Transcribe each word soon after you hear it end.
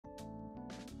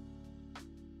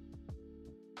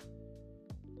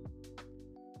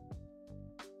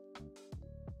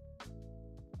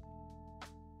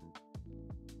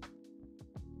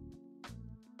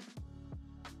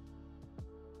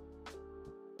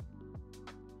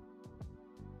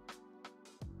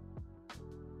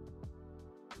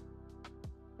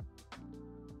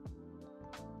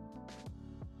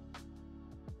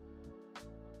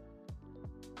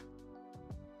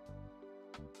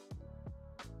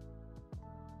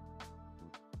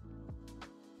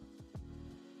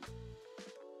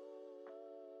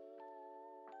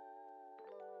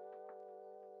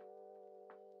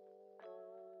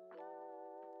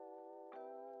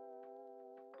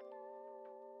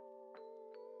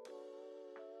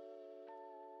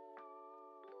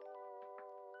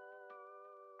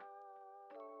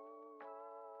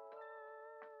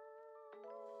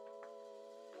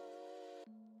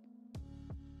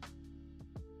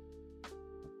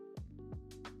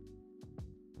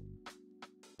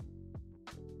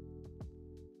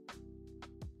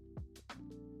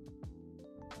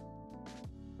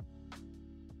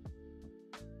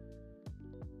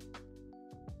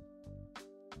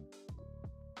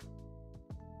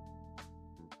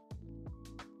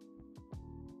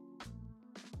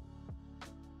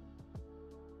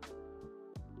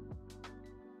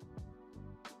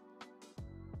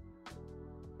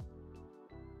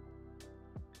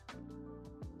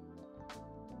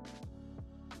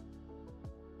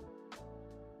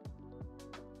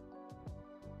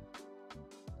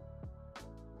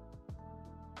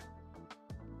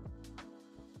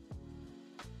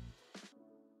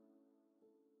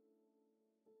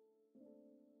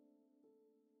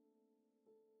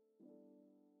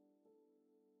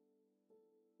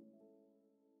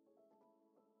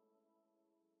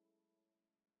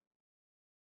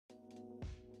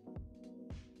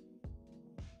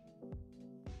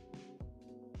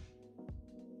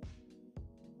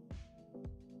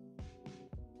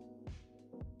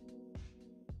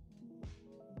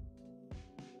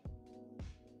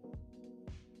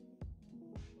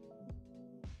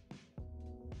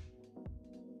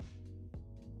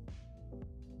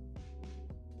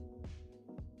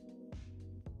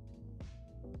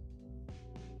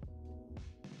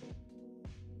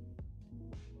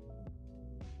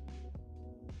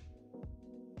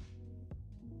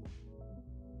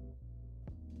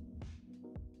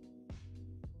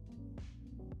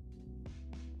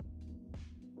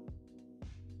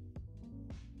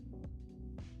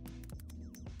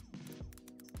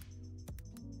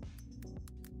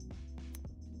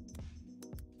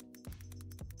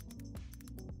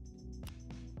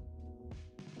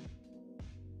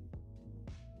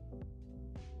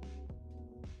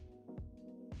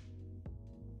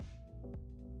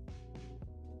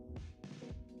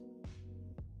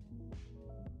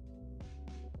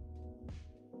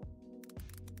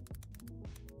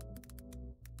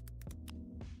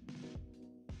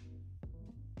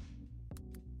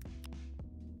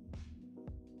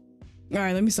All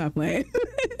right, let me stop playing.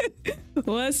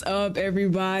 What's up,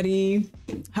 everybody?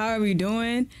 How are we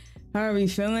doing? How are we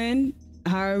feeling?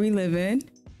 How are we living?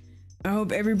 I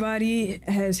hope everybody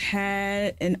has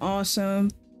had an awesome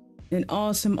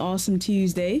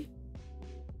Tuesday.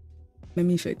 Let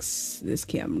me fix this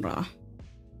camera.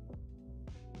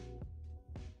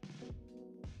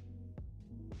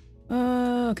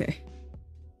 Okay.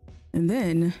 And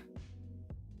then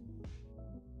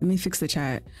let me fix the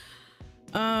chat.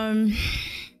 All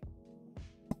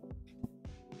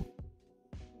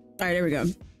right, there we go.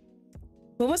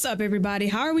 Well, what's up, everybody?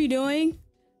 How are we doing?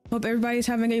 Hope everybody's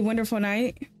having a wonderful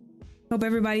night. Hope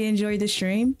everybody enjoyed the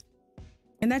stream.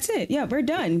 And that's it. Yeah, we're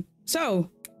done. So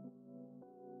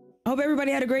I hope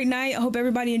everybody had a great night. I hope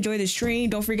everybody enjoyed the stream.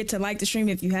 Don't forget to like the stream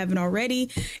if you haven't already.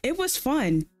 It was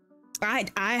fun. I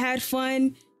had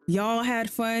fun. Y'all had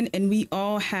fun, and we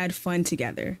all had fun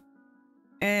together.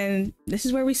 And this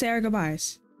is where we say our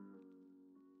goodbyes.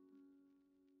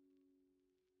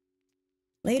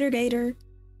 Later, Gator.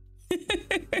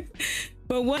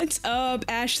 But what's up,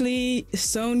 Ashley,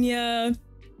 Sonja,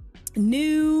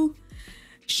 New,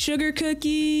 Sugar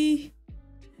Cookie,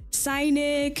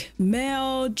 Cynic,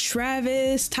 Mel,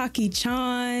 Travis,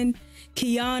 Taki-chan,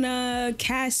 Kiana,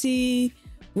 Cassie.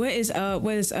 What is up?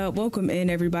 What is up? Welcome in,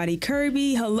 everybody.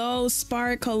 Kirby, hello.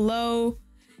 Spark, hello.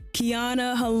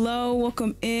 Kiana, hello.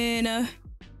 Welcome in.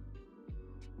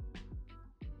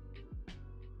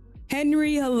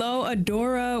 Henry, hello.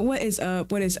 Adora, what is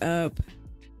up? What is up?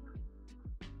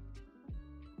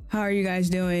 How are you guys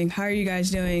doing? How are you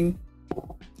guys doing?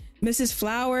 Mrs.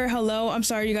 Flower, hello. I'm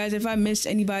sorry, you guys, if I missed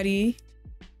anybody.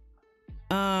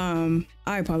 I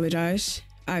apologize.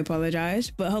 I apologize.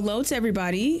 But hello to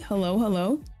everybody. Hello,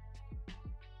 hello.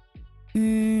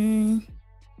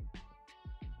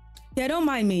 Yeah, don't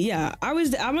mind me. Yeah, I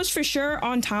was for sure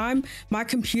on time. My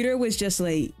computer was just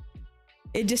late.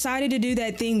 It decided to do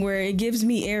that thing where it gives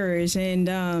me errors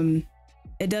and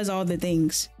it does all the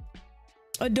things.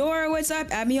 Adora, what's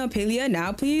up? Add me on Palia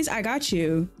now, please. I got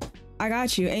you. I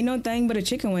got you. Ain't no thing but a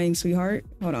chicken wing, sweetheart.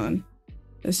 Hold on.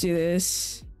 Let's do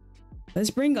this. Let's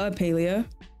bring up Palia.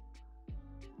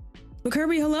 But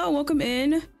Kirby, hello. Welcome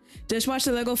in. Just watched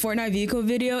the Lego Fortnite vehicle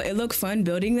video. It looked fun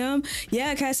building them.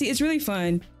 Yeah, Cassie, it's really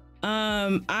fun.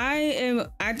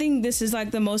 I think this is like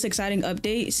the most exciting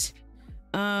updates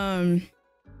that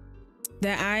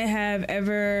I have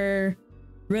ever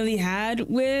really had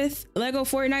with Lego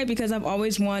Fortnite, because I've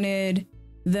always wanted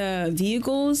the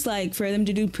vehicles, like, for them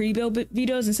to do pre-built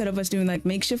videos instead of us doing like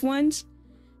makeshift ones.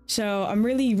 So I'm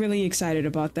really excited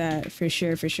about that, for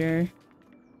sure.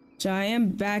 So I am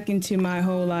back into my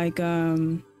whole like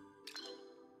Lego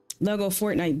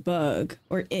Fortnite bug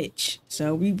or itch.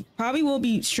 So we probably will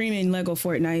be streaming Lego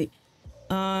Fortnite.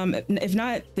 If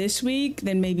not this week,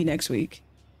 then maybe next week.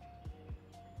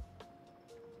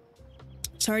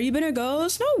 Sorry, you been a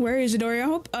ghost? No worries, Adora. I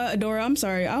hope Adora, I'm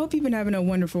sorry. I hope you've been having a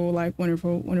wonderful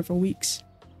weeks.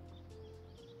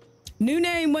 New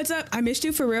name, what's up? I missed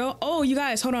you for real. Oh, you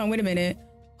guys, hold on, wait a minute.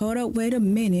 Hold up, wait a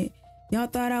minute. Y'all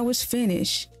thought I was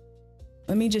finished.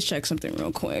 Let me just check something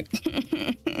real quick.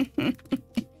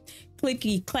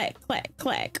 Clickety clack clack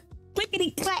clack. Clickety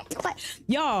clack clack.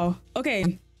 Y'all,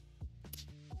 okay.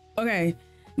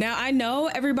 Now I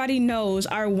know everybody knows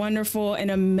our wonderful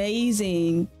and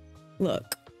amazing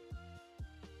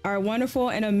our wonderful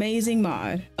and amazing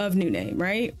mod of New Name,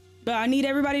 right? But I need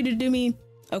everybody to do me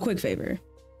a quick favor,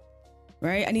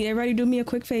 right? I need everybody to do me a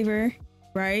quick favor,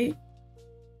 right?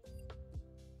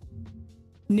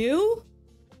 New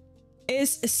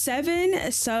is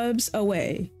 7 subs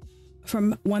away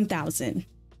from 1,000.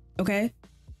 Okay,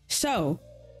 so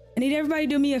I need everybody to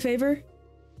do me a favor.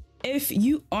 If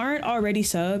you aren't already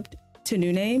subbed to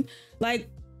New Name, like,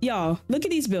 y'all, look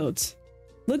at these builds.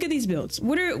 Look at these builds.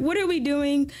 What are we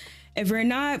doing if we're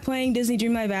not playing Disney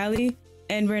Dreamlight Valley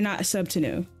and we're not subbed to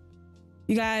New?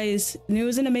 You guys, New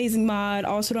is an amazing mod,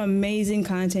 also an amazing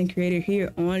content creator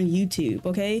here on YouTube,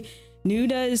 okay? New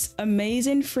does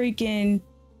amazing freaking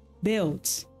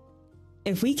builds.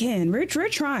 If we can, we're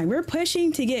trying. We're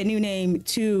pushing to get New Name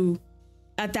to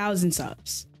 1,000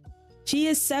 subs. She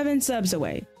is 7 subs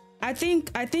away. I think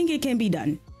it can be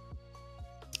done.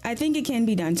 I think it can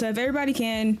be done. So if everybody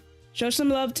can, show some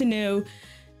love to New.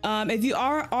 If you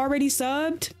are already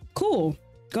subbed, cool.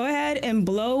 Go ahead and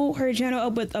blow her channel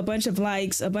up with a bunch of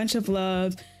likes, a bunch of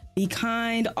love, be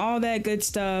kind, all that good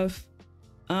stuff,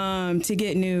 to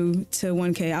get New to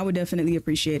 1K. I would definitely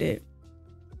appreciate it.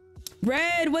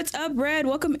 Red, what's up, Red?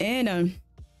 Welcome in.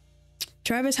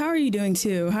 Travis, how are you doing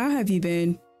too? How have you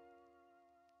been?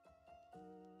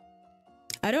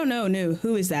 I don't know, New.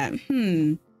 Who is that?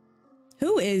 Who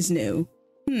is New?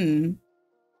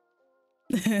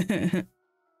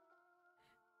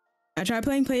 I tried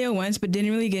playing Palia once, but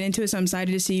didn't really get into it, so I'm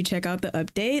excited to see you check out the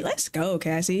update. Let's go,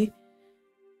 Cassie.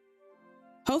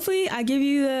 Hopefully, I give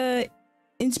you the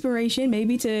inspiration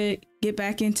maybe to get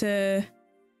back into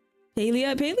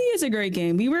Palia. Palia is a great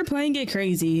game. We were playing it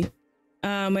crazy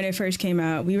when it first came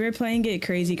out. We were playing it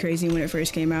crazy when it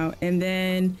first came out. And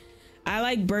then I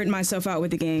like burnt myself out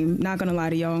with the game. Not gonna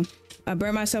lie to y'all. I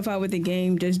burnt myself out with the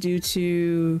game just due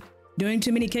to doing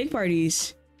too many cake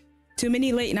parties. Too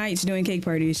many late nights doing cake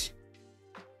parties.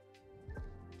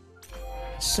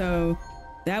 So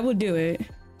that will do it.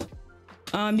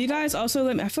 You guys also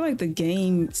let me, I feel like the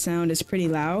game sound is pretty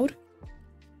loud.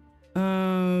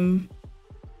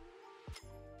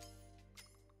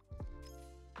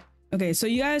 Okay, so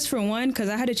you guys, for one, because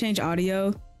I had to change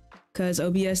audio because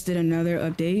OBS did another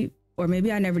update, or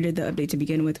maybe I never did the update to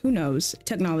begin with. Who knows?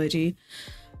 Technology.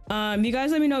 You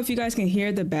guys let me know if you guys can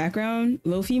hear the background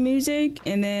lo-fi music,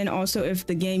 and then also if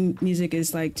the game music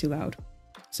is like too loud.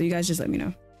 So you guys just let me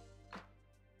know.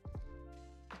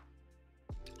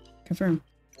 Confirm.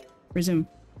 Resume.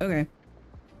 Okay.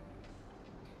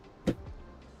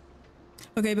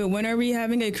 Okay, but when are we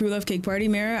having a crew love cake party,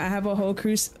 Mara? I have a whole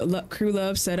crew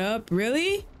love set up.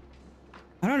 Really?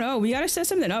 I don't know. We gotta set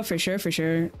something up for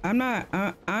sure. I'm not.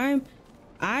 I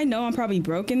know I'm probably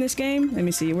broke in this game. Let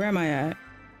me see. Where am I at?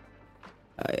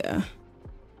 Oh yeah.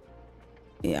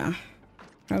 Yeah.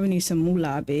 Probably need some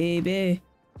moolah, baby.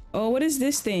 Oh, what is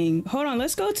this thing? Hold on.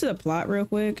 Let's go to the plot real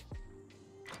quick.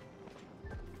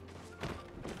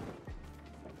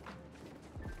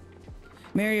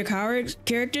 Mary, your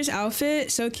character's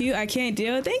outfit, so cute. I can't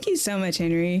deal. Thank you so much,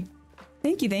 Henry.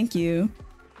 Thank you.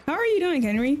 How are you doing,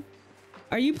 Henry?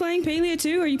 Are you playing Palia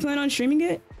too? Are you planning on streaming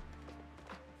it?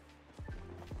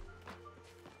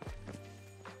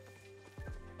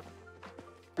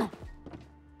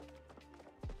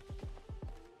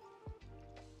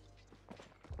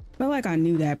 Felt like I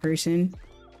knew that person.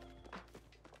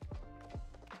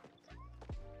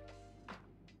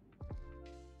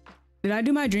 Did I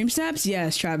do my dream snaps?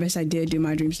 Yes, Travis, I did do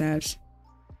my dream snaps.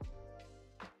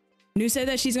 New said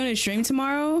that she's gonna stream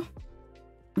tomorrow.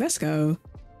 Let's go.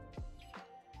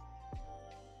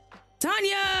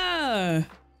 Tanya!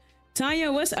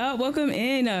 Tanya, what's up? Welcome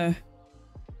in.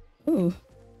 Ooh.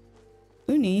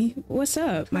 Uni, what's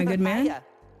up, my good man?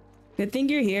 Good thing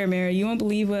you're here, Mary. You won't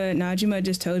believe what Najima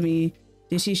just told me.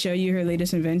 Did she show you her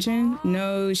latest invention?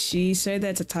 No, she said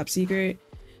that's a top secret.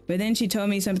 But then she told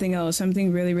me something else,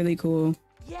 something really cool.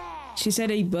 Yeah. She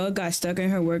said a bug got stuck in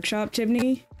her workshop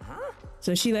chimney.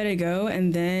 So she let it go,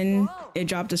 and then it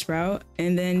dropped a sprout,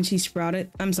 and then she sprouted,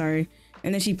 and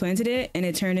then she planted it, and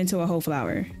it turned into a whole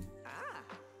flower.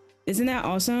 Isn't that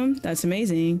awesome? That's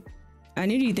amazing. I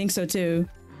knew you'd think so too.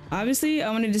 Obviously,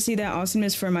 I wanted to see that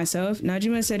awesomeness for myself.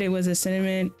 Najima said it was a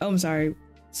cinnamon. Oh, I'm sorry.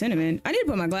 Cinnamon. I need to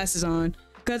put my glasses on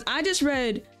because I just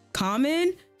read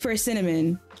common for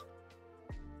cinnamon.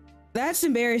 That's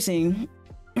embarrassing.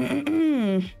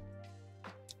 Said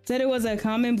it was a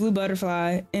common blue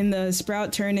butterfly and the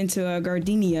sprout turned into a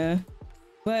gardenia.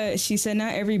 But she said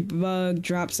not every bug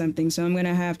drops something, so I'm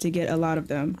gonna have to get a lot of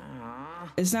them.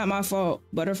 It's not my fault.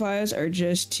 Butterflies are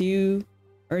just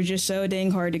so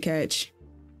dang hard to catch.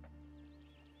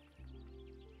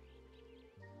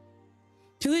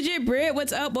 Too legit Brit,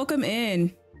 what's up? Welcome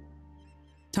in.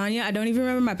 Tanya, I don't even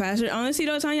remember my password. Honestly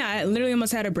though, Tanya, I literally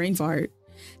almost had a brain fart.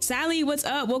 Sally, what's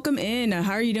up? Welcome in.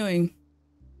 How are you doing?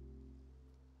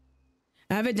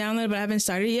 I have it downloaded, but I haven't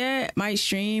started yet. Might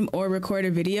stream or record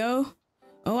a video.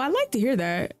 Oh, I'd like to hear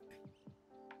that.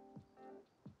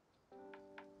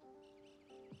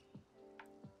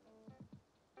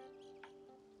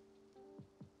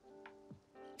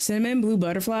 Cinnamon blue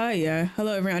butterfly. Yeah.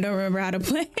 Hello, everyone. I don't remember how to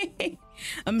play.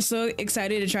 I'm so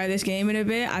excited to try this game in a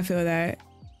bit. I feel that.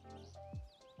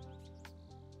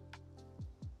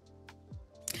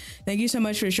 Thank you so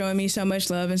much for showing me so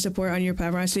much love and support on your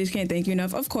platform. I just can't thank you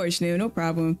enough. Of course, no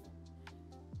problem.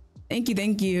 Thank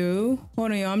you.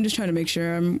 Hold on, y'all. I'm just trying to make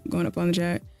sure I'm going up on the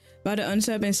chat. About to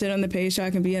unsub and sit on the page so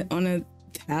I can be on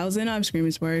 1,000. I'm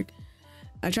screaming spark.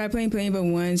 I tried playing but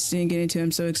once, didn't get into it.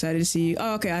 I'm so excited to see you.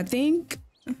 Oh, okay. I think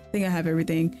I have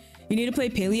everything. You need to play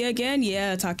Palia again?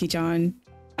 Yeah, Taki-chan.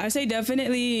 I say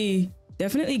definitely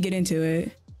get into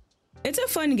it. It's a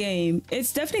fun game.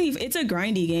 It's a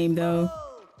grindy game though.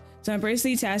 So I'm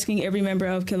basically tasking every member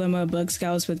of Kilima Bug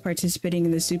Scouts with participating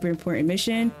in this super important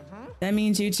mission. That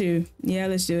means you too. Yeah,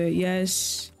 let's do it.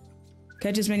 Yes.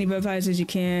 Catch as many butterflies as you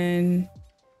can.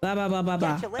 Blah, blah, blah, blah,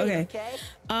 blah. Okay.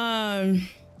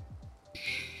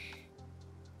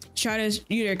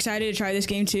 You're excited to try this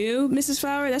game too, Mrs.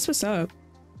 Flower? That's what's up.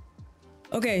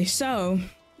 Okay, so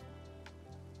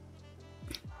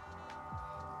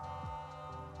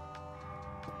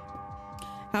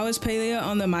how is Palia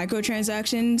on the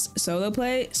microtransactions solo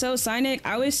play? So Cynic,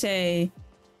 I would say,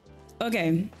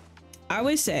 okay, I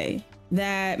would say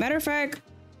that, matter of fact,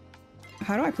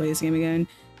 how do I play this game again?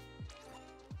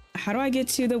 How do I get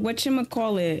to the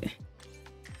whatchamacallit?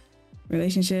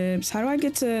 Relationships. How do I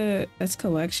get to, that's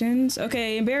collections?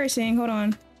 Okay, embarrassing, hold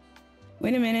on.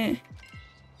 Wait a minute.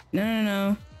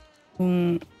 No.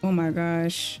 Oh my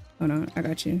gosh. Hold on, I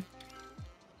got you.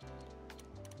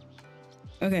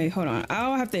 Okay, hold on.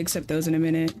 I'll have to accept those in a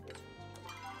minute.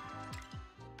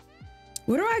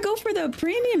 Where do I go for the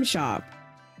premium shop?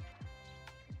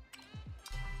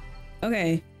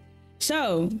 Okay,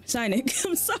 so Cynic,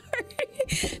 I'm sorry.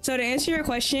 So to answer your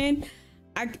question,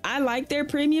 I like their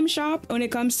premium shop when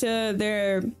it comes to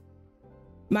their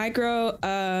micro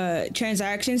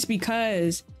transactions,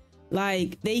 because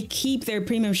like they keep their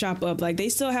premium shop up. Like they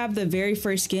still have the very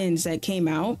first skins that came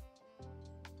out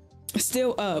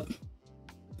still up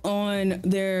on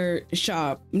their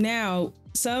shop. Now,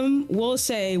 some will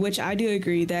say, which I do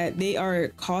agree, that they are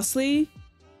costly,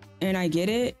 and I get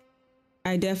it.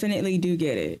 I definitely do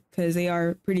get it, because they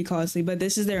are pretty costly, but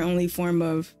this is their only form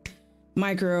of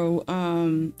micro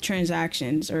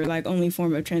transactions, or like only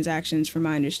form of transactions from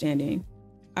my understanding.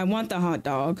 I want the hot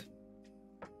dog.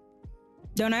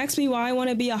 Don't ask me why I want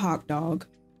to be a hot dog.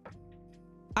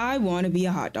 I want to be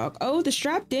a hot dog. Oh, the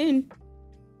strapped in.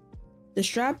 The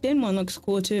strapped in one looks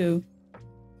cool too.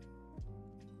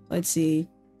 Let's see.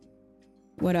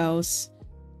 What else?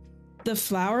 The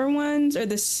flower ones, or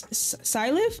the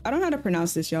Silif? I don't know how to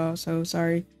pronounce this, y'all, so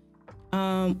sorry.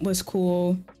 Was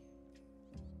cool.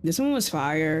 This one was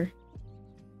fire.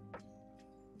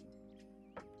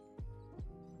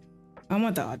 I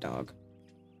want the hot dog.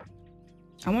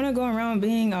 I want to go around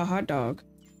being a hot dog.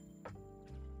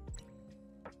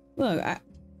 Look,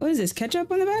 what is this? Ketchup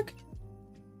on the back?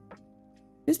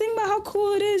 Just think about how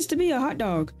cool it is to be a hot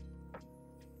dog.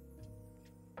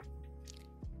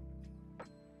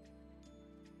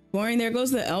 Boring. There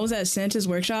goes the elves at Santa's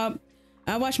workshop.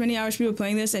 I watched many Irish people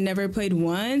playing this and never played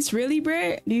once. Really,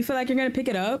 Britt? Do you feel like you're gonna pick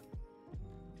it up?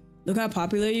 Look how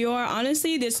popular you are.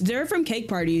 Honestly, they're from cake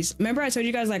parties. Remember I told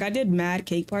you guys, like, I did mad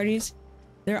cake parties?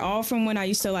 They're all from when I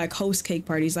used to like host cake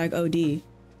parties, like OD.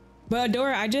 But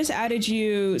Dora, I just added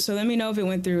you, so let me know if it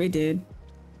went through. It did.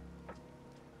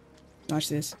 Watch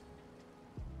this.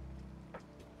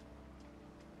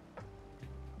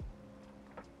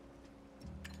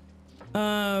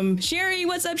 Sherry,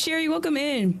 what's up, Sherry? Welcome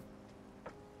in.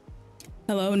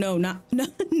 Hello,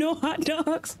 no hot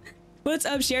dogs. What's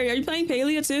up, Sherry? Are you playing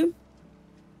Palia too?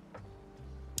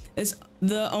 It's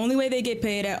the only way they get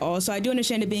paid at all. So I do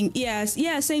understand it being, yeah,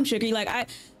 same Sugar. Like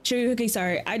Sugar Cookie,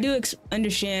 sorry. I do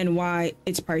understand why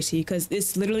it's pricey, because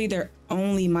it's literally their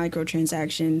only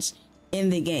microtransactions in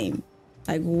the game,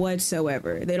 like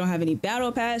whatsoever. They don't have any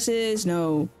battle passes,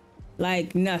 no,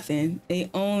 like nothing. They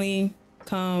only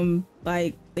come,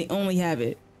 like they only have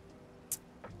it.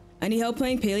 I need help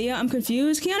playing Palia. I'm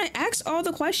confused. Kiana, ask all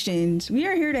the questions. We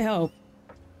are here to help.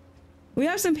 We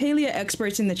have some Palia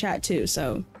experts in the chat too,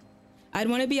 so I'd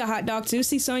want to be a hot dog too.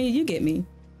 See, Sonja, you get me.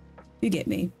 You get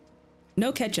me.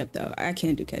 No ketchup though. I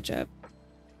can't do ketchup.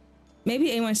 Maybe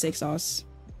A16 sauce.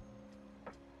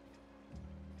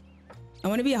 I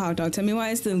want to be a hot dog. Tell me why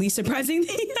it's the least surprising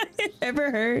thing I've ever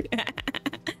heard.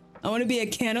 I want to be a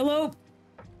cantaloupe.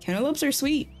 Cantaloupes are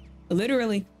sweet.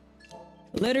 Literally.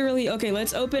 Literally. Okay,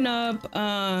 let's open up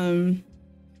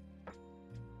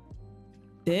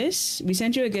this. We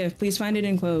sent you a gift. Please find it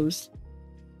enclosed.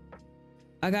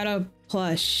 I got a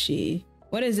plushie.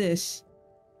 What is this?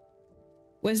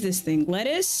 What's this thing?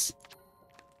 Lettuce?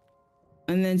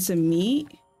 And then some meat.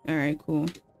 All right, cool. All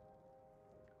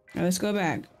right, let's go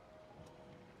back.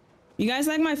 You guys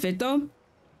like my fit though?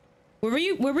 Were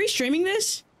we streaming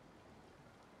this?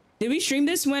 Did we stream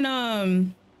this when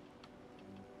I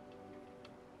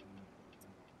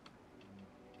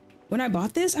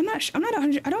bought this? I'm not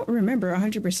 100. I don't remember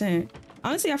 100%.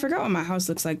 Honestly, I forgot what my house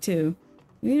looks like too.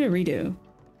 We need to redo.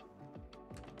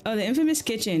 Oh, the infamous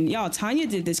kitchen. Y'all, Tanya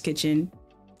did this kitchen.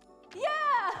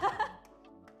 Yeah.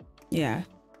 Yeah.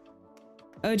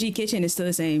 OG kitchen is still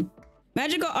the same.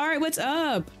 Magical Art, what's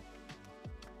up?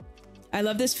 I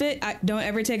love this fit. I don't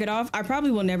ever take it off. I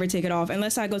probably will never take it off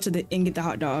unless I go to and get the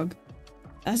hot dog.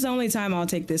 That's the only time I'll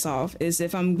take this off, is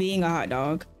if I'm being a hot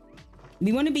dog.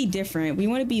 We want to be different. We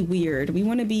want to be weird. We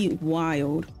want to be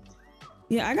wild.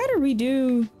 Yeah, I gotta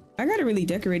really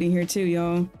decorate in here too,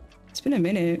 y'all. It's been a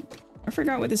minute. I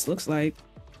forgot what this looks like.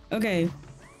 Okay.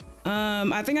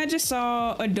 I think I just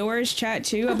saw Adora's chat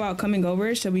too about coming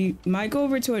over, so we might go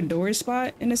over to Adora's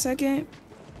spot in a second.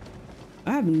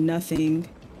 I have nothing.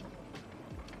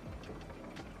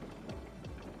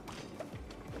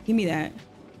 Give me that.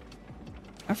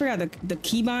 I forgot the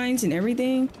keybinds and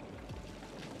everything.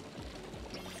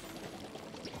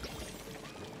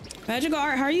 Magical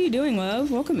Art, how are you doing,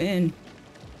 love? Welcome in.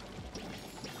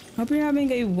 Hope you're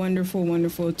having a wonderful,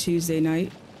 wonderful Tuesday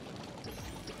night.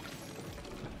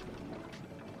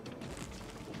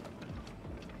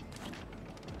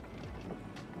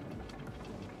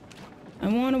 I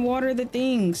want to water the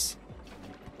things.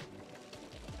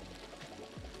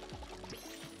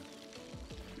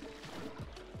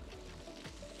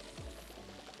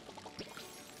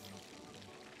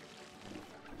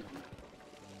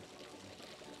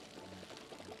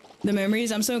 The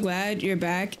memories. I'm so glad you're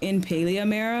back in Palia,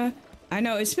 Mara. I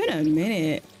know it's been a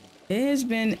minute. It has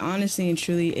been honestly and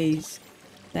truly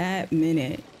that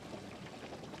minute.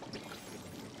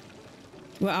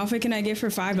 What outfit can I get for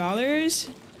 $5?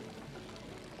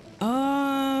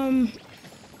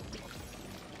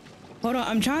 Hold on.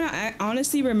 I'm trying to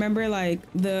honestly remember like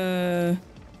the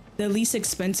least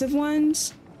expensive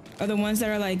ones are the ones that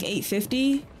are like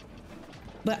 $8.50,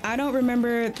 but I don't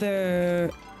remember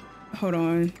the. Hold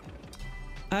on.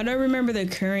 I don't remember the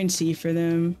currency for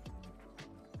them.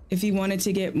 If you wanted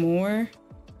to get more,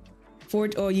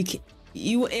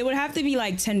 it would have to be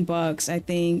like $10, I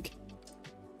think,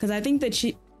 because I think the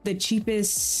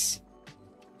cheapest.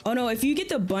 Oh no! If you get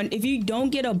if you don't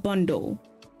get a bundle,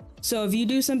 so if you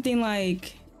do something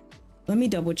like, let me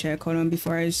double check. Hold on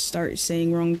before I start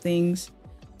saying wrong things.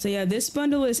 So yeah, this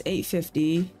bundle is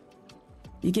 $8.50.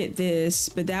 You get this,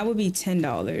 but that would be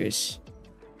 $10.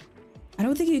 I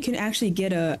don't think you can actually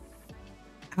get a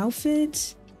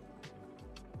outfit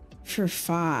for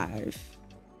 $5.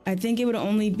 I think it would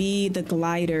only be the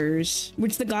gliders,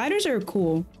 which the gliders are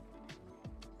cool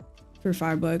for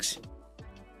 $5.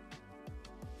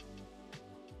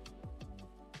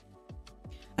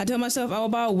 I told myself I will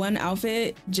buy one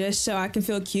outfit just so I can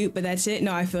feel cute, but that's it.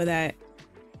 No, I feel that.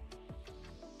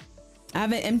 I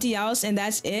have an empty house and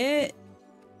that's it.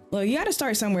 Look, you gotta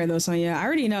start somewhere though, Sonja. I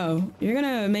already know. You're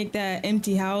gonna make that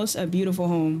empty house a beautiful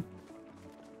home.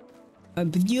 A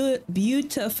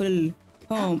beautiful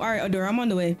home. All right, Adora, I'm on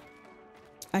the way.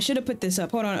 I should have put this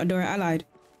up. Hold on, Adora, I lied.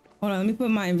 Hold on, let me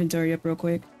put my inventory up real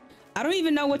quick. I don't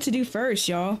even know what to do first,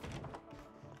 y'all.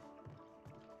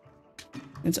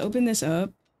 Let's open this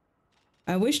up.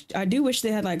 I do wish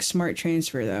they had like smart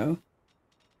transfer though.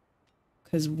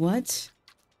 Cause what?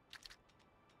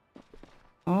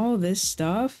 All this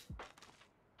stuff?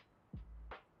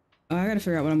 Oh, I gotta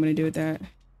figure out what I'm gonna do with that.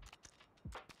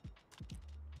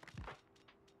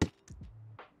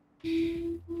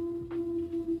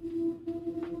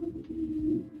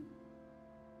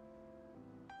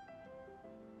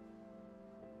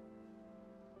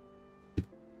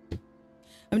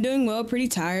 I'm doing well, pretty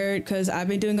tired because I've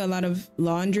been doing a lot of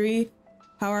laundry.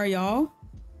 How are y'all?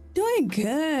 Doing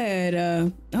good.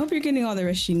 I hope you're getting all the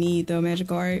rest you need though,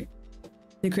 Magic Art.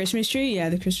 The Christmas tree? Yeah,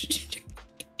 the Christmas tree.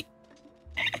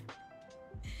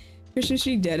 Christmas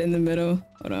tree dead in the middle.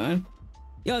 Hold on.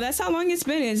 Yo, that's how long it's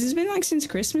been. It's been like since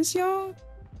Christmas, y'all.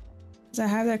 Cause I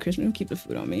have that Christmas. Keep the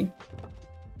food on me.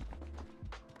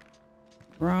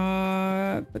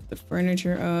 Rock. Put the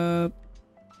furniture up.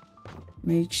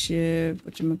 Makeshift.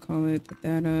 Whatchamacallit. Put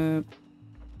that up.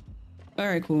 All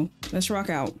right, cool. Let's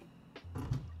rock out.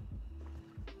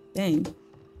 Dang.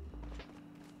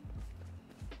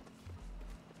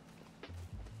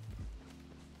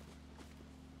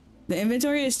 The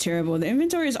inventory is terrible. The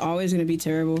inventory is always going to be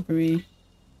terrible for me.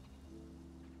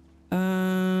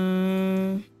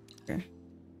 Okay.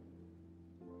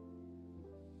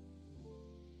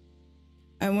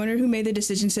 I wonder who made the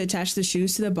decision to attach the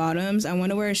shoes to the bottoms. I want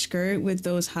to wear a skirt with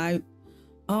those high.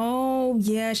 Oh,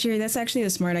 yeah, sure. That's actually a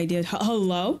smart idea.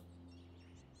 Hello?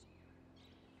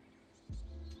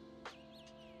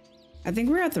 I think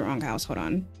we're at the wrong house. Hold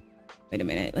on. Wait a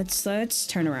minute. Let's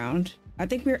turn around. I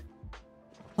think we're...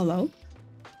 Hello?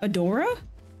 Adora?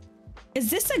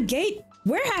 Is this a gate?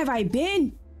 Where have I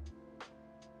been?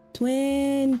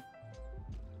 Twin.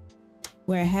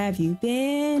 Where have you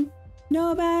been?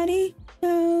 Nobody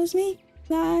knows me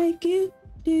like you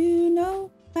do.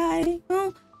 Nobody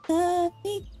won't love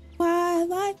me quite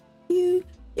like you.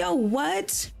 Yo,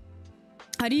 what?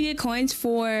 How do you get coins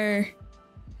for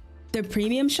the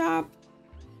premium shop?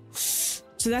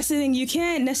 So that's the thing. You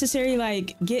can't necessarily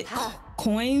like get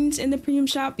coins in the premium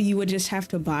shop. You would just have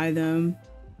to buy them.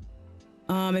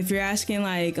 If you're asking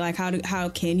like how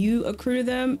can you accrue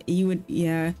them, you would,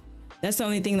 yeah. That's the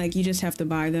only thing, like, you just have to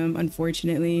buy them,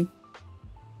 unfortunately.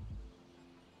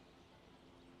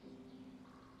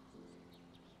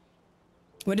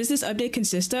 What does this update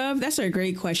consist of? That's a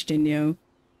great question, yo.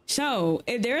 So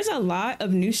there's a lot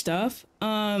of new stuff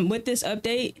with this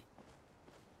update.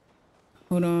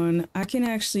 Hold on, I can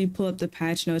actually pull up the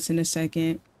patch notes in a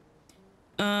second.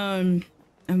 I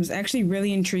was actually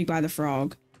really intrigued by the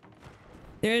frog.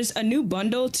 There's a new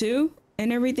bundle too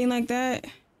and everything like that.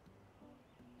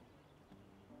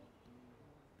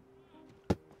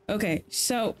 Okay,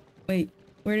 so wait,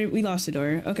 where did we lost the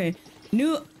door? Okay,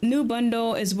 new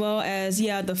bundle, as well as,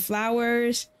 yeah, the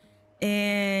flowers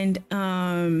and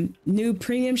new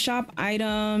premium shop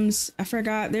items. I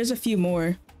forgot, there's a few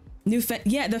more.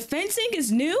 Yeah, the fencing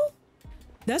is new.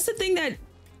 That's the thing that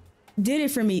did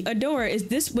it for me. Adora,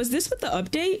 was this with the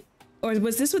update, or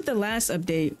was this with the last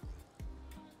update?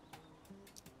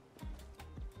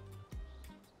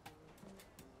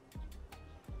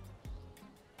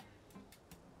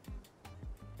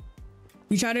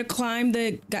 You try to climb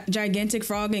the gigantic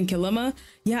frog in Kilima?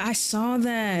 Yeah, I saw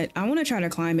that. I want to try to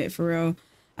climb it for real.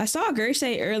 I saw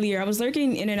Gersay earlier. I was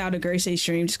lurking in and out of Gersay's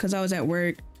stream just because I was at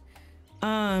work.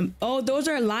 Oh, those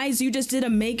are lies. You just did a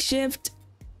makeshift.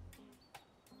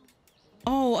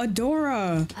 Oh,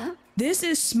 Adora. Huh? This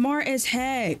is smart as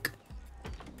heck.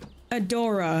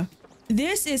 Adora.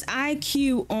 This is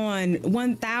IQ on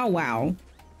 1,000. Wow.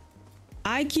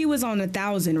 IQ is on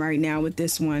 1,000 right now with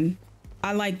this one.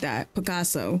 I like that,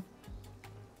 Picasso.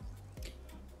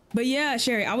 But yeah,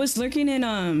 Sherry, I was lurking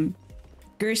in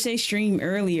Gersay's stream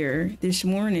earlier this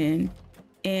morning,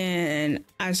 and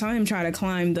I saw him try to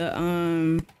climb the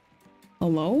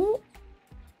hello?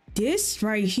 This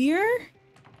right here?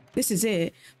 This is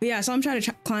it. But yeah, I saw him try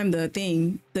to climb the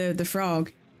thing, the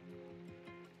frog.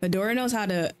 Adora knows how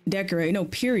to decorate. No,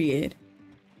 period.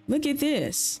 Look at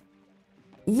this.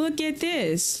 Look at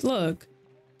this. Look.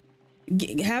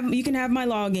 You can have my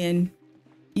login.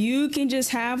 You can just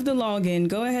have the login.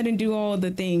 Go ahead and do all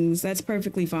the things. That's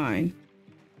perfectly fine.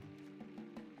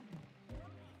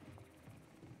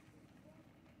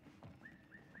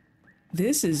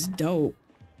 This is dope.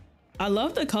 I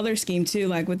love the color scheme too,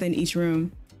 like within each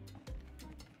room.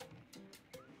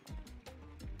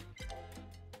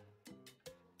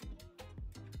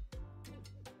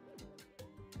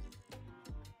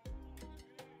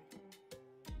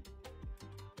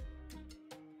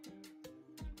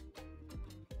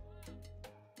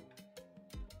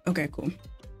 Okay, cool.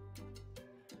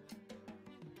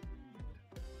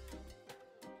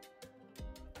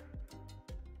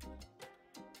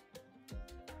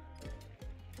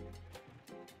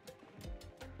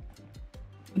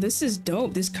 This is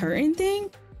dope. This curtain thing?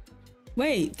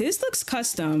 Wait, this looks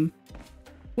custom.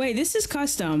 Wait, this is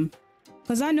custom.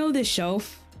 Because I know this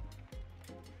shelf.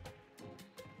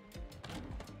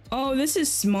 Oh, this is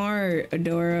smart,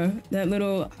 Adora. That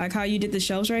little, like how you did the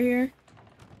shelves right here.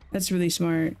 That's really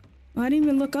smart. Oh, I didn't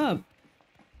even look up.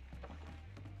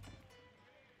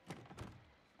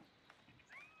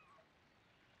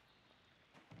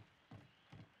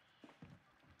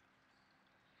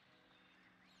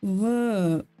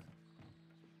 Look.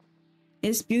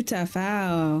 It's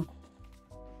beautiful.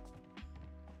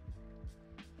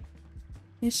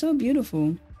 It's so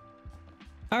beautiful.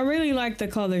 I really like the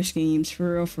color schemes,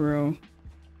 for real, for real.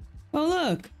 Oh,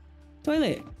 look.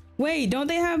 Toilet. Wait, don't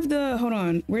they have the, hold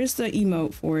on, where's the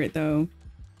emote for it though?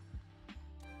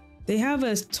 They have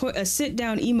a sit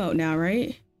down emote now,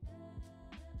 right?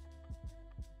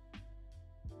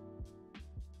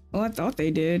 Oh, I thought they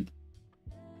did.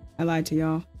 I lied to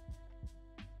y'all.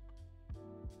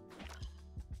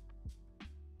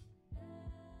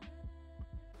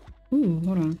 Ooh,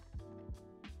 hold on.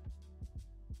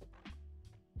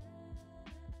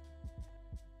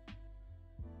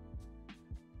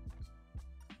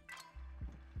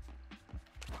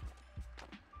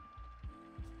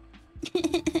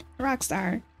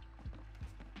 Rockstar.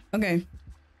 Okay.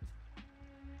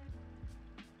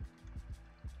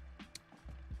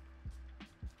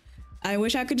 I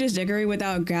wish I could just decorate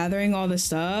without gathering all the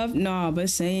stuff. Nah,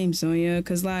 but same, Sonja,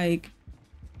 cause like,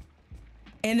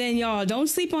 and then y'all don't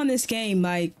sleep on this game.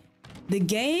 Like, the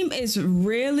game is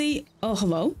really, oh,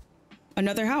 hello,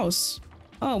 another house.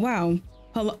 Oh, wow.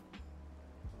 Hello.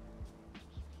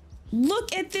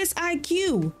 Look at this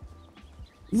IQ.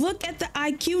 Look at the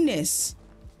IQ-ness.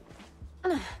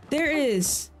 There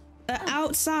is an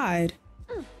outside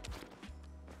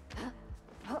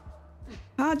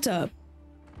hot tub.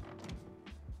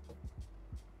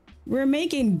 We're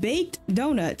making baked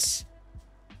donuts.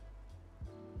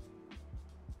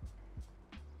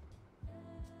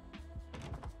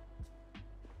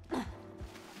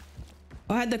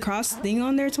 Oh, I had the cross thing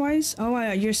on there twice?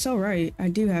 Oh, you're so right. I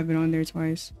do have it on there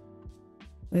twice.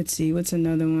 Let's see, what's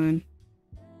another one?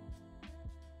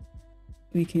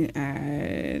 We can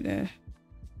add...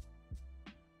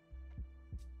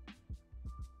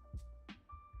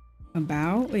 a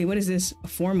bow? Wait, what is this? A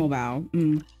formal bow.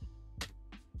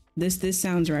 This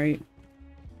sounds right.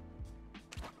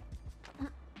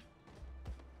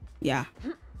 Yeah.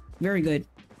 Very good.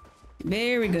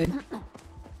 Very good.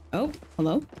 Oh,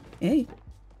 hello. Hey.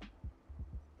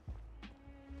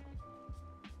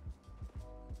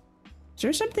 Is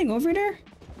there something over there?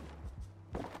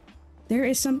 There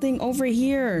is something over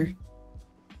here.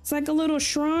 It's like a little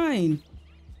shrine.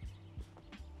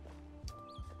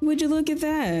 Would you look at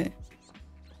that?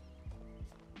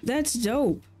 That's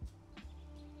dope.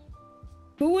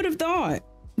 Who would have thought?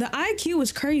 The IQ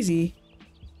was crazy.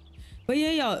 But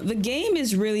yeah, y'all, the game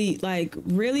is really, like,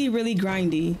 really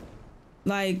grindy.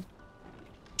 Like,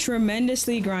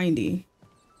 tremendously grindy.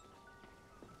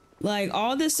 Like,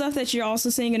 all this stuff that you're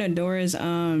also seeing in Adora's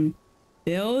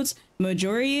builds,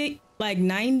 majority, like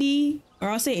 90, or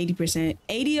I'll say 80%.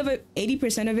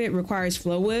 80% of it requires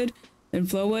flowwood. And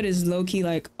flowwood is low-key,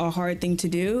 like, a hard thing to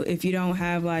do if you don't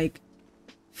have, like,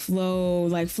 flow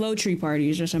tree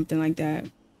parties or something like that.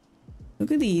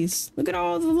 Look at these. Look at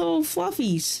all the little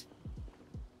fluffies.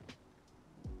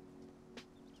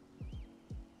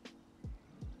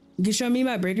 You can show me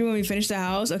my breaker when we finish the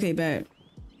house? Okay, bet.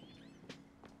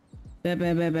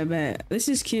 Bet. This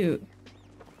is cute.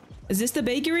 Is this the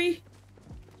bakery?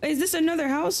 Wait, is this another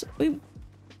house? Wait,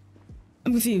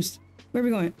 I'm confused. Where are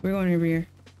we going? We're going over here.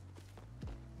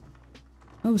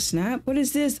 Oh, snap. What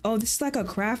is this? Oh, this is like a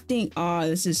crafting. Oh,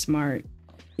 this is smart.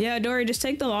 Yeah, Dory, just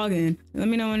take the login. Let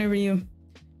me know whenever you...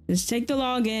 Just take the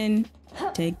login.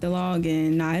 Take the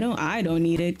login. No, I don't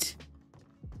need it.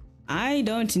 I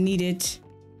don't need it.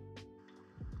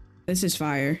 This is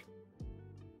fire.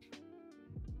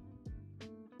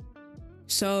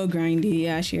 So grindy.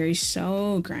 Yeah, Sherry,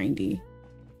 so grindy.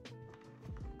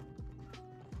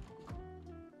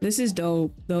 This is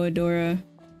dope, though, Adora.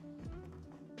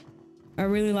 I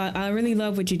really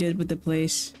love what you did with the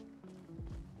place.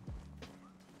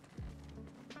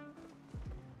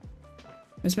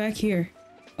 What's back here?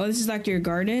 Oh, this is like your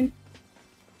garden?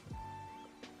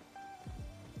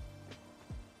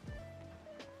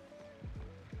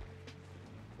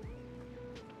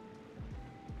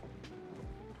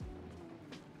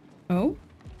 Oh?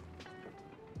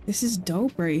 This is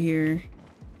dope right here.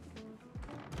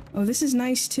 Oh, this is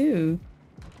nice too.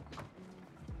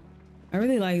 I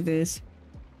really like this.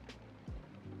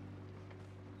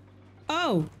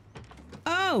 Oh!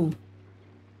 Oh!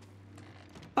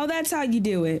 Oh, that's how you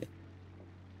do it.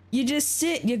 You just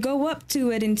sit, you go up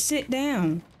to it and sit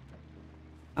down.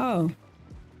 Oh.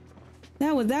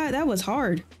 That was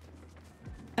hard.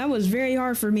 That was very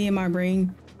hard for me in my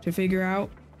brain to figure out.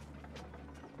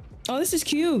 Oh, this is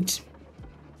cute.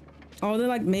 Oh, they're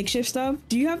like makeshift stuff.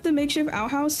 Do you have the makeshift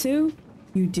outhouse too?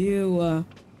 You do.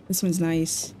 This one's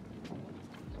nice.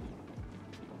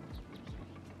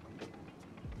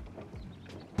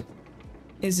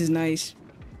 This is nice.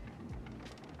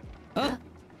 Oh.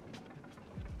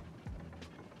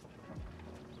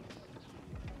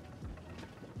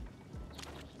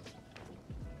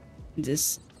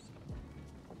 Just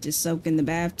soak in the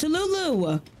bath.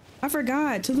 Tululu! I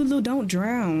forgot. Tululu, don't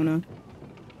drown.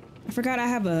 I forgot I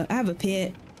have a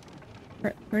pet.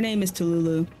 Her name is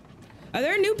Tululu. Are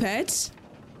there new pets?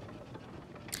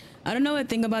 I don't know a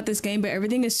thing about this game, but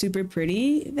everything is super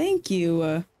pretty. Thank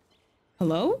you.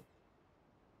 Hello?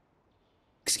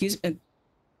 Excuse me?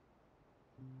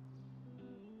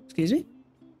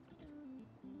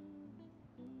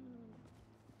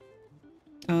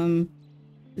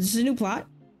 Is this a new plot?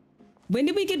 When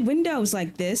did we get windows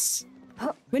like this?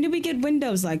 When did we get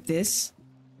windows like this?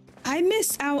 I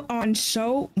missed out on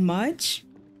so much.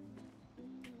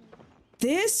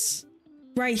 This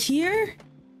right here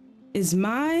is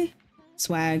my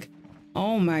swag.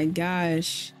 Oh my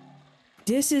gosh.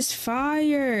 This is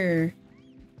fire.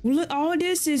 Look, all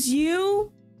this is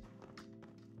you?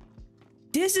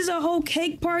 This is a whole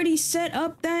cake party set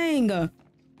up thing.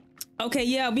 Okay,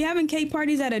 yeah, we having cake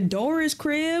parties at Adora's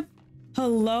crib.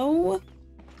 Hello?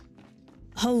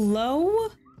 Hello?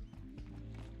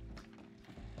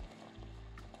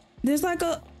 There's like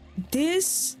a...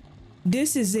 This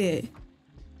is it.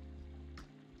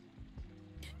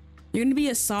 You're gonna be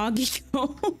a soggy...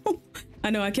 I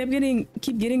know, I keep getting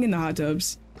in the hot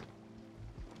tubs.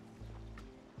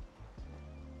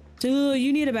 Tulu,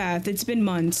 you need a bath. It's been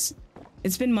months.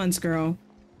 It's been months, girl.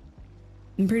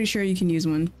 I'm pretty sure you can use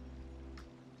one.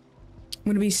 I'm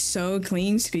gonna be so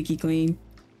clean, squeaky clean.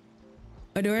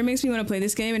 Adora makes me want to play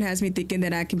this game and has me thinking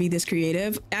that I can be this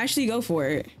creative. Ashley, go for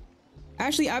it.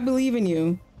 Ashley, I believe in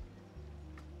you.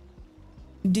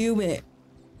 Do it.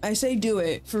 I say do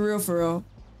it. For real, for real.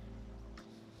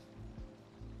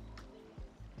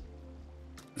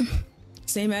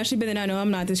 Same Ashley, but then I know I'm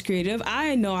not this creative.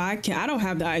 I know I can't. I don't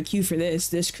have the IQ for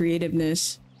this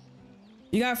creativeness.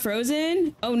 You got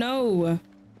frozen? Oh no.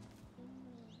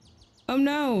 Oh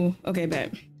no. Okay,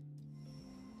 bet.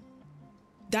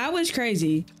 That was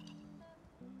crazy.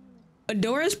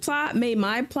 Adora's plot made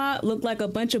my plot look like a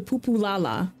bunch of poo-poo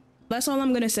la-la. That's all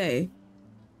I'm gonna say.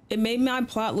 It made my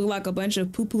plot look like a bunch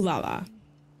of poo-poo la-la.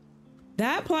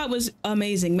 That plot was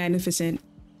amazing, magnificent.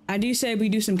 I do say we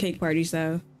do some cake parties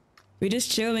though. We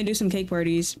just chill and do some cake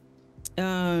parties.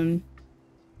 For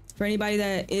anybody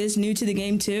that is new to the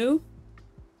game too,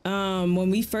 when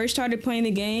we first started playing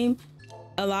the game,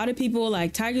 a lot of people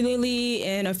like Tiger Lily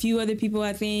and a few other people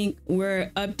I think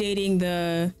were updating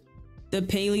the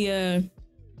Palia,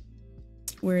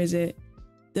 where is it?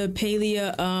 The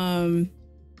Palia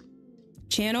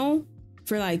channel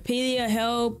for like Palia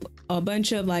help, a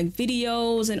bunch of like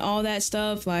videos and all that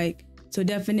stuff. Like, so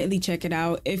definitely check it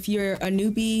out if you're a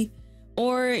newbie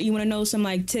or you want to know some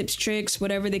like tips, tricks,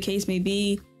 whatever the case may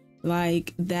be.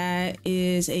 Like, that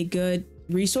is a good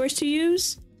resource to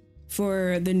use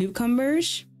for the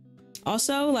newcomers.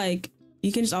 Also, like,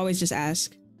 you can just always just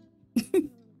ask.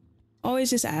 Always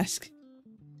just ask.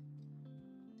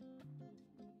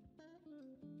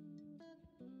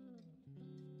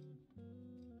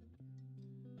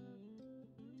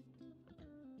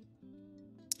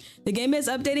 The game is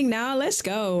updating now. Let's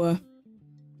go.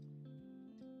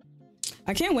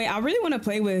 I can't wait. I really want to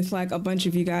play with like a bunch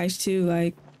of you guys too.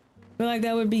 Like, I feel like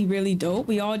that would be really dope.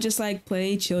 We all just like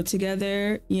play, chill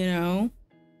together, you know.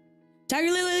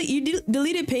 Tiger Lily, you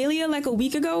deleted Palia like a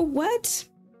week ago? What?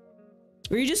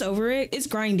 Were you just over it? It's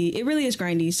grindy. It really is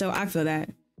grindy. So I feel that.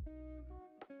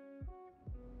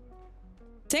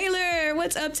 Taylor,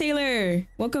 what's up, Taylor?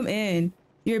 Welcome in.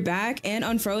 You're back and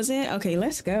unfrozen. Okay,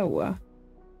 let's go.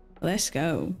 Let's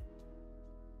go.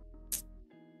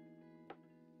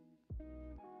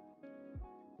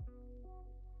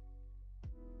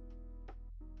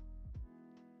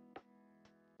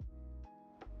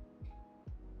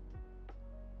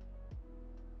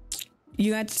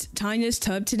 You got Tanya's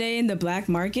tub today in the black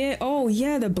market? Oh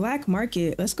yeah, the black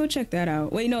market. Let's go check that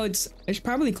out. Wait, no, it's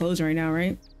probably closed right now,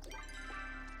 right?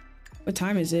 What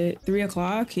time is it? 3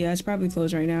 o'clock? Yeah, it's probably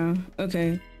closed right now.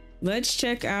 Okay, let's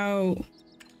check out.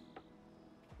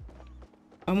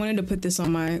 I wanted to put this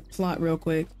on my plot real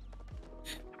quick.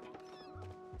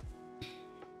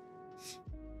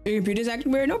 Your computer's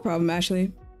acting weird? No problem,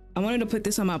 Ashley. I wanted to put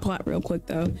this on my plot real quick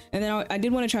though. And then I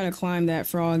did want to try to climb that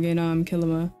frog in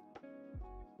Kilima.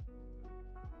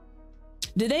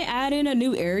 Did they add in a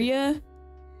new area?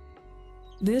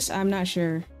 This, I'm not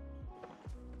sure.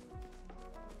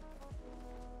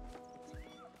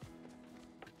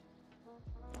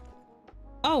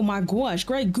 Oh my gosh,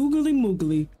 great googly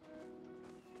moogly.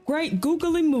 Great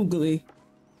googly moogly.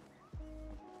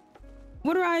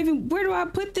 Where do I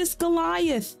put this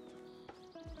Goliath?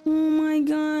 Oh my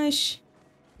gosh.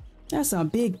 That's a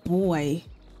big boy.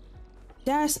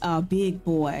 That's a big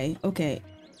boy. Okay.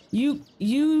 You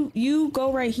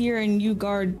go right here and you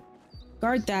guard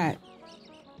that.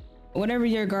 Whatever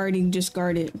you're guarding, just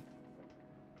guard it.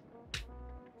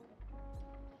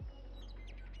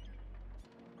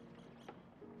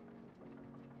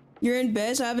 You're in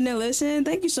bed, so having to listen.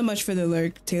 Thank you so much for the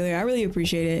lurk, Taylor. I really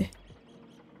appreciate it.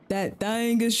 That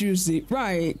thing is juicy.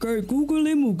 Right, great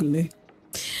googly moogly.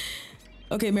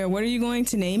 Okay, Mary, what are you going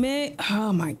to name it?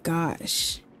 Oh my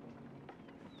gosh.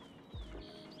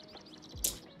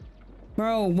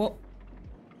 Bro, what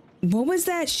was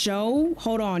that show?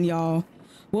 Hold on, y'all.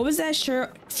 What was that show?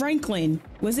 Franklin.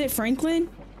 Was it Franklin?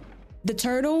 The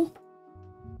turtle?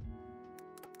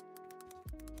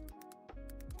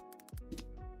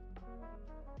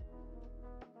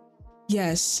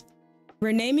 Yes.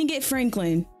 We're naming it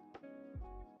Franklin.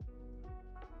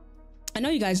 I know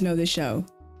you guys know this show.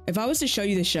 If I was to show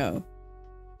you the show,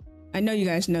 I know you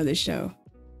guys know this show.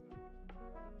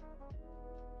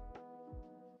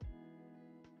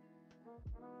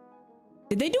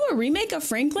 Did they do a remake of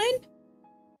Franklin?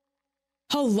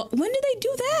 Hello? When did they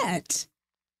do that?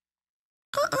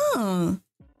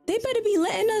 They better be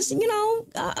letting us, you know,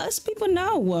 us people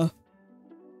know.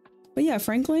 But yeah,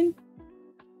 Franklin.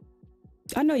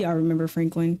 I know y'all remember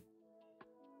Franklin.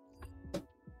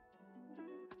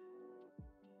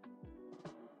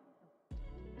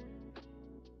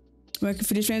 My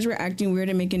footage fans were acting weird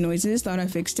and making noises. Thought I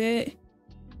fixed it.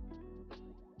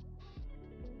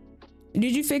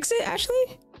 Did you fix it,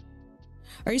 Ashley?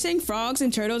 Are you saying frogs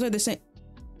and turtles are the same?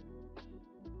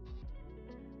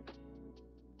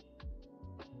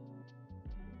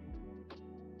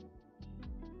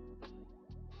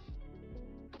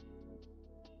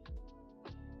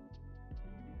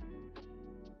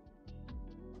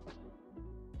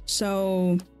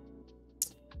 So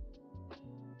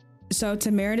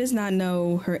Tamara does not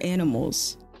know her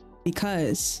animals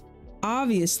because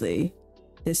obviously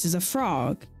this is a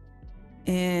frog,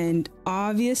 and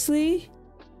obviously,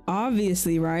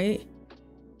 right?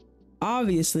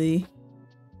 Obviously,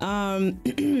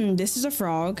 this is a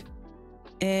frog,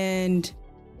 and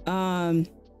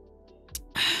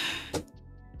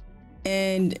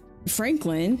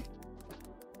Franklin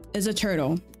is a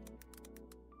turtle.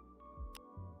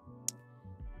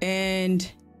 And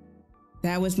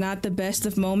that was not the best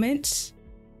of moments.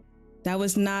 That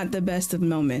was not the best of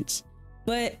moments.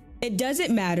 But it doesn't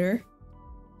matter.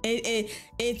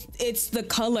 It's the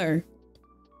color.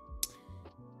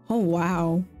 Oh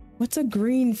wow. What's a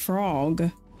green frog?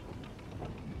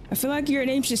 I feel like your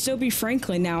name should still be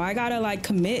Franklin now. I gotta like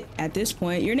commit at this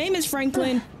point. Your name is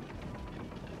Franklin.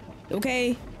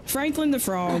 Okay? Franklin the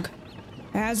frog.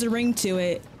 It has a ring to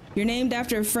it. You're named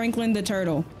after Franklin the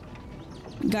turtle.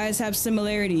 You guys have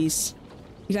similarities.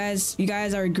 You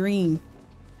guys are green.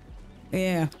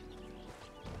 Yeah.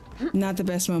 Not the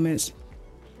best moments.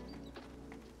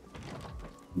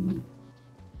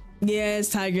 Yes,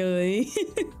 Tiger Lily.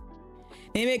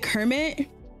 Name it Kermit.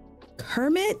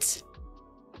 Kermit?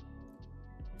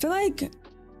 I feel like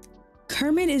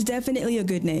Kermit is definitely a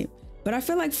good name, but I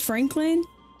feel like Franklin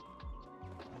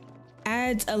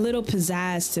adds a little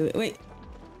pizzazz to it. Wait,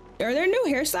 are there new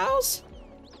hairstyles?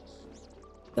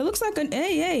 That looks like an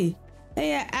hey,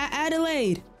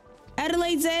 Adelaide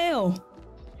Zale.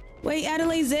 Wait,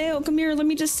 Adelaide Zale, come here. Let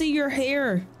me just see your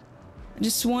hair. I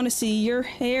just want to see your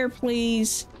hair,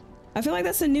 please. I feel like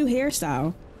that's a new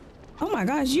hairstyle. Oh my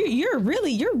gosh, you're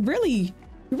really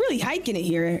hiking it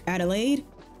here, Adelaide.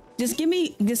 Just give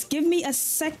me a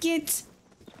second.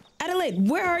 Adelaide,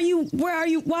 where are you? Why are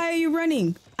you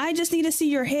running? I just need to see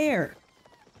your hair.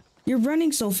 You're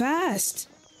running so fast.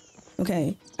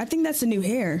 Okay, I think that's the new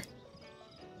hair.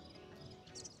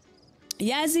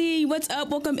 Yazzie, what's up?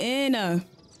 Welcome in. I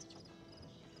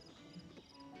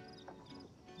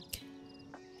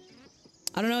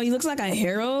don't know, he looks like a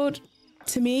herald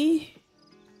to me.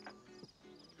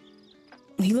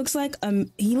 He looks like a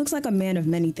man of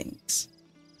many things.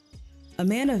 A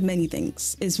man of many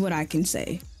things is what I can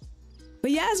say. But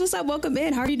Yaz, what's up? Welcome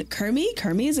in. How are you? Kermie?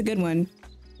 Kermie is a good one.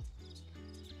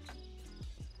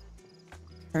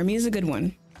 Kermie is a good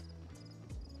one.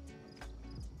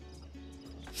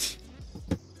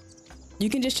 You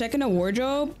can just check in a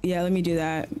wardrobe. Yeah, let me do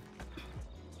that.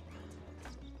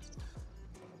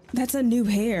 That's a new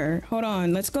hair. Hold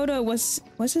on. Let's go to what's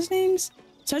his name?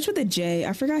 Starts with a J.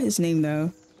 I forgot his name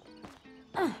though.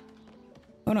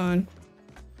 Hold on.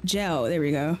 Gel. There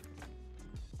we go.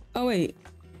 Oh wait.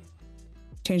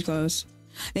 Change clothes.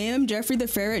 Name Jeffrey the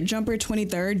Ferret Jumper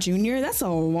 23rd Jr. That's a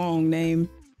long name.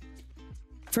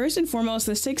 First and foremost,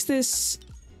 let's take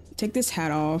this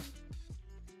hat off.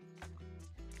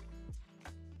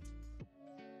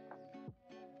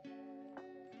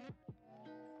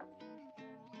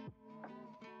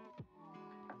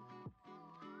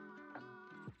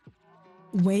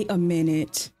 Wait a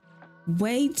minute.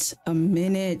 Wait a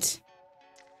minute.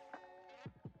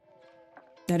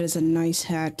 That is a nice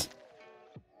hat.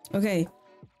 Okay.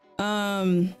 Let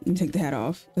me take the hat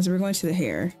off because we're going to the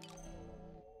hair.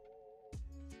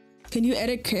 Can you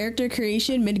edit character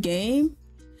creation mid-game?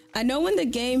 I know when the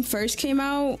game first came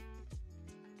out,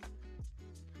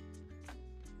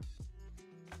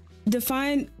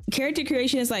 define character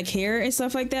creation as like hair and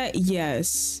stuff like that.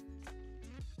 Yes,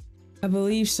 I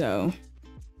believe so.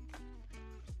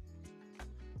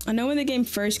 I know when the game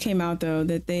first came out though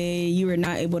that you were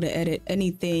not able to edit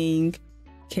anything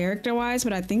character wise,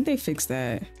 but I think they fixed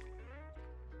that.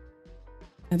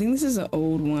 I think this is an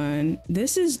old one.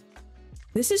 This is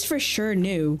for sure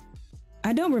new.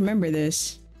 I don't remember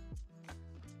this.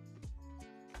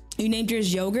 You named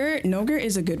yours Yogurt? Yogurt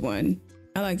is a good one.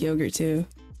 I like Yogurt too.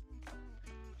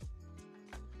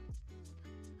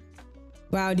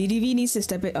 Wow, DDV needs to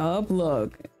step it up.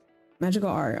 Look. Magical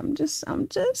art. I'm just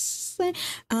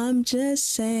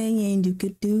saying you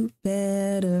could do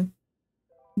better.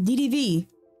 DDV.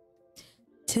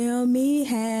 Tell me,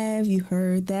 have you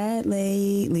heard that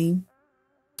lately?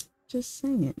 Just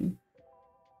saying.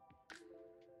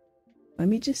 Let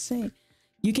me just say.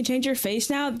 You can change your face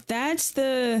now? That's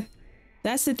the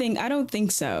thing. I don't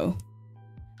think so.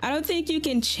 I don't think you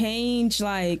can change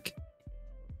like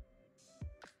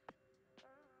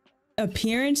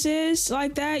appearances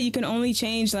like that. You can only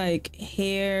change like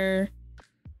hair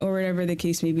or whatever the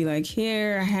case may be, like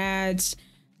hair, hats,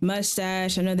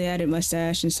 mustache. I know they added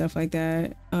mustache and stuff like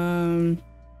that. I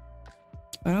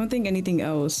don't think anything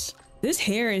else. This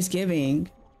hair is giving.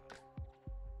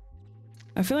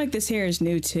 I feel like this hair is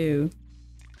new too.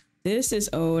 This is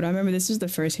old. I remember this was the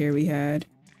first hair we had.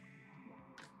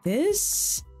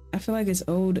 This, I feel like it's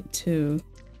old too.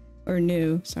 Or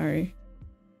new, sorry.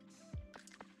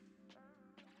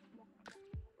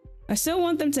 I still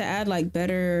want them to add like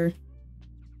better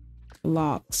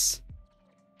locks.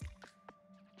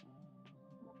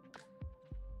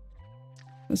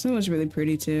 This one was really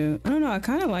pretty too. I don't know, I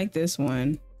kind of like this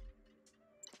one.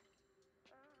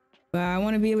 But I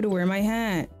want to be able to wear my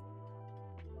hat.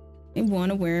 I want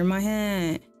to wear my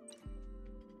hat.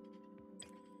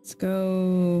 Let's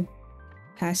go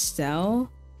pastel.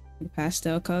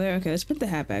 Pastel color. Okay, let's put the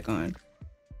hat back on.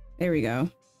 There we go.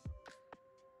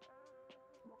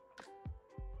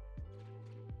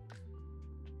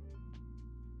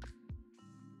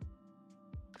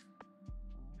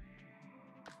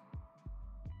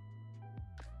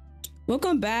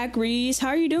 Welcome back, Reese. How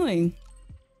are you doing?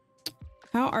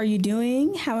 How are you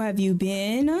doing? How have you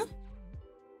been?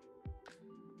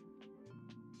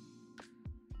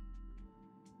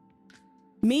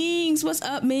 Mings, what's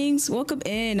up, Mings? Welcome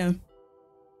in.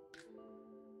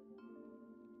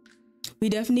 We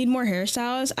definitely need more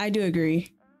hairstyles. I do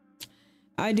agree.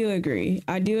 I do agree.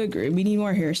 I do agree. We need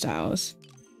more hairstyles.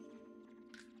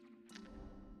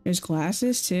 There's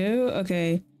glasses too.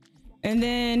 Okay. And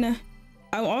then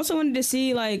I also wanted to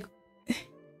see, like,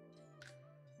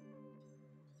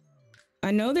 I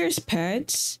know there's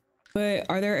pets, but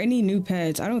are there any new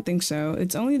pets? I don't think so.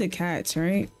 It's only the cats,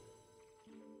 right?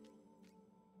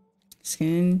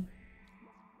 Skin.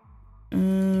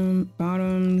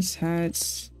 Bottoms,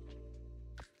 hats.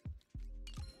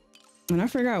 And I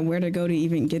forgot where to go to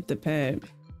even get the pet.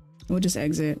 We'll just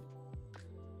exit.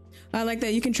 I like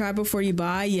that you can try before you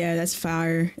buy. Yeah, that's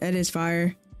fire. That is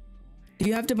fire. Do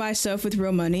you have to buy stuff with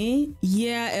real money?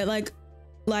 Yeah, it like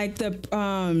the hold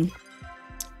on,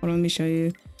 let me show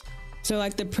you. So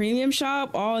like the premium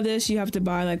shop, all of this you have to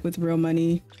buy like with real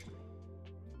money.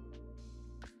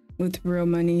 With real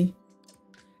money.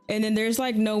 And then there's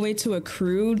like no way to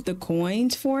accrue the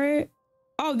coins for it.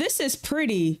 Oh, this is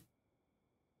pretty.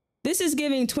 This is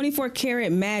giving 24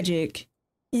 karat magic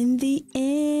in the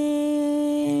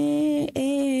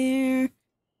air.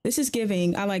 This is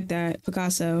giving, I like that,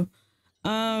 Picasso.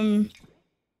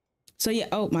 So yeah,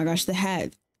 oh my gosh, the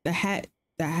hat. That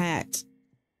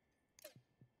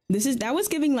was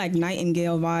giving like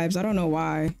Nightingale vibes. I don't know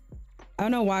why. I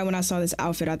don't know why when I saw this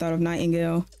outfit I thought of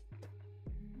Nightingale.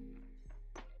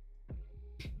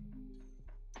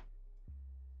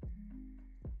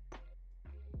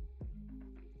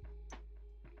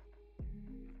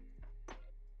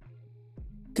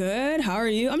 Good, how are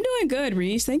you? I'm doing good,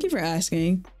 Reese. Thank you for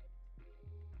asking.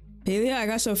 Palia, I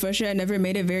got so frustrated I never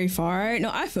made it very far.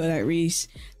 No, I feel that, Reese.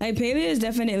 Like, Palia is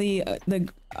definitely a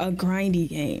grindy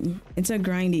game. It's a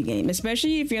grindy game,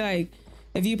 especially if you're like,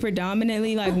 if you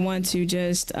predominantly like want to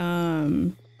just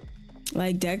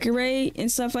like decorate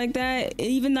and stuff like that.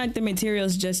 Even like the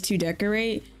materials just to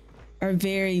decorate are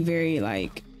very, very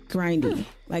like grindy,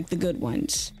 like the good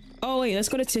ones. Oh wait, let's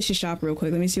go to Tish's shop real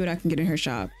quick. Let me see what I can get in her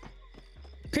shop.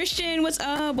 Christian, what's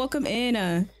up? Welcome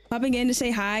in. Popping in to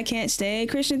say hi, can't stay.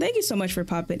 Christian, thank you so much for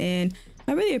popping in.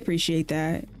 I really appreciate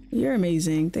that. You're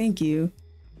amazing. Thank you.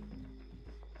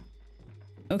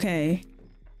 Okay.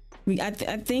 I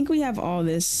think we have all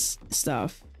this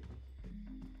stuff.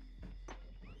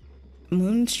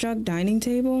 Moonstruck dining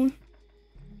table?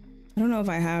 I don't know if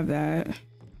I have that. I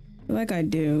feel like I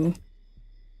do.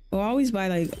 I'll always buy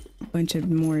like a bunch of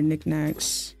more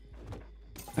knickknacks.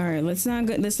 All right, let's not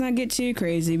get too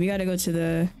crazy. We gotta go to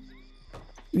the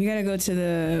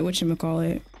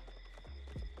whatchamacallit.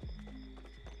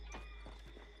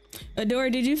 Adore,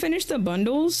 did you finish the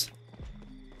bundles?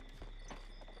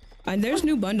 And there's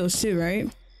new bundles too, right?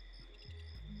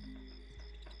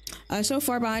 I'm so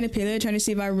far behind in Palia trying to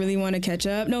see if I really want to catch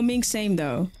up. No, Mink, same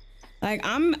though. Like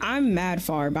I'm mad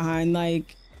far behind.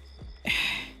 Like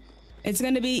it's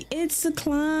a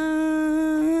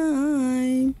climb.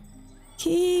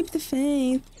 Keep the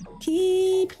faith.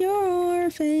 Keep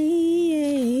your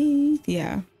faith.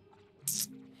 Yeah.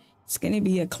 It's gonna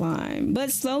be a climb,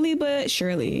 but slowly but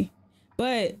surely.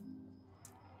 But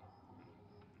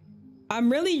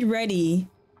I'm really ready.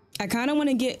 I kind of want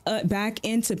to get back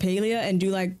into Palia and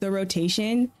do like the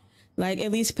rotation, like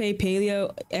at least play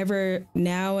Palia ever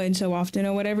now and so often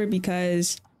or whatever,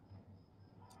 because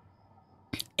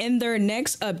in their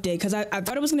next update, because I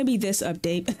thought it was going to be this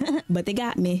update, but they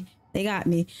got me. They got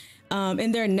me.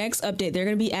 In their next update, they're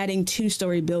going to be adding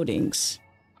 2-story buildings.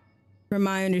 From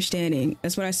my understanding,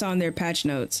 that's what I saw in their patch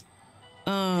notes.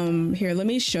 Here, let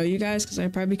me show you guys, because I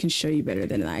probably can show you better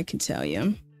than I can tell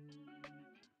you.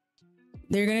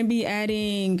 They're going to be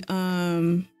adding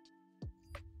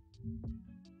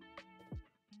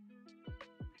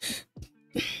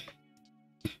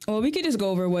well, we could just go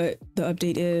over what the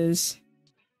update is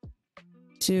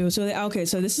too. So okay,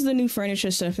 so this is the new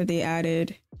furniture stuff that they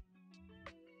added.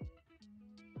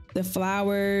 The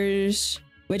flowers,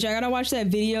 which I gotta watch that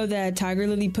video that Tiger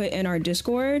Lily put in our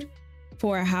Discord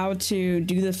for how to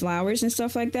do the flowers and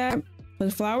stuff like that.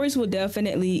 The flowers will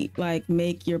definitely like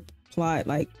make your plot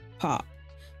like pop.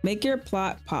 Make your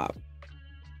plot pop.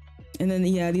 And then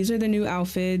yeah, these are the new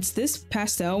outfits. This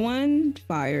pastel one,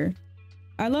 fire.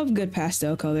 I love good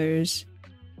pastel colors.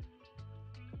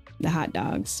 The hot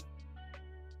dogs.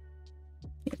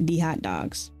 The hot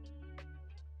dogs.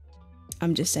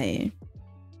 I'm just saying.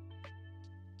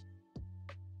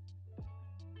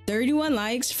 31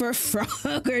 likes for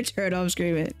frog or turtle. I'm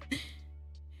screaming.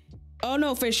 Oh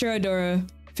no, for sure, Adora.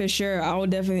 For sure. I will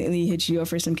definitely hit you up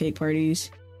for some cake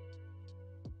parties.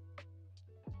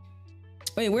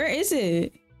 Wait, where is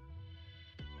it?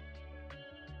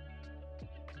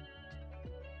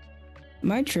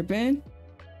 Am I tripping?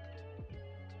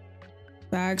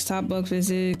 Facts, top book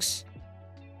physics.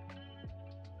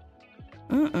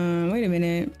 Wait a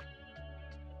minute.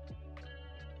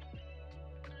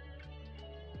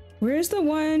 Where's the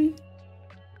one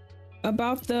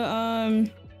about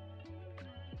the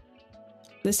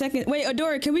second? Wait,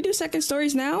 Adora, can we do second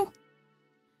stories now?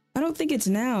 I don't think it's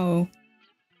now.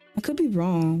 I could be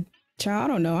wrong. Child, I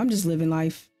don't know. I'm just living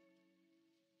life.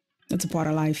 That's a part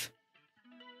of life.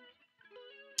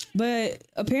 But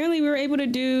apparently we were able to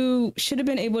do, should have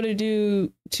been able to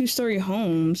do 2-story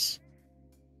homes.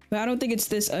 But I don't think it's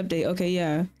this update. Okay,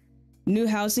 yeah. New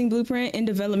housing blueprint in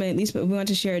development. At least we want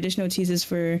to share additional teasers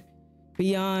for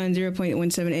beyond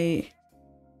 0.178.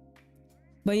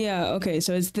 But yeah, okay,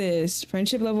 so it's this.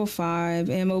 Friendship level 5,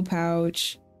 ammo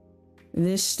pouch,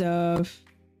 this stuff.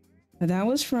 That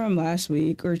was from last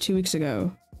week or 2 weeks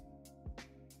ago.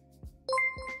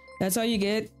 That's all you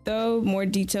get, though. More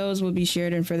details will be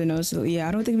shared in further notes. So, yeah,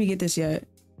 I don't think we get this yet.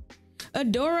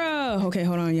 Adora! Okay,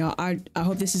 hold on, y'all. I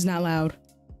hope this is not loud.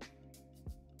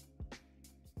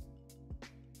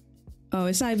 Oh,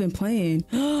 it's not even playing.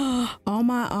 All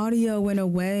my audio went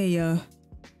away.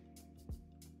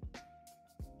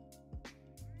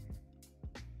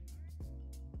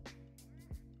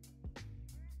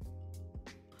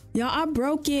 Y'all, I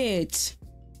broke it.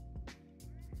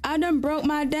 I done broke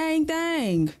my dang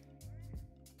thing.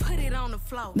 Put it on the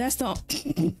floor. That's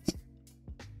the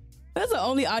that's the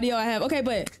only audio I have. Okay,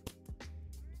 but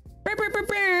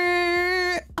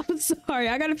I'm sorry.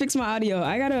 I gotta fix my audio.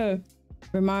 I gotta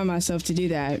remind myself to do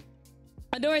that.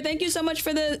 Adora, thank you so much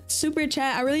for the super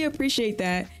chat. I really appreciate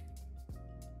that.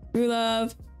 True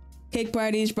love. Cake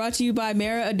parties brought to you by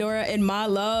Mara, Adora, and my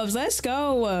loves. Let's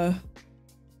go.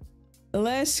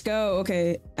 Let's go.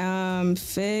 Okay.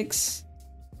 Fix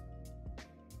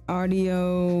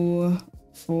audio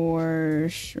for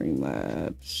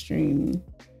Streamlabs stream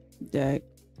deck.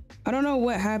 I don't know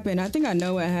what happened. I think I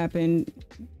know what happened.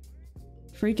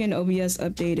 Freaking OBS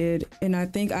updated, and I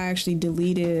think I actually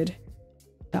deleted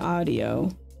the audio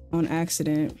on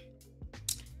accident.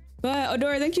 But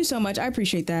Adora, thank you so much. I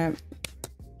appreciate that.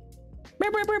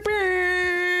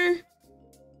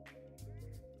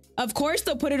 Of course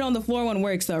they'll put it on the floor one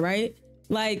works though, right?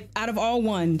 Like out of all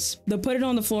ones, the put it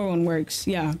on the floor one works.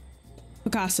 Yeah.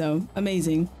 Picasso,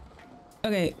 amazing.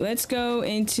 Okay, let's go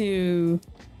into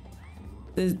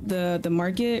the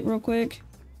market real quick.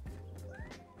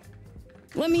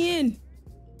 Let me in.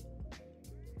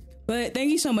 But thank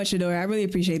you so much, Adora. I really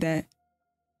appreciate that.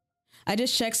 I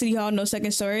just checked City Hall, no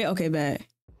second story. Okay, bet.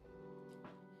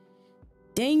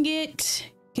 Dang it.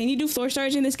 Can you do floor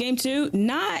storage in this game too?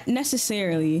 Not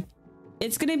necessarily.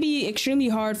 It's gonna be extremely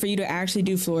hard for you to actually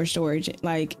do floor storage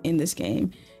like in this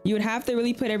game. You would have to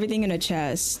really put everything in a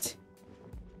chest.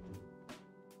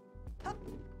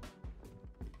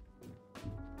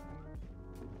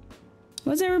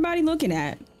 What's everybody looking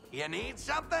at? You need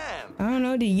something? I don't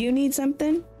know. Do you need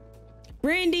something?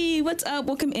 Brandy, what's up?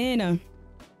 Welcome in. How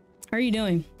are you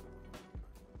doing?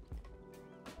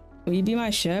 Will you be my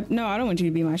shep? No, I don't want you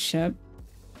to be my shep.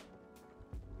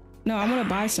 No, I want to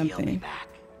buy something.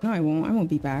 No, I won't. I won't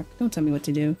be back. Don't tell me what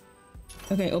to do.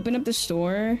 Okay, open up the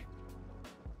store.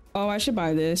 Oh, I should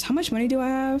buy this. How much money do I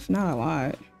have? Not a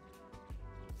lot.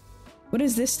 What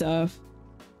is this stuff?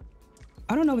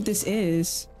 I don't know what this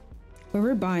is. But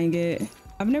we're buying it.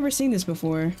 I've never seen this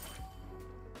before.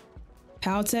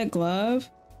 Paltech glove.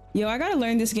 Yo, I gotta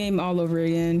learn this game all over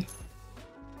again.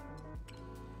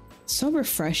 So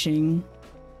refreshing.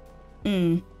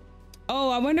 Oh,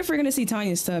 I wonder if we're gonna see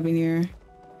Tanya's tub in here.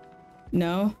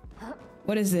 No.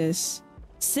 What is this?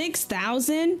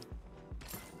 6,000?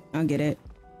 I'll get it.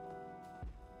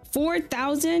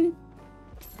 4,000?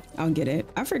 I'll get it.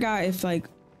 I forgot if like,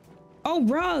 oh,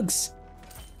 rugs.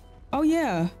 Oh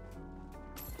yeah.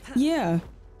 Yeah.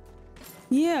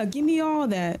 Yeah, give me all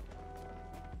that.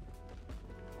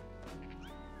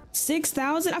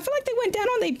 6,000? I feel like they went down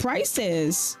on their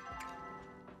prices.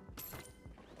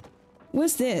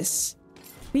 What's this?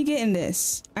 We getting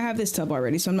this. I have this tub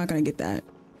already, so I'm not gonna get that.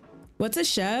 What's a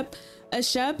shep? A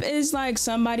shep is like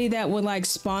somebody that would like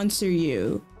sponsor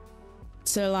you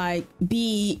to like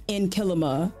be in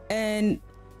Kilima, and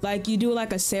like you do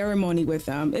like a ceremony with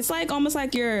them. It's like almost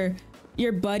like your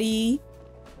buddy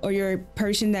or your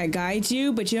person that guides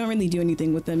you, but you don't really do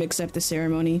anything with them except the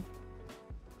ceremony.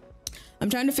 I'm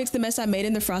trying to fix the mess I made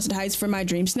in the Frosted Heights for my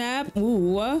Dream Snap.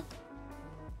 Ooh.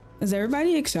 Is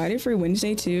everybody excited for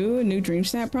Wednesday too? A new Dream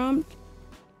Snap prompt?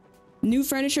 New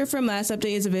furniture from last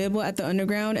update is available at the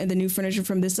Underground, and the new furniture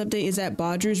from this update is at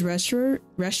Bodger's register.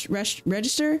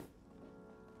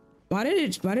 Why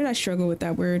did I struggle with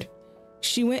that word?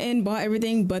 She went and bought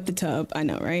everything but the tub. I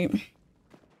know, right?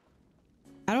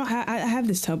 I have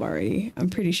this tub already. I'm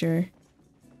pretty sure.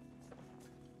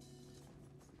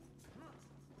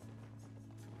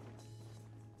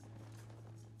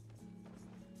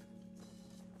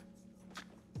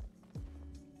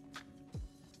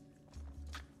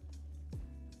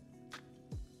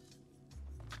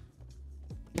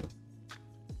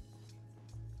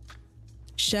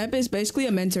 Shep is basically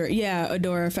a mentor. Yeah,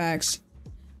 Adora, facts.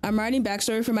 I'm writing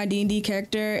backstory for my D&D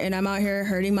character, and I'm out here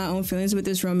hurting my own feelings with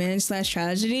this romance /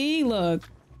 tragedy. Look,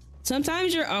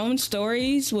 sometimes your own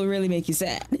stories will really make you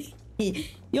sad.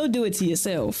 You'll do it to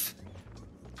yourself.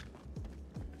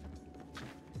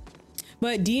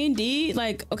 But D&D,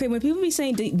 like, okay, when people be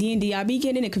saying D&D, I be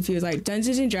getting it confused. Like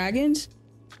Dungeons and Dragons.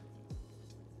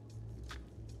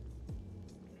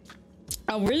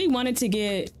 I really wanted to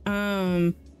get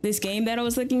this game that I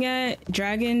was looking at,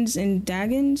 Dragons and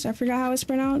Daggons. I forgot how it's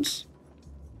pronounced.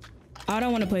 I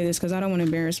don't want to play this because I don't want to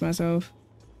embarrass myself.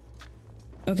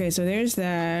 Okay, so there's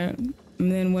that.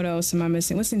 And then what else am I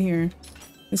missing? What's in here?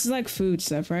 This is like food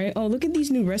stuff, right? Oh, look at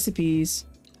these new recipes.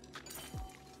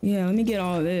 Yeah, let me get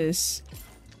all of this.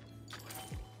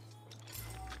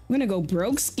 I'm gonna go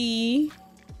broski.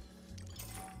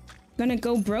 Gonna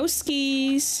go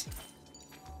broskis.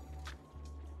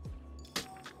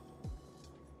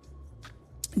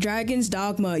 Dragon's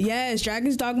Dogma. Yes,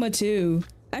 Dragon's Dogma 2.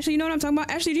 Actually, you know what I'm talking about?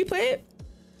 Actually, do you play it?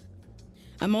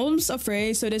 I'm almost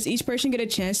afraid. So does each person get a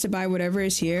chance to buy whatever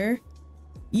is here?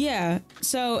 Yeah.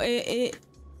 So it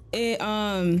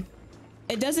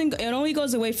doesn't, it only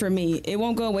goes away for me. It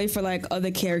won't go away for like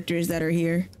other characters that are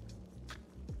here.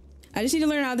 I just need to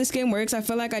learn how this game works. I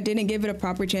feel like I didn't give it a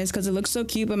proper chance because it looks so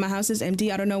cute, but my house is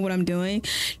empty. I don't know what I'm doing.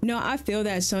 No, I feel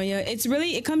that, Sonja. It's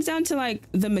really, it comes down to like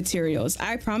the materials.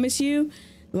 I promise you,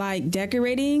 like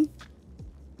decorating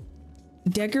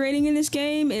in this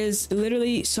game is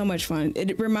literally so much fun.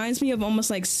 It reminds me of almost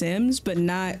like Sims, but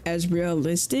not as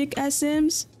realistic as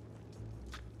Sims.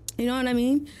 You know what I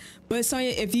mean? But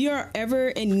Sonja, if you're ever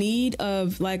in need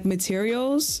of like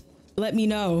materials, let me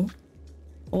know.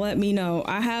 Let me know.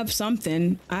 I have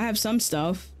something. I have some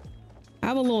stuff. I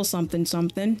have a little something.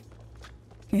 Can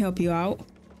help you out.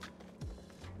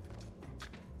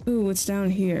 Ooh, what's down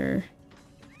here?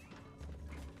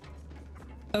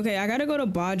 Okay, I gotta go to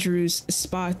Bodru's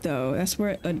spot though. That's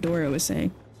where Adora was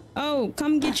saying. Oh,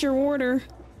 come get your order.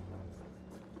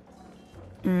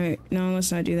 All right, no,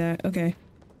 let's not do that. Okay.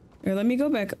 Here, let me go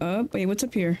back up. Wait, what's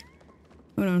up here?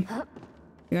 Hold on. I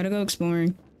gotta go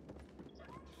exploring.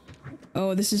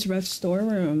 Oh, this is Ref's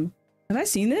storeroom. Have I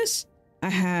seen this? I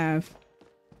have.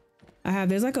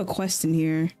 There's like a quest in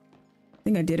here. I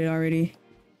think I did it already.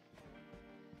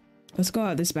 Let's go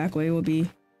out this back way. We'll be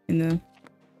in the...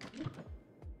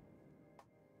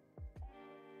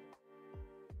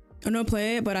 I don't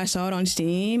play it, but I saw it on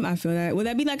Steam. I feel that. Would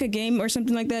that be like a game or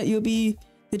something like that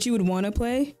that you would want to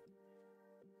play?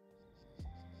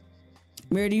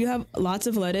 Where do you have lots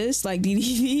of lettuce like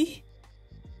DDV?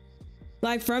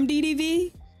 Like from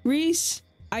DDV, Reese?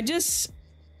 I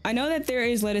know that there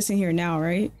is lettuce in here now,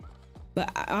 right?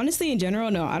 But honestly, in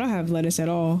general, no, I don't have lettuce at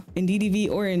all in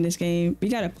DDV or in this game. We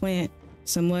gotta plant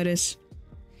some lettuce.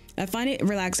 I find it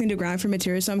relaxing to grind for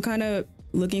materials, so I'm kind of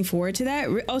looking forward to that.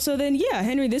 Also, then, yeah,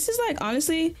 Henry, this is like,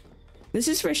 honestly, this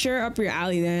is for sure up your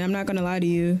alley then. I'm not gonna lie to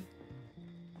you.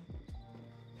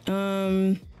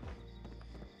 I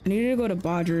needed to go to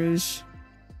Bodger's.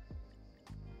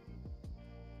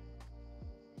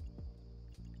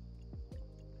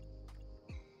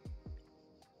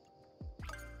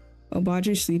 Oh,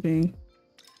 Bodger's sleeping.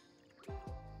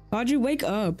 Bodger, wake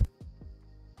up.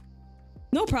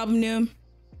 No problem, Nim.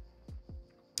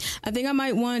 I think I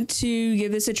might want to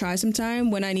give this a try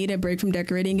sometime when I need a break from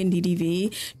decorating in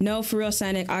DDV. No, for real,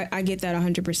 Sanic, I get that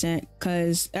 100%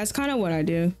 because that's kind of what I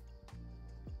do.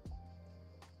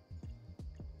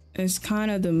 It's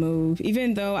kind of the move,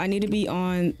 even though I need to be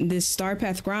on this Star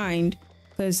Path grind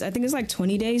because I think it's like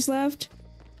 20 days left.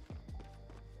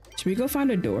 Should we go find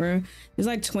a door? There's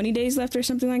like 20 days left or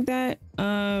something like that.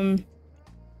 I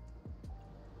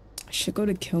should go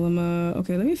to Kilima.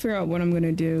 Okay, let me figure out what I'm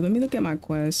gonna do. Let me look at my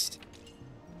quest.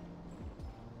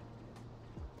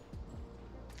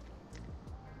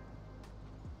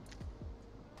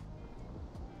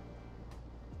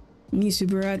 Me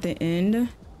super at the end.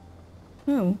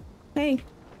 Oh, hey.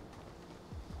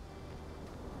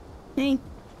 Hey.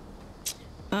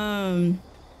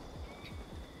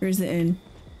 Where's the end?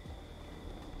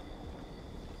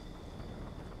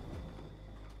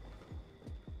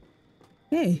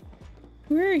 Hey,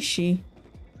 where is she?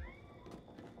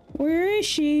 Where is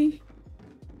she?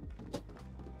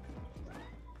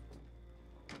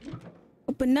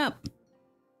 Open up.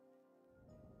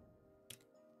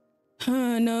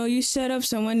 No, you set up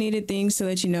someone needed things to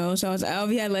let you know. So I was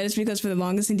Alvy had lettuce because for the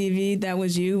longest in DV, that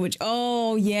was you, which,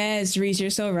 oh yes, Reese, you're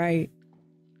so right.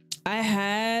 I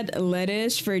had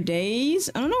lettuce for days.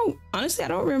 I don't know. Honestly, I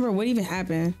don't remember what even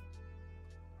happened.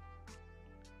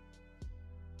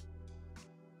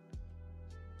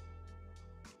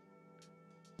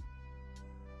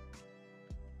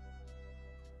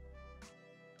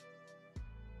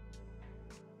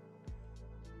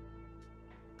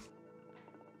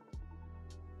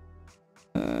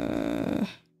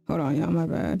 Hold on, y'all, my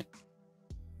bad.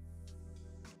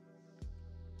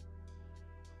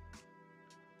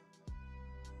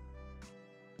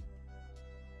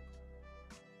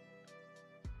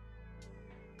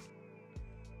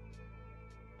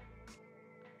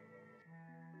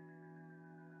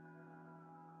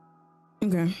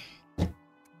 Okay.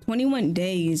 21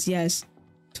 days, yes.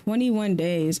 21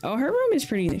 days. Oh, her room is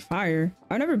pretty fire.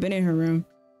 I've never been in her room.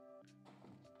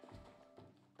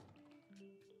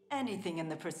 Anything in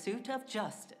the pursuit of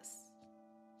justice.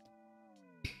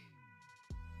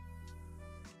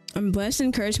 I'm blessed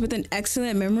and cursed with an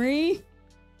excellent memory.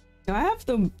 I have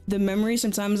the memory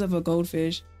sometimes of a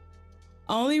goldfish.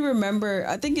 I only remember,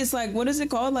 I think it's like, what is it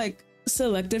called? Like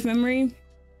selective memory.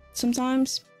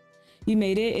 Sometimes you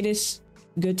made it. It is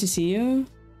good to see you.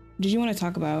 What did you want to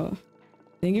talk about?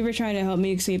 Thank you for trying to help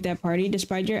me escape that party.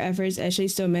 Despite your efforts, Ashley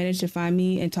still managed to find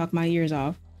me and talk my ears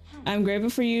off. I'm grateful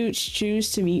for you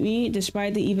choose to meet me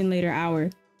despite the even later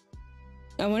hour.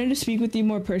 I wanted to speak with you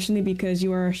more personally because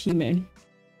you are a human.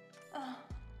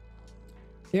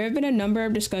 There have been a number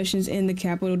of discussions in the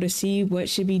capital to see what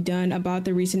should be done about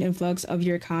the recent influx of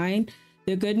your kind.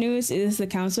 The good news is the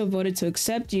council voted to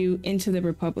accept you into the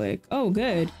Republic. Oh,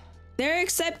 good. They're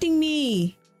accepting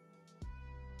me.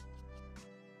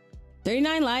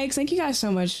 39 likes. Thank you guys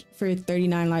so much for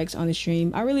 39 likes on the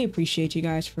stream. I really appreciate you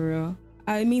guys, for real.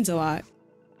 It means a lot.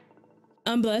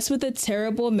 I'm blessed with a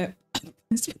terrible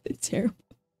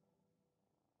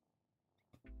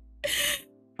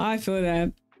I feel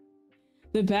that.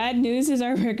 The bad news is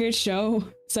our records show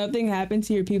something happened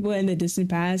to your people in the distant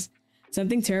past.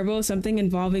 Something terrible, something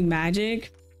involving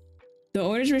magic. The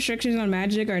order's restrictions on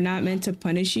magic are not meant to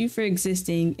punish you for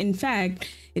existing. In fact,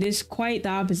 it is quite the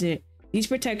opposite. These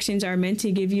protections are meant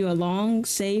to give you a long,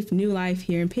 safe, new life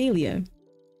here in Palia.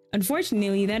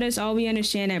 Unfortunately, that is all we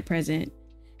understand at present.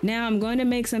 Now I'm going to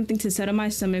make something to settle my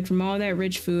stomach from all that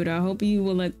rich food. I hope you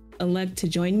will elect to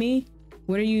join me.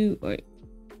 What are you,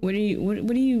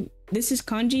 this is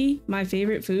congee, my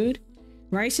favorite food.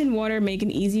 Rice and water make an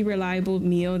easy, reliable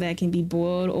meal that can be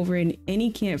boiled over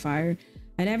any campfire.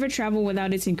 I never travel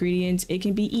without its ingredients. It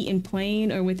can be eaten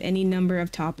plain or with any number of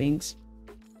toppings.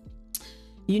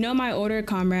 You know my order,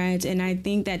 comrades, and I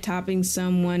think that topping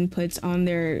someone puts on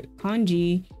their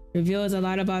congee reveals a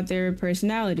lot about their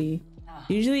personality.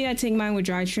 Usually I take mine with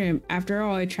dried shrimp. After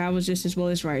all, it travels just as well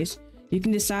as rice. You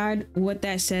can decide what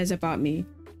that says about me.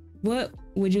 What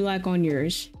would you like on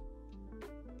yours?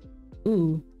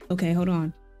 Ooh, okay, hold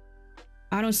on.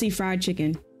 I don't see fried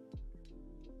chicken.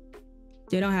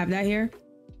 They don't have that here?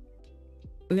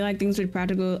 We like things with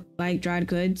practical, like dried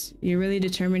goods. You're really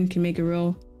determined, can make it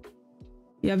real.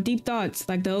 You have deep thoughts,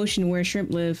 like the ocean where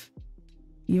shrimp live.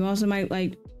 You also might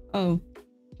like, oh,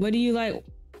 what do you like?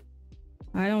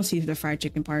 I don't see the fried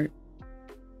chicken part.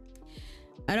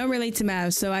 I don't relate to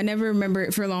math, so I never remember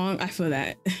it for long. I feel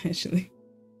that actually.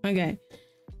 Okay.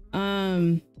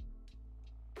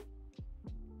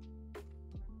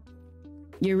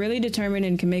 You're really determined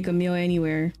and can make a meal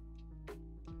anywhere.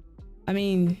 I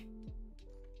mean,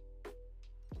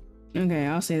 okay,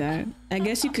 I'll say that. I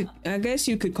guess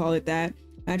you could call it that.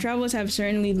 My travels have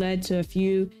certainly led to a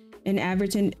few in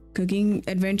Everthing cooking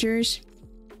adventures.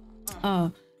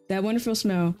 Oh, that wonderful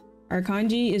smell. Our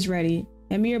kanji is ready.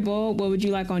 Hand me your bowl. What would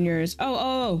you like on yours?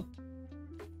 Oh.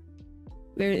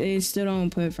 They still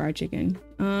don't put fried chicken.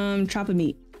 Chop of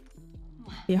meat.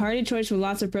 A hearty choice with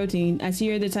lots of protein. I see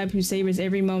you're the type who savors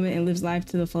every moment and lives life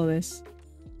to the fullest.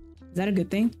 Is that a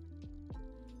good thing?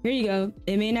 Here you go.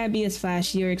 It may not be as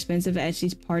flashy or expensive as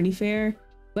Etsy's party fare,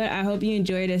 but I hope you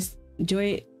enjoy it.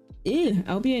 I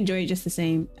hope you enjoy it just the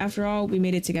same. After all, we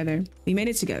made it together. We made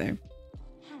it together.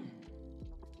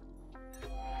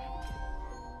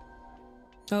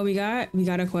 Oh, we got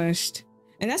a quest.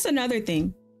 And that's another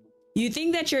thing. You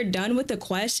think that you're done with the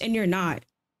quest and you're not.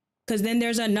 Because then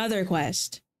there's another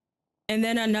quest. And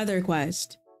then another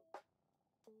quest.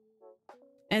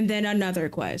 And then another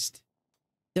quest.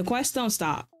 The quests don't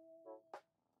stop.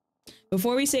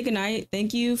 Before we say goodnight,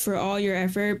 thank you for all your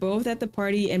effort, both at the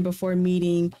party and before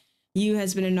meeting you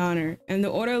has been an honor. And the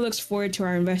Order looks forward to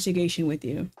our investigation with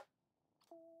you.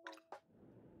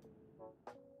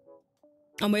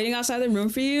 I'm waiting outside the room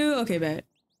for you. Okay, bet.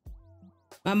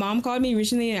 My mom called me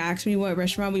recently and asked me what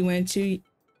restaurant we went to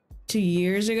 2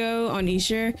 years ago on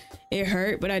Easter. It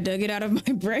hurt, but I dug it out of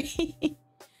my brain.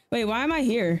 Wait, why am I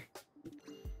here?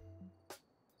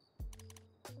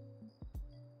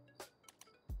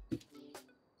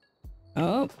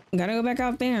 Oh, gotta go back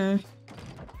out there.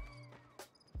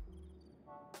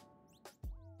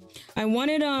 I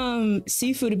wanted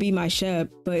Seafood to be my chef,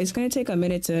 but it's gonna take a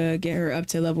minute to get her up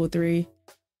to level 3.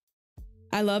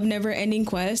 I love never-ending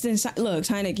quests. And look,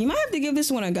 Tynick, you might have to give this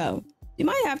one a go. You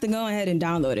might have to go ahead and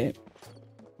download it.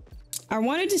 I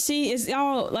wanted to see, is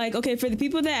y'all like, okay, for the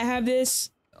people that have this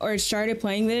or started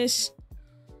playing this,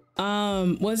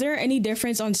 was there any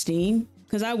difference on Steam?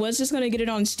 Because I was just gonna get it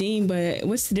on Steam, but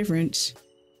what's the difference?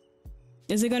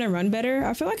 Is it gonna run better?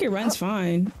 I feel like it runs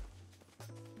fine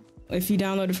if you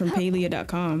download it from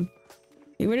Palia.com.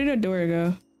 Hey, where did Adora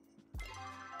go?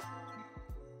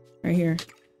 Right here.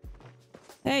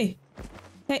 Hey,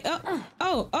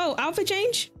 oh, outfit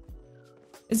change?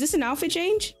 Is this an outfit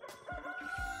change?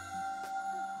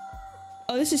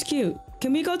 Oh, this is cute.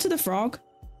 Can we go to the frog?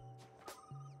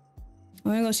 I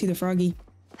wanna go see the froggy.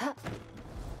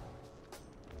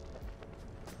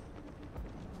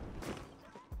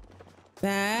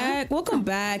 Back. Welcome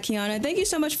back, Kiana. Thank you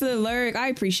so much for the lurk. I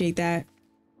appreciate that.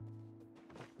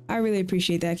 I really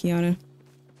appreciate that, Kiana.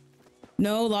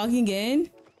 No logging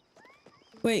in?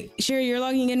 Wait, Sherry, you're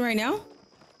logging in right now?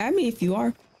 Add me if you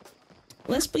are.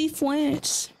 Let's be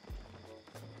friends.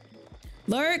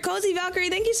 Lurk, Cozy Valkyrie,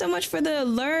 thank you so much for the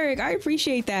lurk. I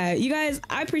appreciate that. You guys,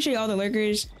 I appreciate all the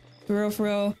lurkers. For real, for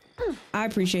real. I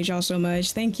appreciate y'all so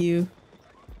much. Thank you.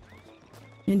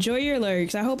 Enjoy your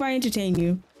lurks. I hope I entertain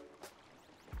you.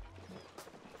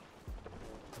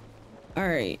 All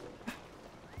right.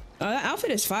 Oh, that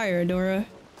outfit is fire, Adora.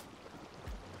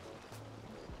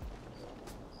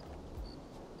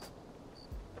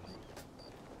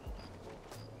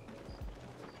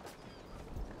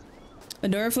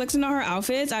 Adora flexing on her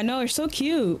outfits. I know, they're so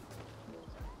cute.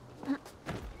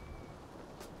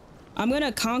 I'm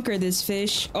gonna conquer this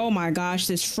fish. Oh my gosh,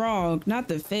 this frog, not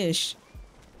the fish.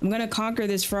 I'm gonna conquer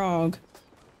this frog.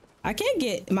 I can't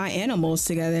get my animals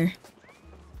together.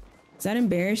 Is that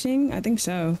embarrassing? I think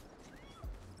so.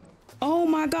 Oh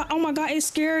my god, it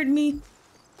scared me.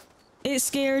 It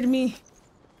scared me.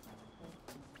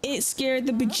 It scared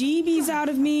the bejeebies out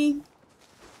of me.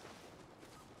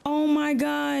 Oh my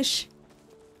gosh.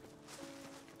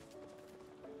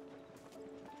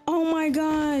 Oh my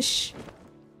gosh.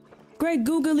 Great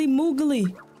googly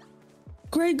moogly.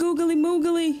 Great googly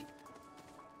moogly.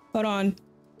 Hold on.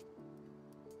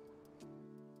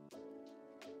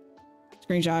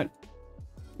 Screenshot.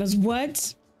 Because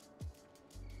what?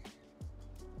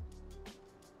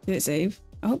 Did it save?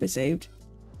 I hope it saved.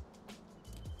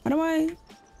 How do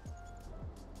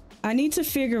I need to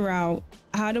figure out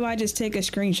how do I just take a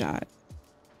screenshot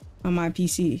on my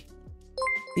PC?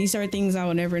 These are things I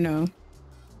will never know.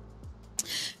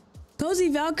 Cozy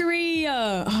Valkyrie.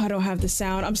 Oh, I don't have the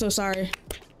sound. I'm so sorry.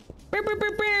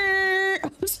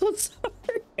 I'm so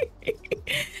sorry.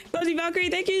 Cozy Valkyrie,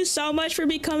 thank you so much for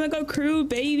becoming a crew,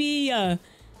 baby.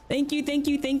 Thank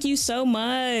you so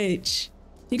much.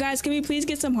 You guys, can we please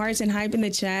get some hearts and hype in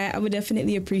the chat? I would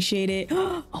definitely appreciate it.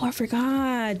 Oh, I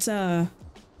forgot.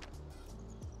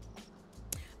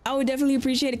 I would definitely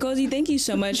appreciate it, Cozy. Thank you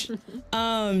so much.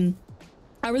 I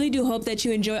really do hope that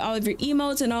you enjoy all of your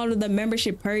emotes and all of the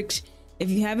membership perks. If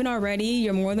you haven't already,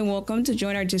 you're more than welcome to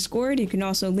join our Discord. You can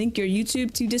also link your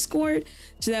YouTube to Discord,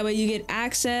 so that way you get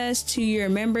access to your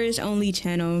members only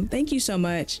channel. Thank you so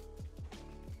much.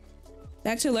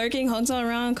 Back to lurking, hugs all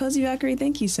around, Cozy Valkyrie.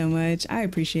 Thank you so much. I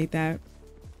appreciate that.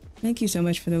 Thank you so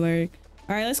much for the lurk.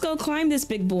 All right, let's go climb this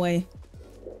big boy.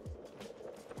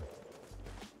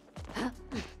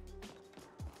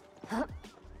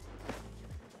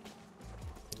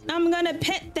 I'm gonna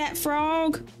pet that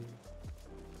frog.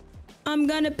 I'm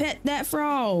gonna pet that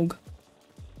frog.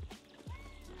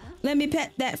 Let me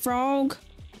pet that frog.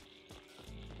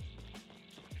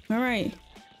 All right.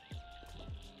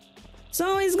 It's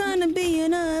always gonna be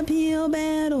an uphill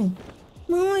battle.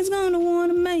 I'm always gonna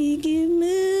wanna make it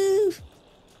move.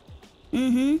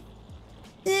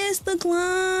 It's the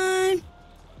climb.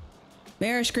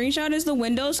 There, screenshot is the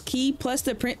Windows key plus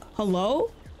the print.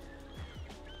 Hello?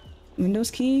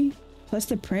 Windows key plus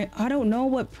the print. I don't know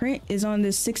what print is on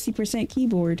this 60%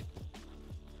 keyboard.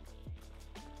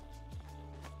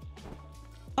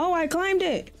 Oh, I climbed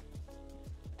it.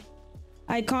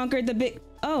 I conquered the big.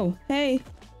 Oh, hey.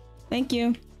 Thank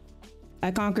you. I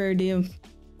conquered you.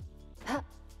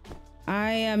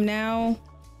 I am now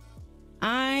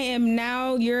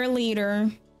your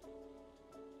leader.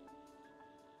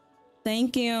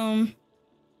 Thank you.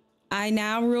 I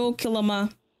now rule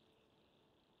Kilima.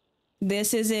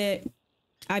 This is it.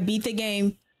 I beat the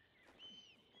game.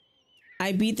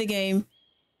 I beat the game.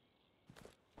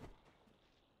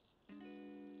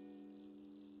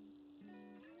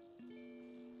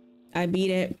 I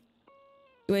beat it.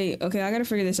 Wait, okay, I gotta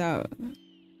figure this out.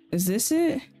 Is this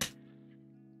it?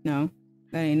 No,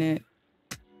 that ain't it.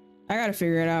 I gotta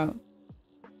figure it out.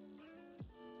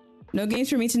 No games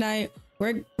for me tonight.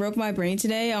 Work broke my brain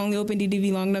today. I only opened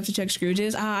DDV long enough to check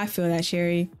Scrooge's. Ah, I feel that,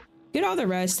 Sherry. Get all the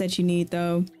rest that you need,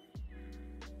 though.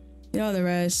 Get all the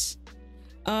rest.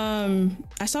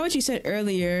 I saw what you said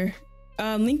earlier.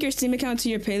 Link your Steam account to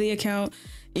your Palia account.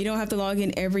 You don't have to log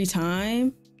in every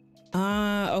time.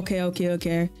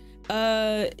 Okay.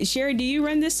 Sherry, do you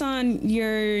run this on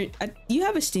your... you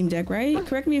have a Steam Deck, right?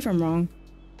 Correct me if I'm wrong.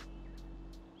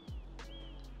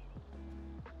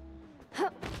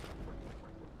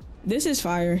 This is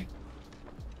fire.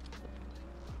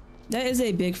 That is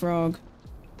a big frog.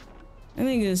 I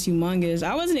think it's humongous.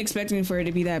 I wasn't expecting for it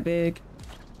to be that big.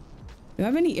 Do I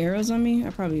have any arrows on me? I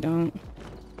probably don't.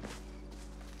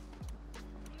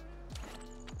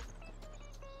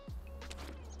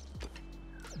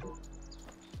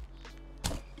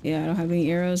 Yeah, I don't have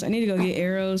any arrows. I need to go get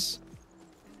arrows.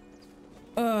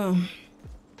 Find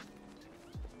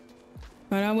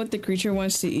out what the creature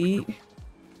wants to eat.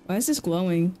 Why is this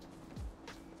glowing?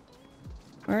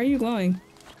 Why are you glowing?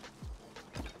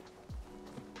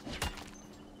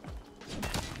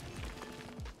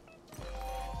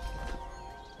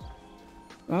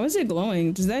 Why was it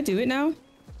glowing? Does that do it now?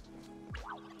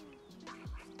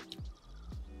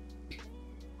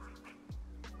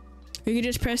 You can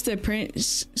just press the print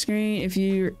screen if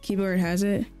your keyboard has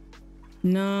it.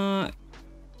 Not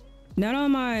on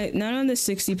the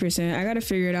 60%. I gotta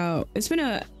figure it out. It's been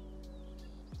a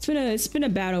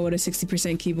battle with a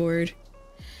 60% keyboard.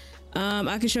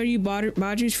 I can show you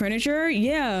Baudru's furniture.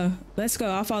 Yeah, let's go.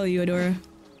 I'll follow you, Adora.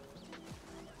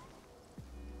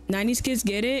 90s kids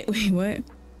get it. Wait, what?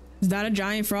 Is that a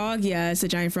giant frog? Yeah, it's a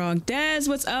giant frog. Des,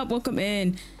 what's up? Welcome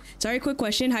in. Sorry, quick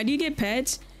question. How do you get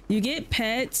pets? You get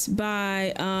pets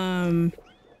by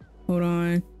hold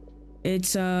on.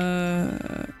 It's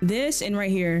this and right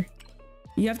here.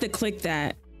 You have to click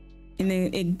that and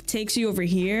then it takes you over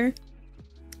here.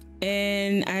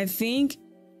 And I think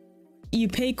you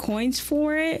pay coins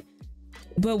for it.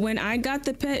 But when I got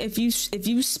the pet, if you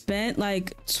spent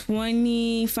like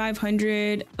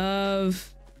 2,500 of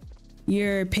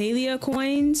your Palia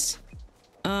coins,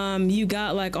 you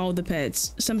got like all the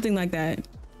pets, something like that.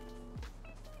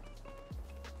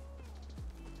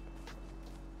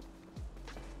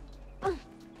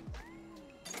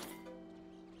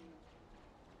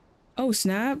 Oh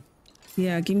snap!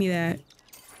 Yeah, give me that.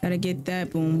 Gotta get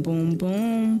that. Boom, boom,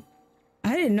 boom.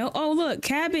 I didn't know. Oh look,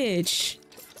 cabbage.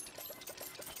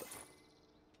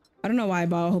 I don't know why I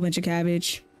bought a whole bunch of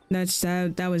cabbage.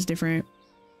 That was different.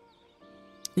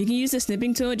 You can use the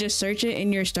snipping tool, just search it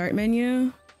in your start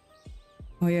menu.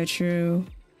 Oh yeah, true.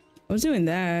 I was doing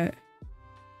that.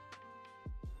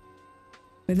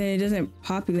 But then it doesn't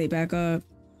populate back up.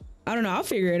 I don't know, I'll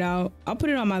figure it out. I'll put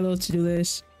it on my little to-do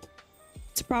list.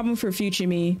 It's a problem for future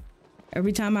me.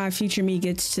 Every time my future me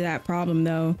gets to that problem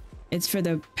though, it's for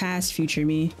the past future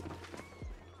me.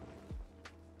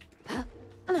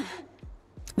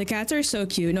 The cats are so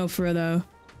cute. No, for real though.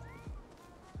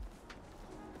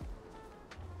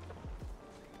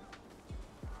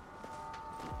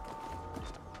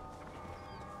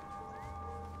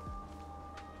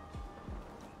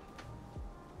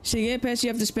 To get pets, you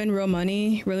have to spend real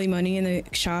money, in the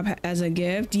shop as a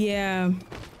gift. Yeah.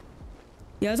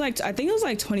 Yeah, it was like, I think it was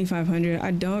like 2,500.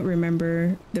 I don't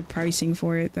remember the pricing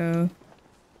for it though.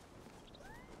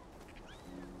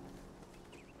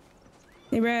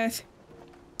 Hey, Wrath.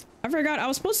 I forgot I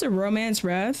was supposed to romance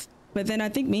Wrath, but then I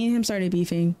think me and him started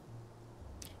beefing.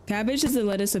 Cabbage is the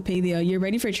lettuce of Palia. You're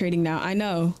ready for trading now. I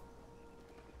know.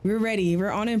 We're ready.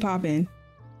 We're on and popping.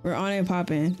 We're on and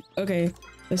popping. Okay.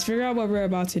 Let's figure out what we're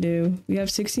about to do. We have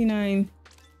 69.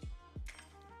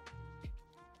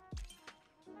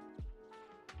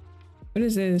 What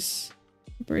is this?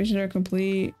 Operations are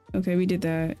complete. Okay, we did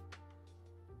that.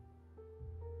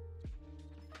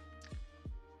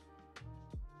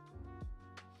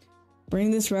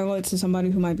 Bring this relic to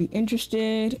somebody who might be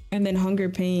interested. And then hunger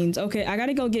pains. Okay, I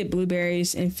gotta go get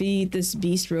blueberries and feed this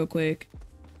beast real quick.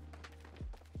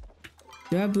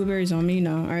 Do I have blueberries on me?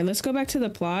 No. All right, let's go back to the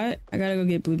plot. I gotta go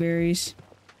get blueberries.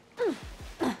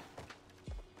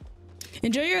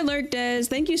 Enjoy your lurk, Des.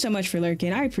 Thank you so much for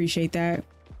lurking. I appreciate that.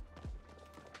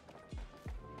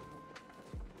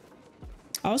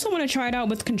 I also want to try it out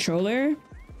with controller.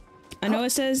 I know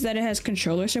it says that it has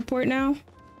controller support now.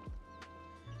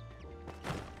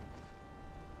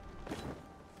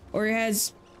 Or it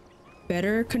has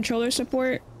better controller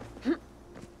support.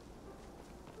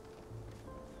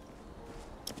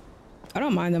 I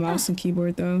don't mind the mouse and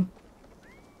keyboard though.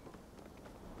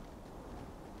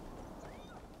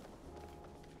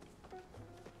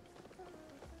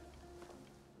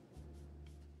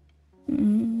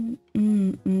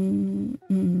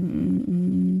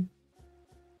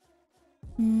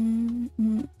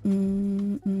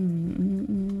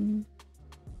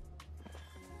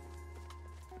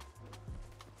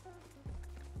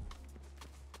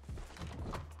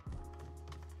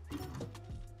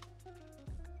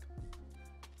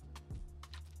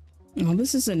 Oh,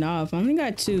 this is enough. I only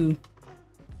got 2.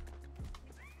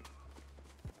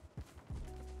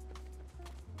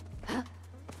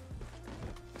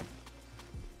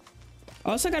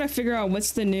 Also gotta figure out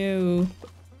what's the new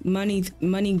money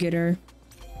getter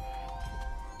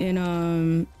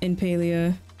in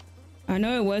Palia. I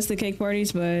know it was the cake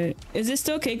parties, but is it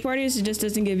still cake parties? It just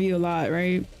doesn't give you a lot,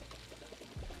 right?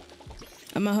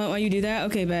 I'm gonna hunt while you do that.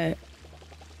 Okay, bet.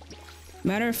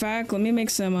 Matter of fact, let me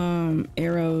make some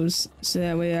arrows so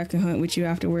that way I can hunt with you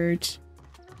afterwards.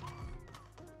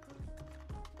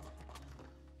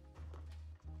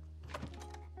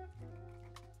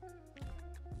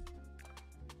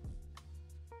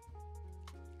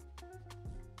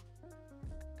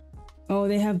 Oh,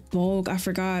 they have bulk. I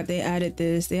forgot they added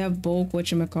this. They have bulk,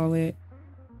 whatchamacallit.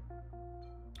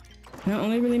 Can I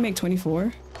only really make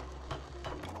 24?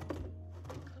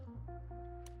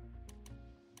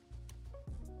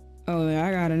 Oh, yeah,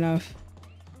 I got enough.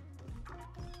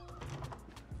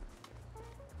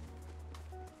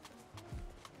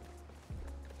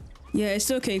 Yeah, it's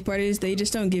still cake parties. They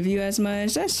just don't give you as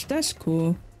much. That's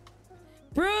cool.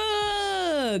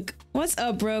 Brooke! What's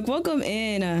up, Brooke? Welcome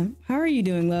in. How are you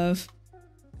doing, love?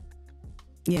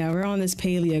 Yeah, we're on this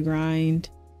Palia grind.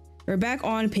 We're back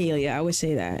on Palia, I would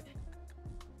say that.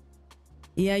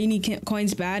 Yeah, you need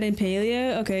coins bad in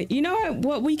Palia? Okay, you know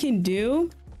what we can do?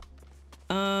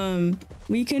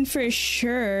 We can for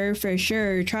sure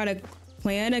try to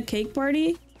plan a cake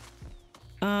party.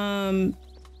 So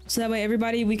that way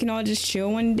everybody, we can all just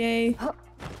chill one day.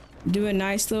 Do a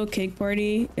nice little cake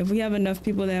party. If we have enough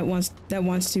people that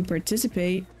wants to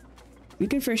participate, we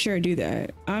can for sure do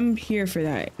that. I'm here for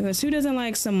that. Because who doesn't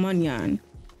like some munyan?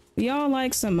 We all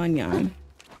like some munyan.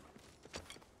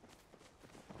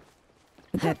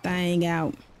 Put that thing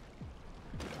out.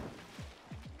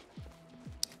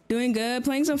 Doing good,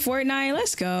 playing some Fortnite.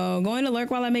 Let's go. Going to lurk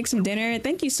while I make some dinner.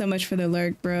 Thank you so much for the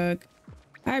lurk, Brooke.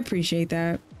 I appreciate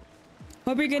that.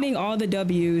 Hope you're getting all the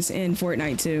W's in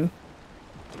Fortnite too.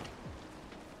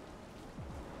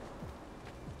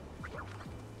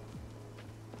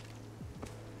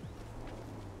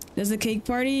 Does the cake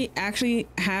party actually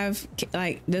have,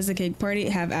 like, does the cake party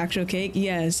have actual cake?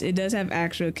 Yes, it does have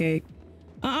actual cake.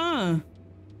 The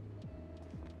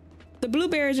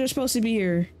blueberries are supposed to be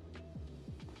here.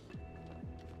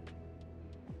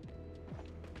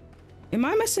 Am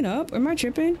I messing up? Am I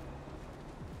tripping?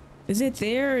 Is it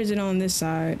there or is it on this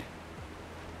side?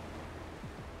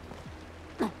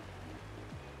 I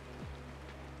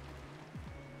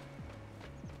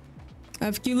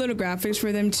have cute little graphics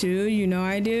for them too. You know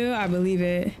I do. I believe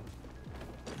it.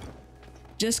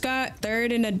 just got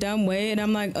third in a dumb way, and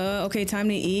I'm like, okay, time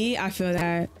to eat. I feel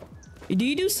that. Do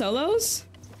you do solos,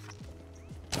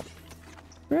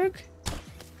 Brooke?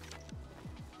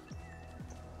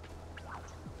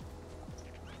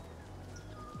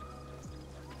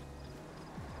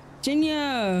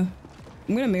 Jinya.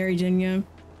 I'm gonna marry Jinya.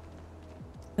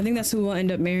 I think that's who we'll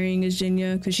end up marrying is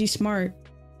Jinya, because she's smart.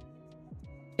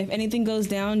 If anything goes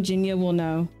down, Jinya will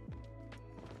know.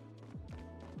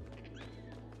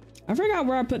 I forgot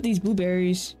where I put these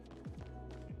blueberries.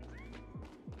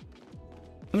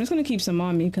 I'm just gonna keep some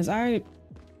on me because I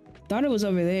thought it was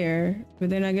over there, but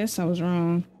then I guess I was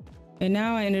wrong. And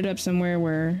now I ended up somewhere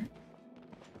where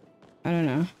I don't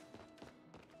know.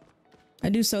 I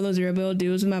do solo zero build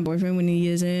duels with my boyfriend when he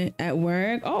isn't at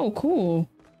work. Oh, cool.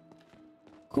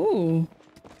 Cool.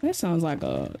 That sounds like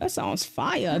that sounds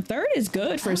fire. Third is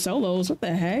good for solos. What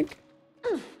the heck?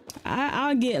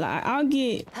 I'll get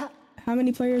how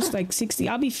many players? Like 60.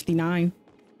 I'll be 59.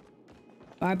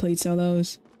 I played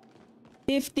solos.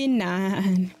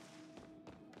 59.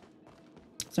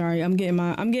 Sorry, I'm getting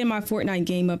my Fortnite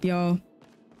game up, y'all.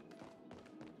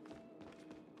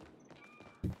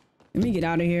 Let me get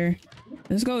out of here.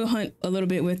 Let's go hunt a little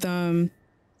bit with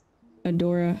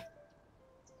Adora.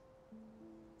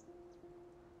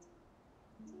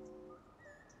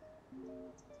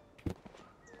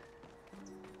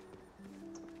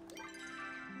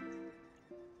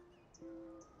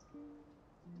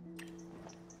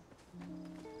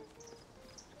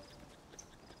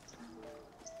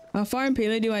 How far in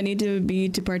Palia do I need to be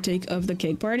to partake of the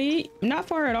cake party? Not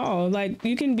far at all. Like,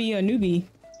 you can be a newbie.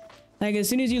 Like, as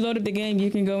soon as you load up the game,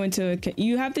 you can go into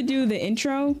you have to do the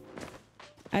intro,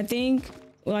 I think.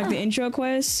 Like the intro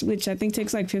quest, which I think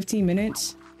takes like 15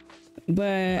 minutes. But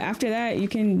after that, you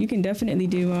can definitely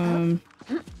do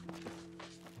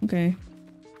okay.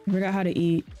 I forgot how to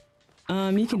eat.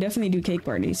 You can definitely do cake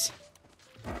parties.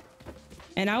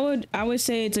 And I would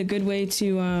say it's a good way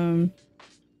to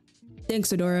thanks,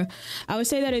 Adora. I would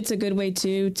say that it's a good way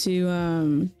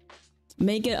to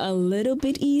make it a little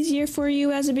bit easier for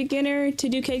you as a beginner to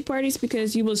do cake parties,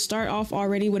 because you will start off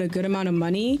already with a good amount of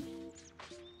money.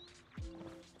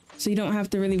 So you don't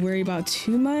have to really worry about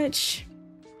too much.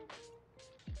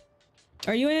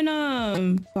 Are you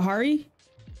in Bahari?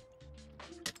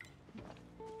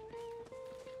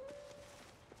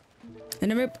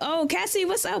 Oh, Cassie,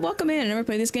 what's up? Welcome in. I never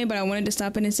played this game, but I wanted to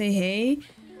stop in and say hey.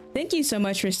 Thank you so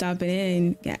much for stopping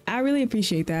in. Yeah, I really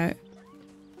appreciate that.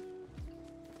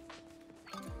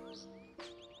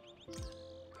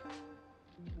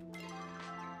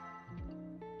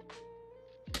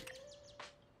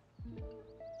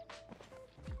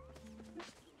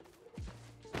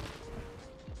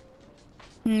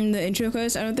 The intro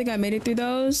quest, I don't think I made it through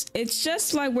those. It's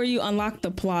just like where you unlock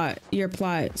the plot, your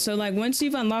plot. So like once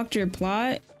you've unlocked your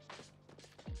plot,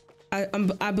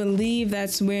 I believe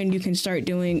that's when you can start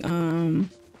doing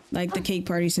like the cake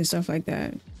parties and stuff like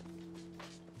that.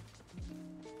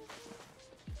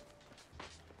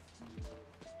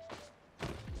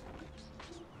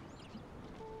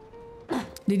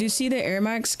 Did you see the Air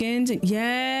Max skins?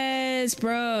 Yes,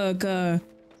 bro. They're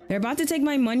about to take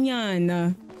my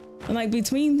munyan. Like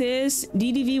between this,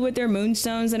 DDV with their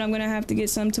moonstones, and I'm gonna have to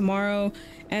get some tomorrow,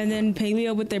 and then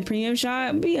Paleo with their premium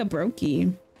shot, be a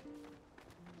brokey.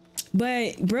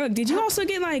 But Brooke, did you also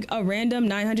get like a random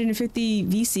 950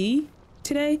 VC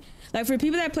today? Like for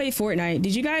people that play Fortnite,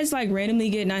 did you guys like randomly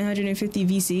get 950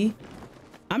 VC?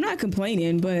 I'm not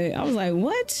complaining, but I was like,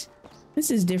 what?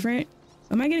 This is different.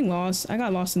 Am I getting lost? I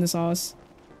got lost in the sauce.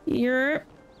 Yerp.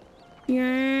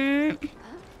 Yerp.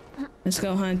 Let's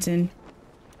go hunting.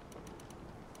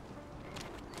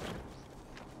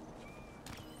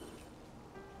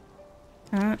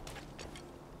 Huh?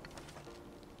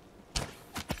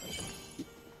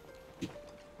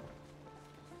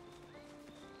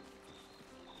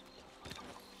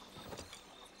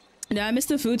 Did I miss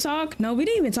the food talk? No, we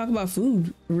didn't even talk about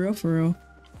food. For real.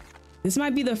 This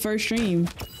might be the first stream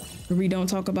where we don't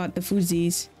talk about the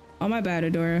foodsies. Oh, my bad,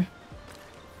 Adora.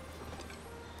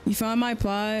 You found my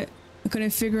plot. I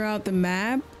couldn't figure out the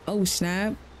map. Oh,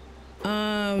 snap.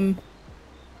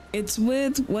 It's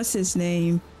with, what's his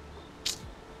name?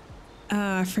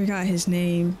 I forgot his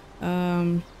name.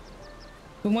 But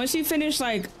once you finish,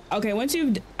 like, okay,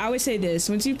 I would say this,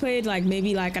 once you played like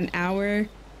maybe like an hour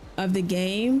of the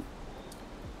game,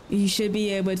 you should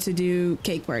be able to do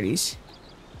cake parties.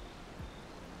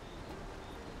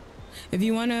 If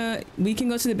you wanna, we can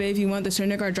go to the bay if you want. The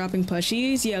Cernic are dropping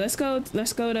plushies. Yeah, let's go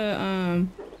to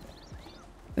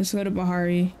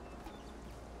Bahari.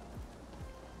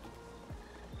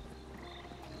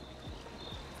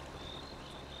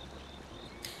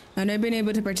 I've never been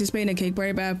able to participate in a cake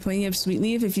party, but I have plenty of sweet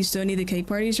leaf if you still need the cake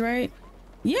parties, right?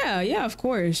 Yeah, yeah, of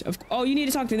course. Oh, you need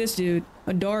to talk to this dude,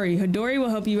 Hidori. Hidori will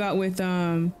help you out with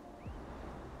the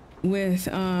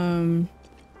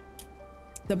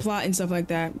plot and stuff like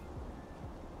that.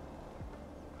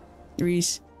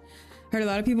 Reese. Heard a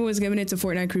lot of people was giving it to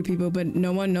Fortnite crew people, but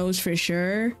no one knows for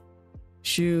sure.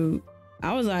 Shoot.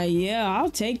 I was like, yeah, I'll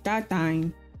take that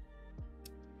thing.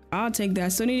 I'll take that. I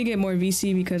still need to get more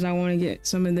VC because I want to get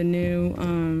some of the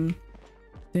new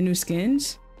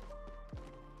skins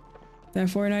that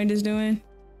Fortnite is doing.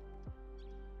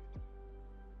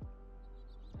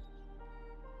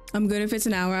 I'm good if it's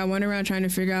an hour. I went around trying to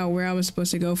figure out where I was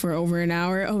supposed to go for over an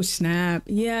hour. Oh snap.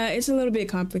 Yeah, it's a little bit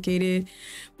complicated,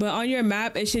 but on your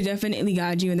map it should definitely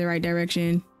guide you in the right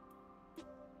direction.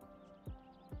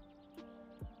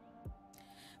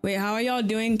 Wait, how are y'all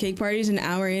doing cake parties an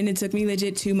hour in? It took me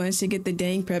legit 2 months to get the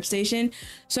dang prep station.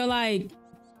 So like,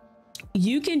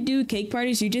 you can do cake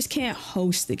parties, you just can't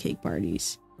host the cake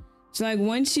parties. So like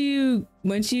once you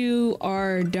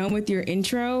are done with your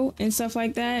intro and stuff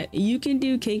like that, you can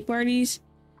do cake parties.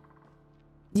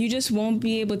 You just won't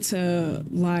be able to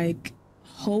like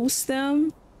host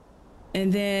them.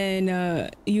 And then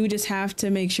you just have to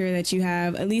make sure that you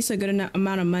have at least a good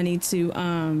amount of money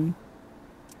to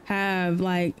have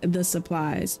like the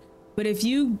supplies. But if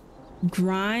you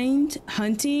grind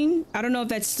hunting, I don't know if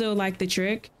that's still like the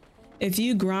trick. If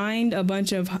you grind a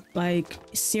bunch of like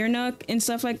sirnuk and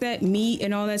stuff like that, meat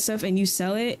and all that stuff, and you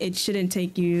sell it, it shouldn't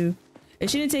take you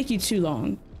too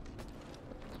long.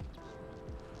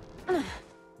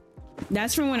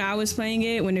 That's from when I was playing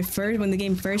it, when the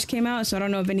game first came out, so I don't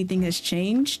know if anything has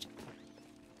changed.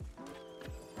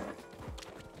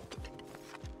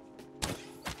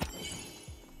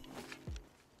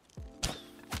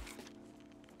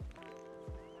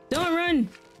 Don't run!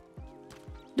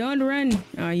 Don't run!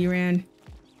 Oh, you ran.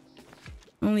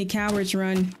 Only cowards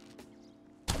run.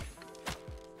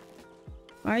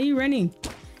 Why are you running?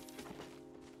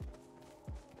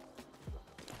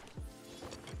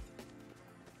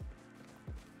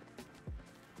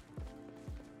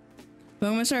 But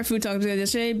I'm gonna start food talks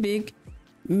yesterday. Big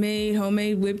made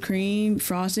homemade whipped cream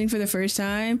frosting for the first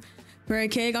time for a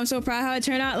cake. I'm so proud how it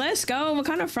turned out. Let's go. What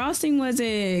kind of frosting was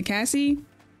it, Cassie?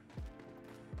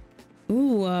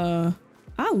 Ooh, I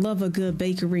love a good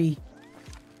bakery.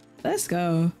 Let's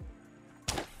go.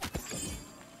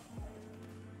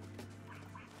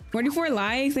 44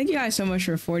 likes. Thank you guys so much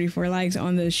for 44 likes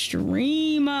on the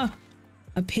stream. A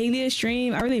Palia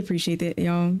stream. I really appreciate it,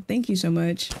 y'all. Thank you so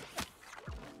much.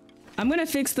 I'm gonna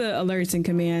fix the alerts and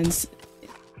commands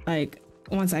like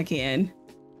once I can.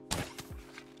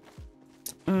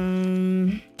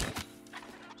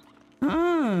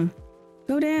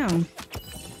 Go down.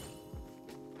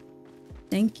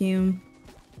 Thank you.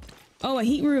 Oh, a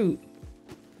heat root.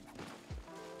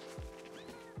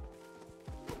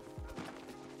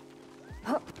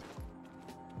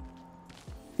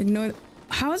 Ignore.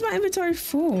 How is my inventory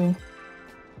full?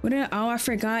 What did oh, I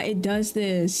forgot it does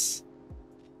this.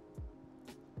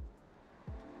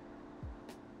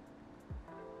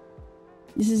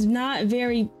 This is not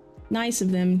very nice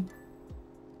of them.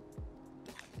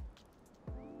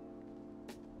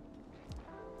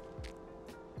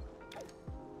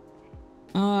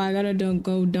 Oh, I gotta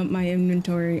go dump my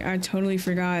inventory. I totally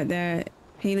forgot that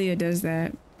Palia does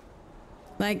that.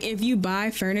 Like if you buy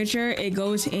furniture, it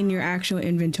goes in your actual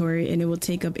inventory and it will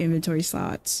take up inventory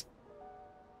slots.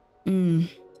 Ignore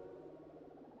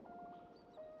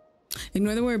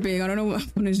the word big. I don't know what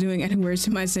one is doing adding words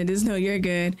to my sentence. No, you're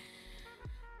good.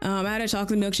 I had a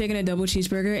chocolate milkshake and a double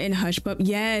cheeseburger and hush pup.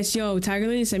 Yes, yo, Tiger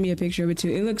Lily sent me a picture of it too.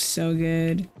 It looks so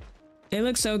good. It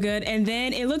looks so good. And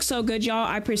then it looks so good, y'all.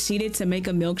 I proceeded to make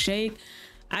a milkshake.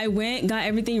 I went, got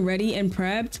everything ready and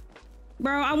prepped.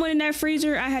 Bro, I went in that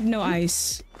freezer. I had no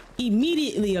ice.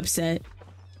 Immediately upset.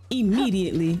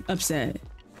 Immediately upset.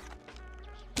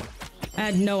 I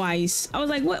had no ice. I was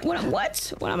like, what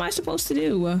am I supposed to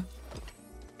do?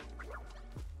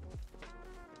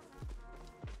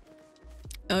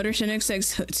 Elder Shinix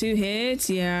takes 2 hits.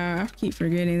 Yeah, I keep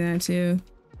forgetting that too.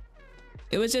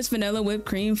 It was just vanilla whipped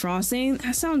cream frosting.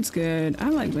 That sounds good. I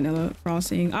like vanilla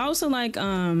frosting. I also like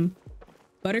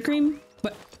buttercream.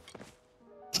 But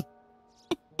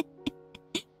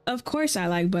of course I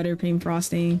like buttercream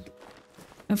frosting.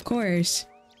 Of course.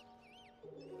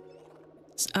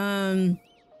 Grinding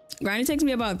takes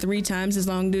me about 3 times as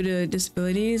long due to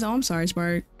disabilities. Oh, I'm sorry,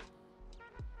 Spark.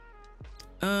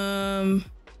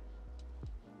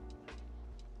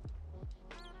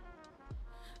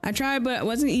 I tried, but I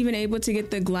wasn't even able to get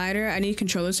the glider. I need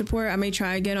controller support. I may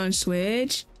try again on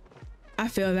Switch. I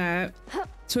feel that.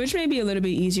 Twitch may be a little bit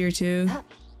easier too.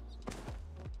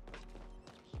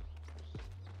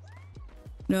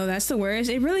 No, that's the worst.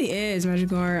 It really is,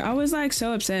 Magic Art. I was like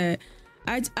so upset.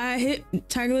 I hit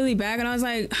Tiger Lily back and I was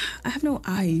like, I have no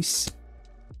ice.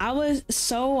 I was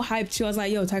so hyped too. I was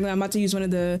like, yo, Tiger Lily, I'm about to use one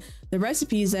of the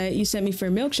recipes that you sent me for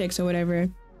milkshakes or whatever.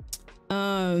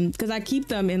 Because I keep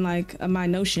them in like my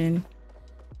Notion.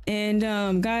 And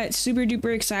got super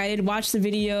duper excited, watched the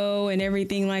video and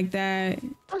everything like that.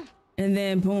 And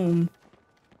then boom.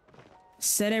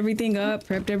 Set everything up,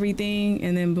 prepped everything,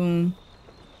 and then boom.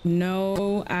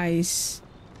 No ice.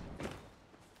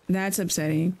 That's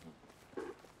upsetting.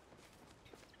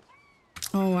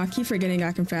 Oh, I keep forgetting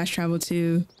I can fast travel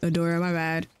to Adora, my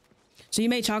bad. So you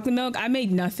made chocolate milk? I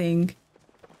made nothing.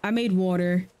 I made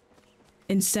water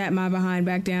and sat my behind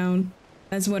back down.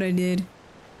 That's what I did.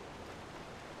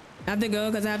 I have to go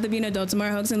because I have to be an adult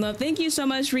tomorrow. Hugs and love. Thank you so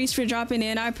much, Reese, for dropping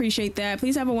in. I appreciate that.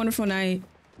 Please have a wonderful night.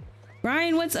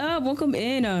 Brian, what's up? Welcome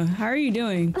in. How are you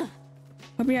doing?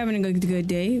 Hope you're having a good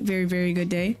day. Very, very good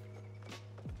day.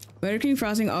 Buttercream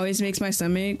frosting always makes my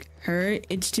stomach hurt.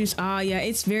 It's too... yeah,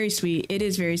 it's very sweet. It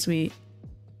is very sweet.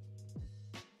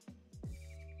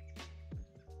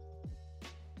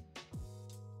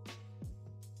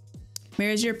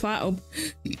 Mary's your plot.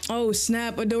 Oh,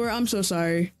 snap, Adora. I'm so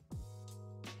sorry.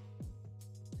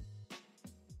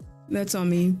 That's on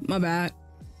me. My bad.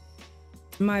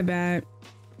 My bad.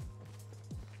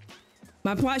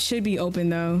 My plot should be open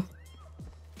though.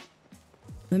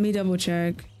 Let me double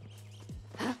check.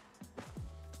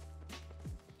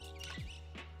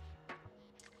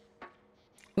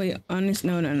 Wait, honest?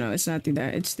 No, it's not through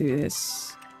that. It's through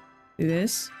this. Do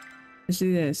this? Let's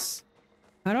do this.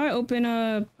 How do I open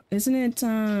up? Isn't it,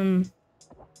 there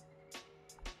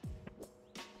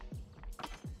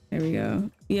we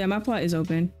go. Yeah, my plot is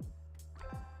open.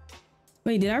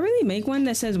 Wait, did I really make one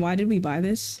that says, why did we buy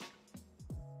this?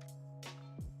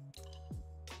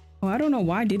 Oh, I don't know.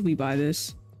 Why did we buy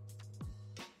this?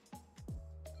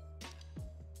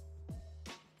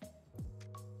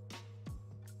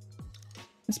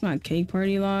 That's my cake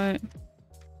party lot.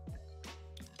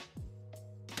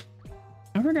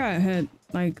 I forgot I had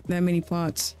like that many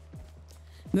plots.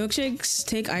 Milkshakes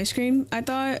take ice cream, I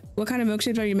thought. What kind of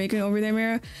milkshakes are you making over there,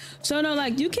 Mira? So no,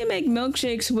 like you can make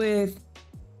milkshakes with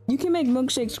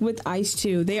ice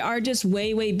too. They are just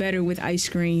way, way better with ice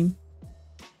cream.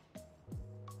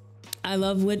 I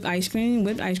love whipped ice cream.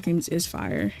 Whipped ice creams is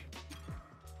fire.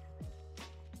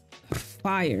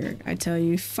 Fire, I tell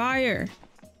you, fire.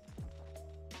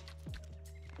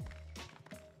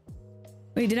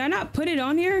 Wait, did I not put it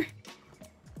on here?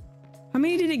 How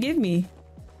many did it give me?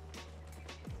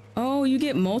 Oh, you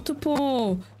get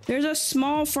multiple. There's a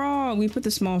small frog. We put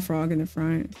the small frog in the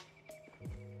front.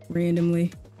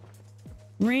 Randomly.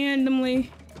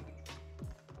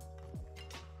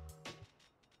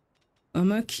 I'm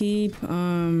gonna keep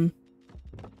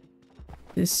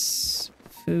this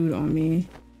food on me.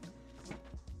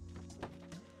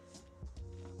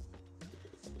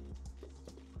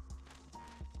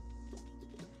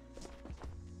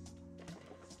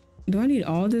 Do I need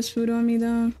all this food on me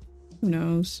though? Who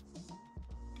knows?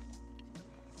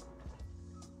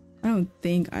 I don't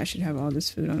think I should have all this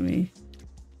food on me.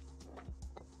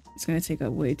 It's gonna take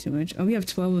up way too much. Oh, we have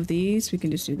 12 of these. We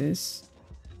can just do this.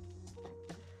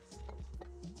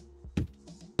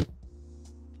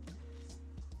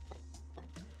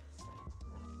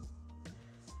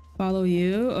 Follow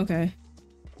you? Okay.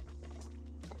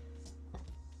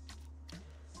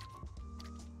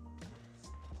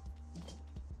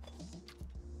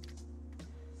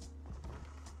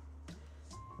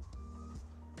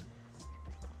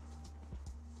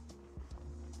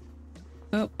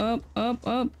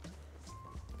 Up.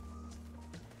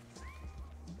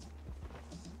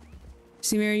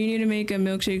 See, Mary, you need to make a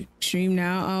milkshake stream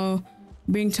now. I'll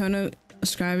bring ton of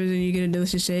subscribers and you get a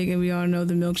delicious shake, and we all know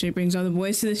the milkshake brings all the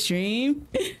boys to the stream.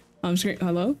 I'm screaming.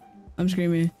 Hello? I'm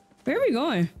screaming. Where are we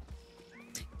going?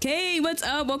 Okay, what's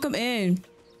up? Welcome in.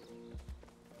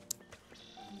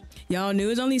 Y'all knew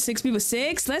it's only 6 people.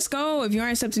 6? Let's go. If you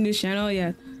aren't subbed to this channel,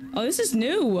 yeah. Oh, this is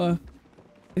new.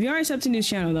 If you aren't subbed to this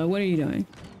channel, though, what are you doing?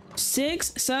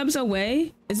 6 subs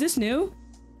away? Is this new?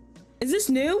 Is this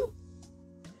new?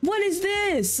 What is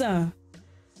this?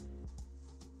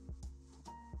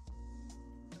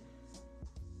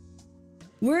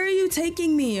 Where are you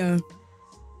taking me?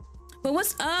 But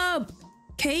what's up?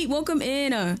 Kate, welcome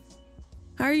in.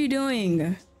 How are you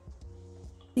doing?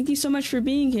 Thank you so much for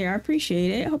being here. I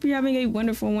appreciate it. I hope you're having a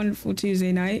wonderful, wonderful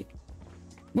Tuesday night.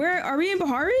 Where are we in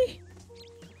Bahari?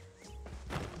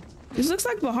 This looks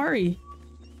like Bahari.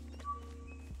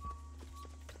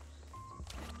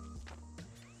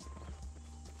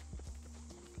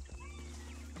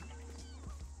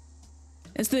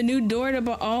 It's the new door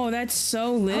to... Oh, that's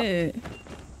so lit.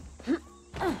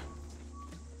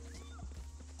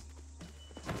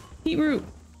 Heat root.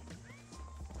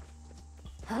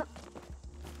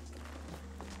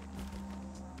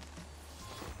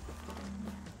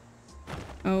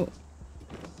 Oh.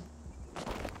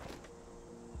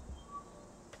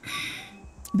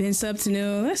 Been sub to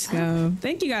new. Let's go.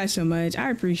 Thank you guys so much.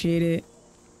 I appreciate it.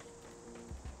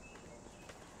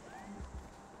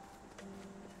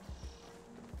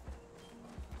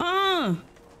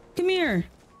 Come here.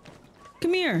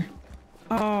 Come here.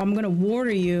 Oh, I'm gonna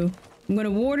water you. I'm gonna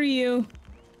water you.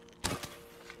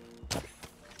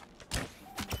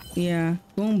 Yeah.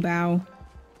 Boom, bow.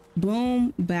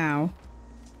 Boom, bow.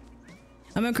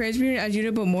 I'm a crazy person as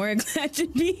you, but more glad to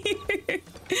be here.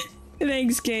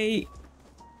 Thanks, Kate.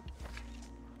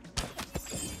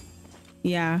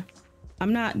 Yeah.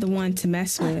 I'm not the one to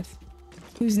mess with.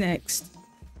 Who's next?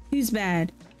 Who's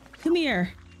bad? Come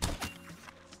here.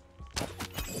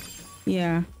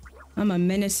 Yeah. I'm a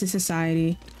menace to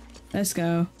society. Let's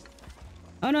go.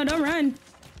 Oh no, don't run.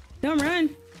 Don't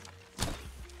run.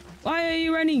 Why are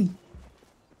you running?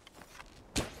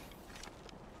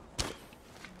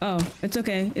 Oh, it's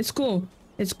okay. It's cool.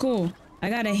 It's cool. I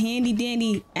got a handy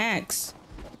dandy axe.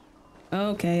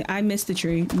 Okay, I missed the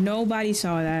tree. Nobody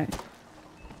saw that.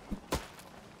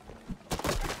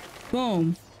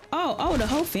 Boom. Oh, the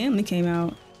whole family came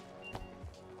out.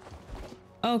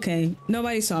 Okay,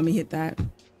 nobody saw me hit that.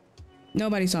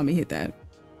 Nobody saw me hit that.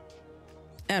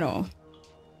 At all.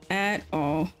 At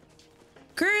all.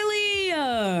 Curly!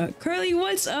 Curly,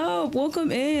 what's up?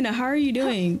 Welcome in. How are you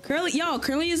doing? Curly, y'all,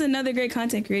 Curly is another great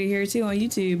content creator here too on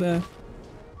YouTube.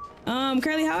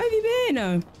 Curly, how have you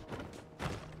been?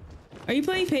 Are you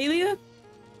playing Palia?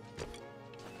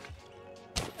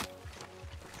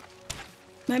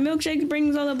 My milkshake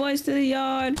brings all the boys to the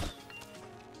yard.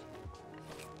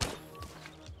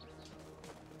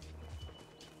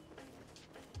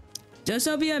 Just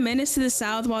don't be a menace to the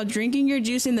South while drinking your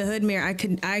juice in the hood mirror.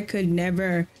 I could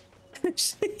never.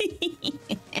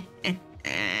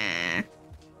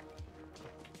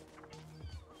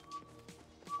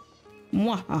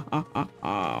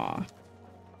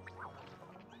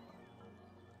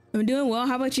 I'm doing well.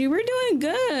 How about you? We're doing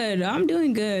good. I'm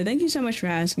doing good. Thank you so much for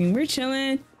asking. We're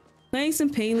chilling, playing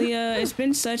some Palia. It's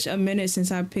been such a minute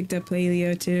since I picked up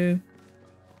Palia too.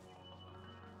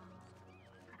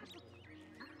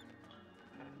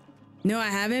 No, I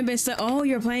haven't been oh,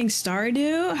 you're playing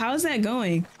Stardew? How's that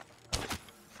going?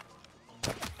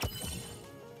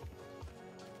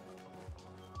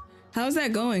 How's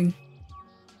that going?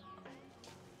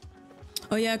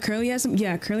 Oh yeah, Curly has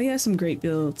some great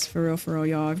builds for real,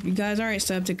 y'all. If you guys aren't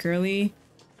subbed to Curly,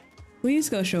 please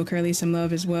go show Curly some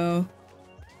love as well.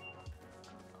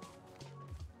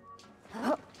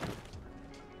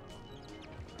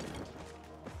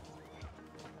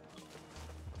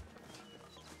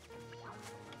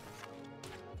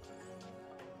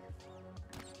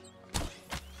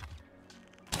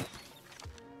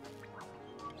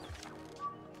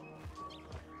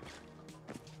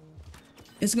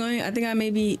 It's going, I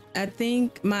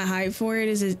think my hype for it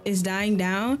is dying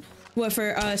down. What,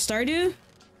 for Stardew?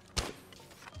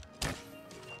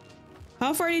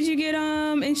 How far did you get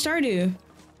in Stardew?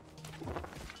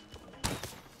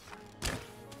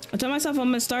 I told myself I'm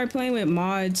gonna start playing with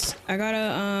mods. I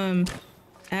gotta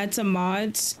add some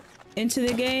mods into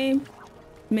the game,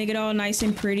 make it all nice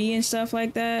and pretty and stuff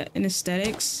like that, and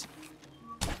aesthetics.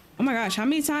 Oh my gosh, how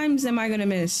many times am I gonna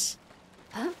miss?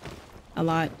 A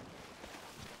lot.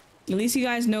 At least you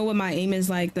guys know what my aim is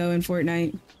like though in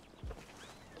Fortnite.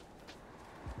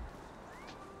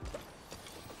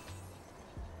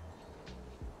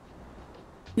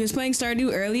 You was playing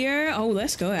Stardew earlier? Oh,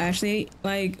 let's go, Ashley.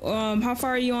 Like, how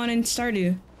far are you on in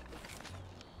Stardew?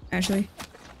 Ashley?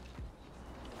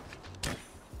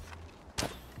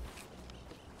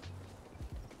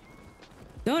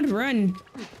 Don't run.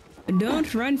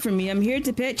 Don't run from me. I'm here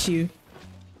to pet you.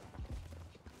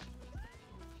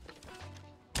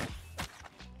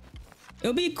 It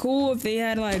would be cool if they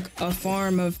had like a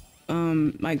farm of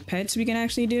like pets we can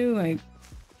actually do. Like,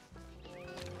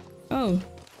 oh,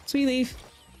 sweet leaf.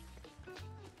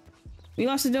 We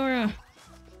lost Adora.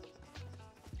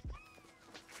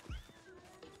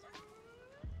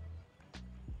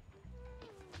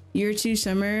 Year 2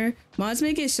 summer. Mods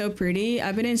make it so pretty.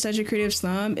 I've been in such a creative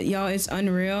slump. Y'all, it's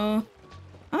unreal.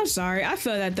 I'm sorry. I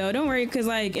feel that though. Don't worry, because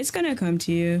like it's gonna come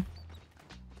to you.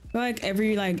 I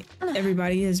feel like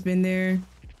everybody has been there,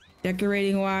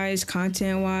 decorating wise,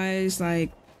 content wise,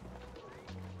 like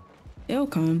it'll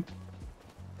come.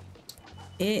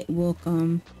 It will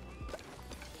come.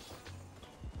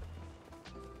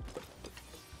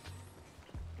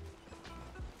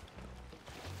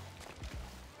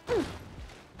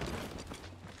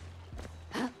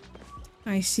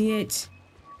 I see it.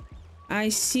 I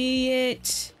see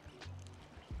it.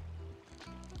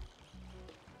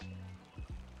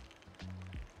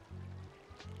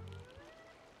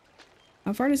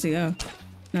 How far does it go?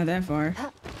 Not that far.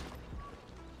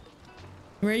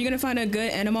 Where are you gonna find a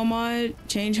good animal mod?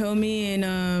 Change homie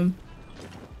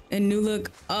and new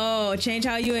look. Oh, change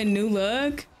how you and new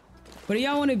look? What do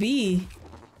y'all want to be?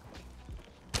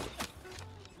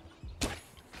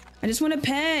 I just want a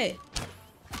pet.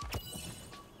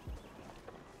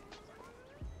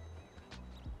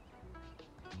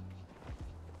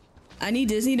 I need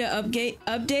Disney to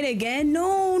update again.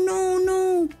 No, no,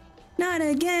 no, not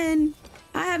again.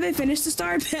 I haven't finished the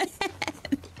star pet.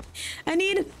 I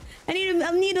need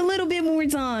a little bit more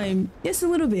time. Just a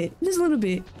little bit. Just a little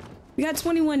bit. We got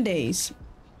 21 days.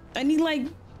 I need like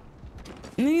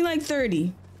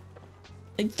 30.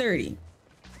 Like 30.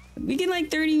 We get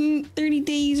like 30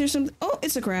 days or something. Oh,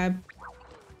 it's a crab.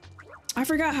 I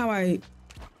forgot how I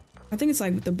think it's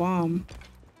like with the bomb.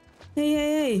 Hey,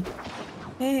 hey, hey.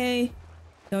 Hey, hey.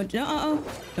 Don't, uh-oh.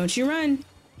 Don't you run.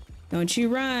 Don't you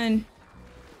run.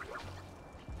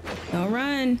 Don't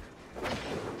run.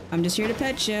 I'm just here to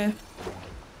pet you.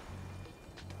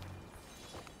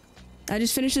 I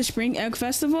just finished the Spring Egg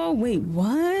Festival. Wait,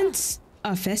 what?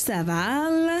 A festival?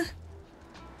 I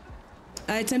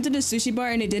attempted a sushi bar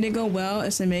and it didn't go well,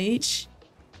 SMH.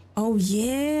 Oh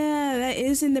yeah, that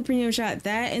is in the premium shop.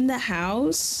 That in the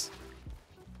house.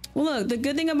 Well, look, the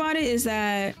good thing about it is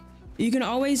that you can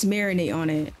always marinate on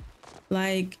it.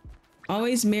 Like,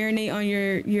 always marinate on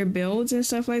your builds and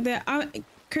stuff like that.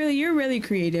 Curly, you're really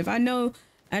creative. I know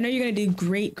you're gonna do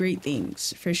great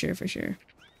things. For sure, for sure.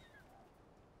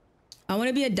 I want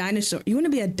to be a dinosaur. You want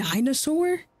to be a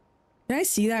dinosaur? Did I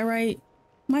see that right?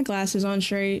 My glasses on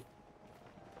straight.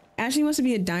 Ashley wants to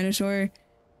be a dinosaur.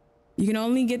 You can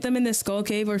only get them in the Skull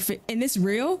Cave or and it's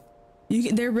real?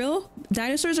 They're real?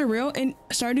 Dinosaurs are real in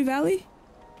Stardew Valley?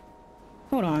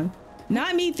 Hold on.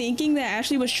 Not me thinking that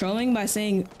Ashley was trolling by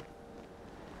saying,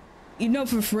 you know,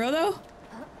 for real though?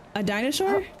 A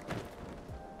dinosaur?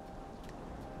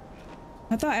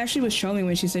 I thought Ashley was trolling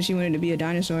when she said she wanted to be a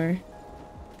dinosaur.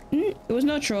 It was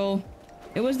no troll.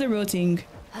 It was the real thing.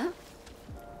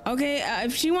 Okay,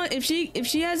 if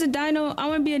she has a dino, I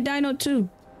want to be a dino too.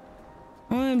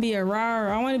 I want to be a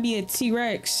rawr. I want to be a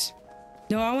T-Rex.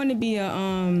 No, I want to be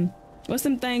a what's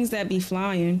them things that be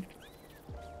flying?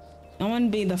 I want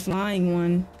to be the flying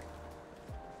one.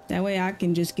 That way I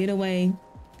can just get away.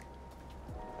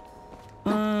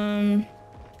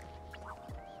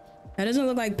 That doesn't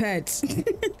look like pets.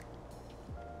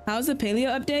 How's the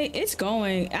Palia update? It's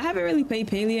going. I haven't really played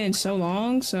Palia in so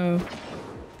long, so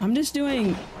I'm just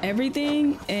doing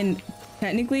everything, and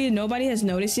technically nobody has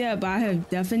noticed yet, but I have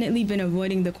definitely been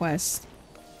avoiding the quest.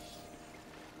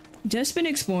 Just been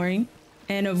exploring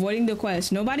and avoiding the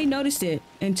quest. Nobody noticed it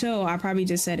until I probably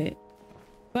just said it.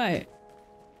 But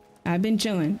I've been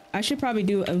chilling. I should probably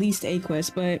do at least a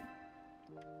quest, but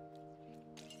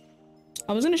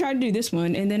I was gonna try to do this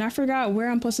one, and then I forgot where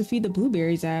I'm supposed to feed the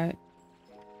blueberries at.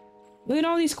 Look at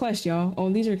all these quests, y'all. Oh,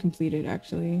 these are completed,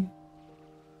 actually.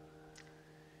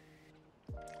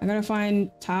 I gotta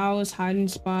find Tao's hiding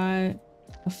spot,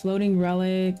 a floating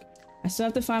relic. I still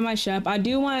have to find my chef. I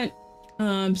do want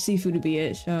Seafood to be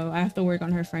it, so I have to work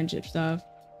on her friendship stuff.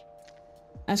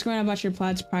 Ask around about your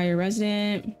plot's prior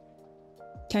resident.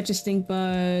 Catch a stink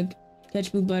bug.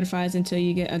 Catch blue butterflies until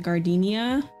you get a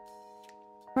gardenia.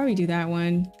 Probably do that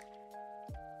one.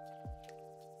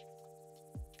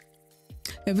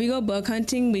 If we go bug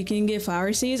hunting, we can get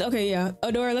flower seeds. Okay, yeah.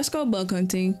 Adora, let's go bug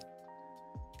hunting.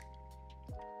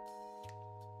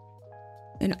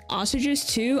 And ostriches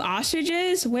too?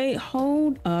 Ostriches? Wait,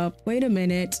 hold up. Wait a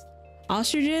minute.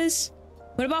 Ostriches?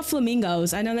 What about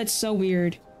flamingos? I know that's so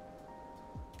weird.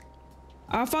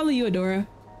 I'll follow you, Adora.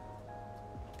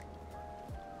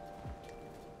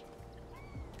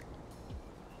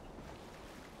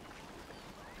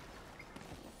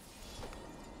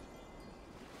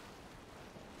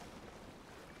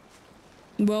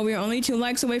 Well, we're only 2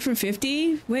 likes away from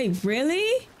 50. Wait,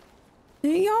 really?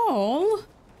 Y'all?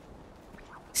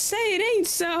 Say it ain't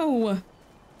so.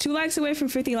 2 likes away from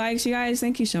 50 likes, you guys.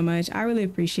 Thank you so much. I really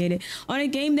appreciate it. On a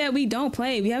game that we don't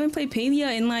play. We haven't played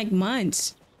Palia in like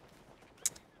months.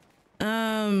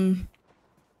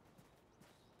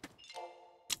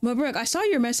 But Brooke, I saw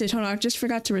your message. Hold on, I just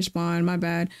forgot to respond. My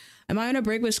bad. Am I on a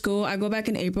break with school? I go back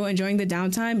in April, enjoying the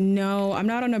downtime. No, I'm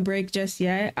not on a break just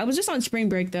yet. I was just on spring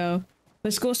break though.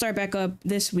 But school start back up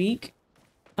this week.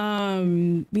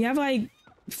 We have like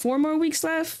 4 more weeks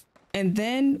left, and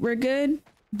then we're good.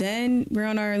 Then we're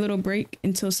on our little break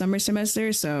until summer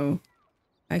semester, so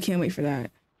I can't wait for that.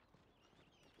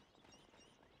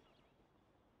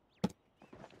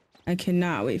 I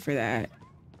cannot wait for that.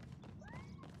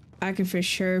 I can for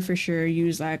sure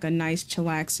use like a nice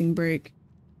chillaxing break.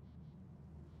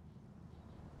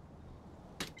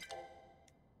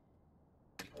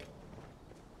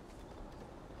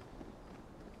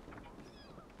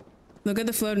 Look at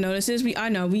the flow of notices.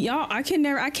 I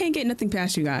can't get nothing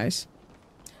past you guys.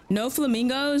 No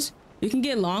flamingos. You can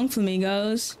get long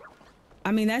flamingos.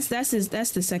 I mean, that's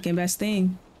the second best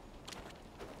thing.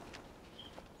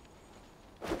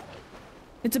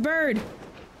 It's a bird.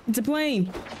 It's a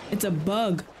plane. It's a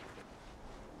bug.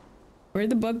 Where'd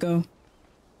the bug go?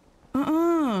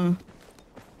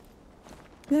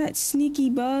 That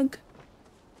sneaky bug.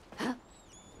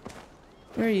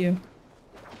 Where are you?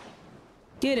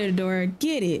 Get it, Adora.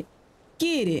 Get it.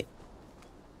 Get it.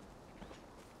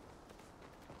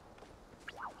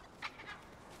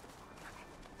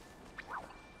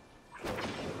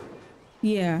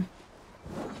 Yeah.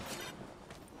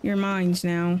 You're mine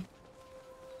now.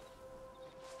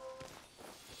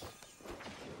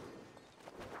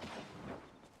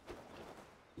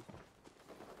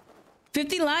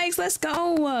 $50 likes, let's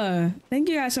go. Thank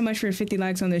you guys so much for 50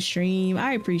 likes on the stream.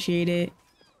 I appreciate it.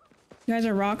 You guys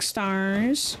are rock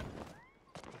stars.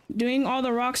 Doing all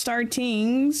the rock star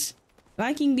things.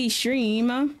 Liking the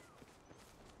stream.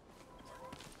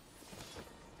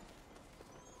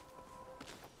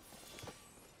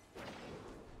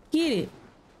 Get it.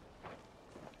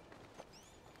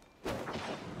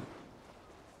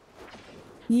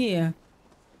 Yeah.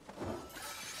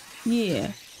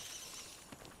 Yeah.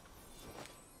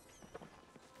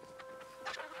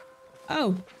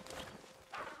 Oh.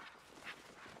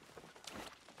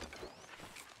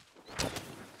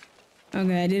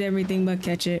 Okay, I did everything but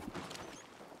catch it.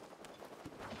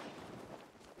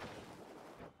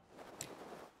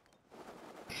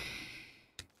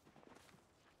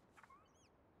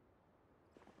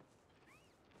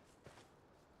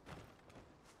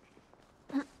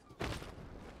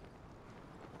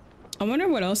 I wonder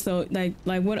what else though,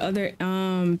 like what other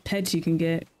pets you can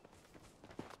get.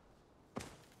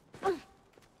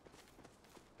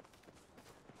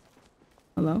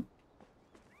 Hello?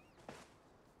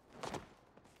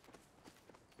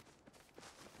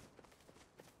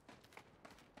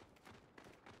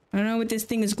 I don't know what this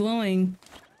thing is glowing,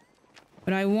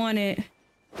 but I want it.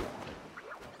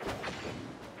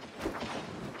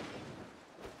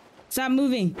 Stop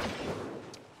moving.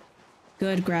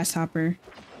 Good grasshopper.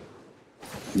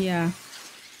 Yeah.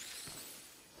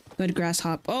 Good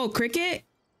grasshopper. Oh, cricket?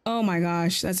 Oh my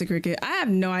gosh, that's a cricket. I have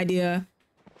no idea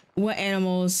what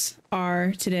animals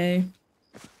are today.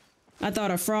 I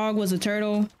thought a frog was a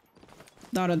turtle.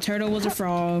 Thought a turtle was a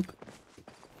frog.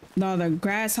 Thought a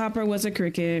grasshopper was a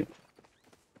cricket.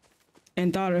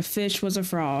 And thought a fish was a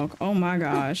frog. Oh my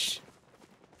gosh.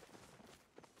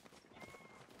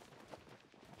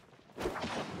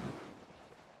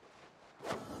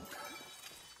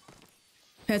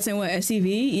 Pets in what,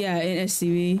 SCV? Yeah, in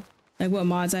SCV. Like what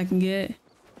mods I can get.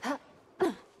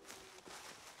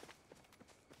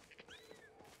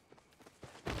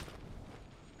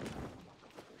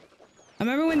 I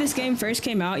remember when this game first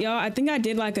came out, y'all. I think I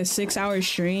did like a 6-hour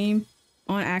stream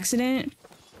on accident.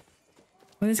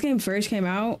 When this game first came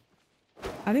out,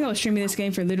 I think I was streaming this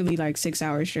game for literally like 6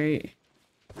 hours straight.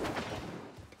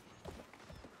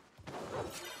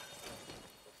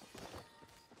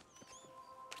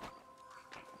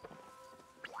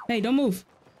 Hey, don't move.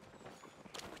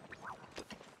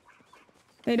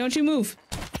 Hey, don't you move.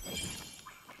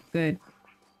 Good.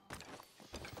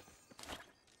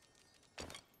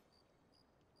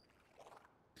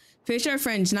 Fish are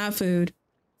friends, not food.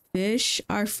 Fish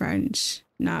are friends,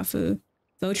 not food.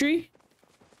 Bigotry?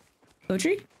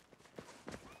 Bigotry?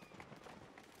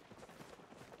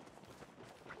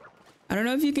 I don't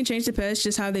know if you can change the pets,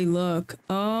 just how they look.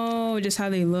 Oh, just how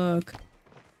they look.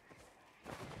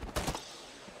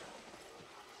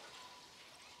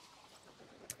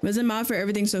 There's a mod for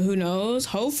everything, so who knows?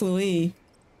 Hopefully.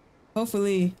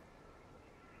 Hopefully.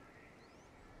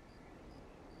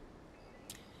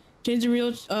 Changed the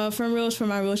real front wheels for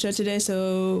my wheelchair today,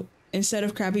 so instead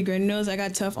of crappy granny wheels, I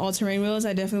got tough all-terrain wheels.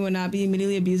 I definitely would not be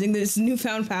immediately abusing this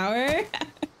newfound power.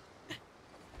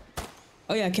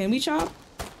 Oh yeah, can we chop?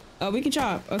 Oh, we can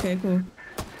chop. Okay, cool.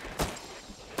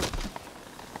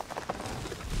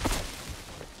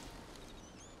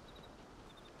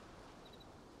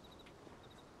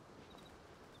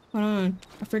 Hold on.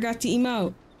 I forgot to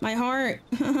emote. My heart.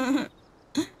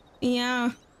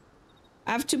 Yeah.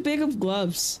 I have too big of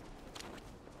gloves.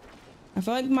 I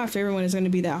feel like my favorite one is going to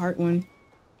be that heart one.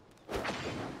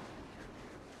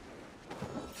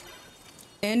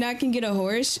 And I can get a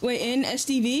horse. Wait, in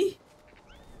SDV?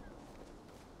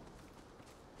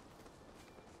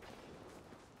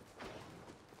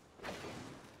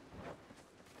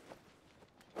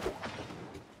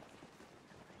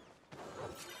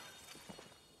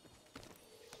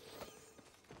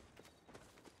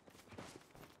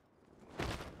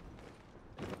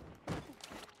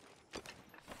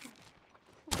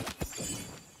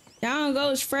 Down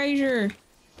goes Fraser.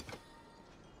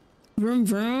 Vroom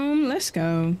vroom. Let's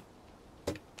go.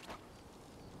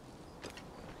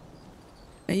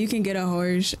 And you can get a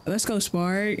horse. Let's go,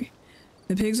 Spark.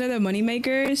 The pigs are the money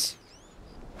makers.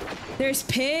 There's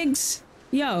pigs.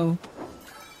 Yo.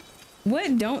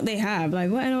 What don't they have? Like,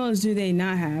 what animals do they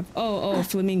not have? Oh,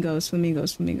 flamingos,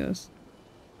 flamingos, flamingos.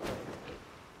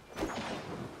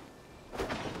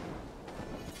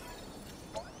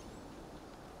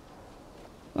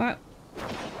 What?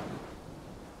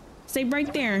 Stay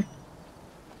right there.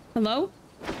 Hello?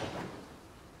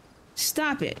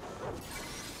 Stop it.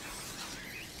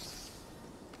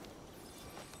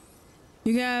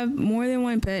 You can have more than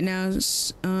one pet now,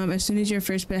 as soon as your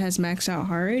first pet has maxed out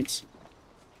hearts.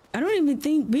 I don't even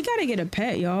think we gotta get a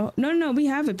pet, y'all. No, we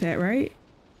have a pet, right?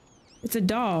 It's a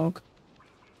dog.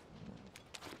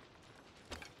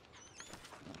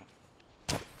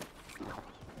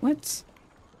 What?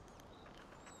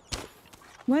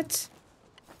 What?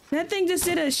 That thing just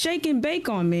did a shake and bake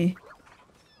on me.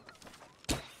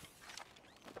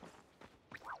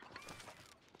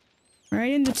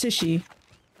 Right in the tushy.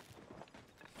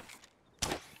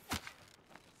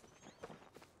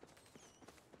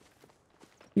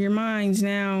 Your mind's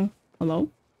now. Hello?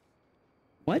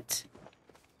 What?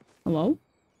 Hello?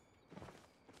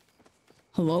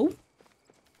 Hello?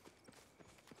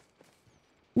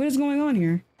 What is going on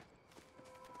here?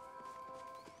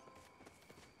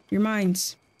 Your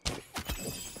minds.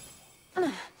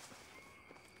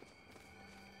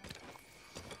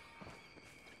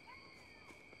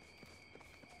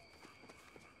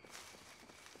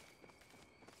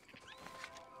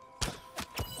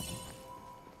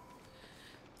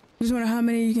 Just wonder how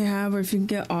many you can have or if you can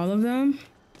get all of them.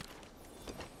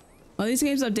 All these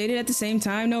games updated at the same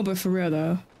time? No, but for real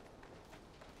though.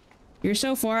 You're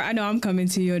so far. I know I'm coming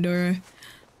to you, Adora.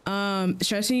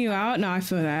 Stressing you out? No, I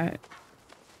feel that.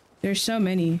 There's so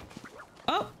many.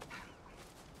 Oh!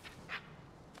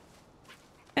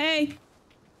 Hey!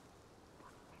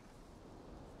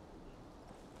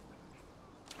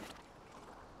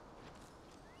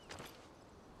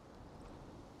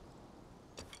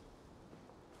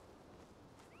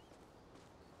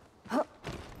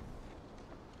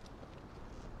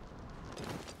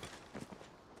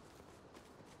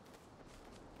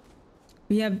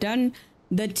 We have done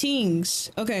the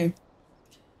tings. Okay.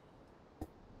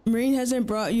 Marine hasn't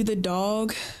brought you the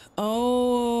dog.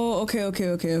 Oh,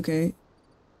 okay.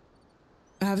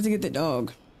 I have to get the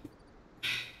dog.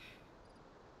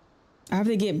 I have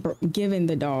to get given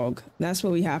the dog. That's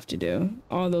what we have to do.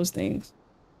 All those things.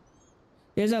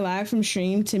 There's a lag from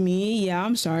stream to me. Yeah,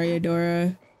 I'm sorry,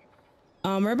 Adora.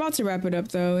 We're about to wrap it up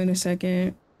though in a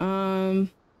second. I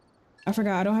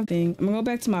forgot I don't have thing. I'm gonna go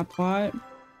back to my plot.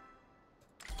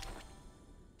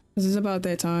 Cause it's about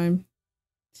that time.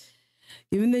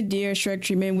 Giving the deer Shrek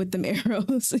treatment with them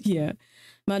arrows. Yeah.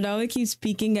 My daughter keeps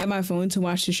peeking at my phone to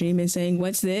watch the stream and saying,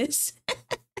 "What's this?"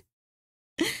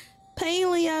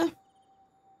 Palia.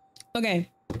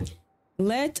 Okay.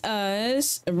 Let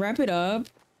us wrap it up.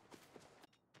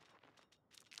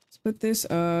 Let's put this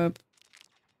up.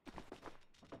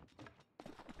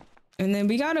 And then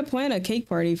we gotta plan a cake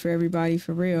party for everybody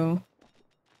for real.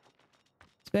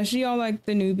 Especially all like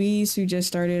the newbies who just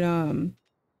started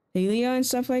Palia and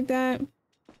stuff like that.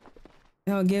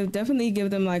 And I'll definitely give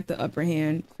them like the upper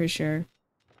hand for sure.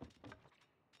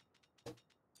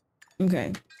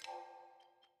 Okay.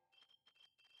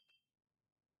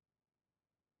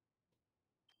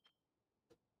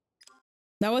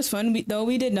 That was fun. Though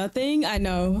we did nothing. I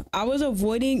know. I was not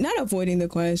avoiding the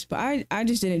quest, but I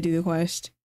just didn't do the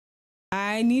quest.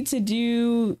 I need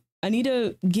to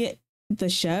get the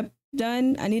Shep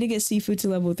done. I need to get seafood to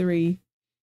level 3.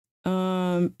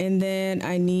 And then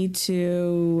I need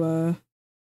to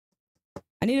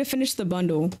finish the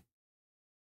bundle.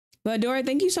 But Dora,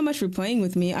 thank you so much for playing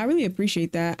with me. I really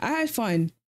appreciate that. I had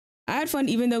fun.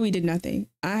 Even though we did nothing.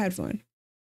 I had fun.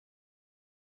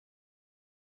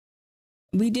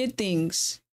 We did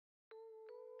things.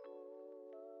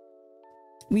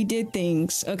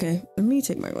 Okay, let me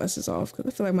take my glasses off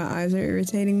because I feel like my eyes are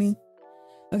irritating me.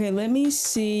 Okay, let me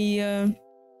see.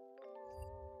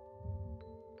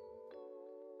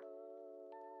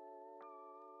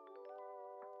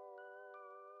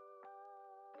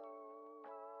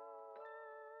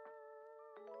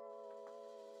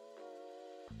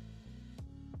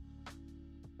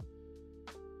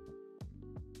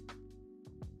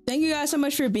 Thank you guys so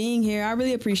much for being here. I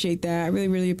really appreciate that. I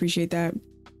really appreciate that.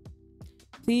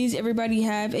 Please, everybody,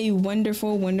 have a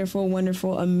wonderful,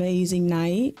 amazing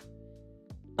night.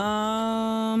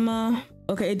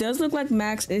 Okay, it does look like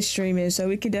Max is streaming, so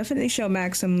we could definitely show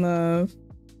Max some love.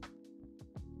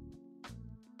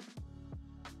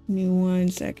 Give me 1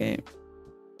 second.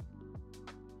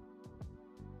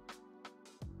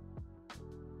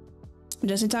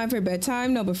 Just in time for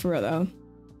bedtime? No, but for real though.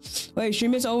 Wait,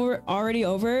 stream is already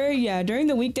over? Yeah, during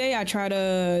the weekday, I try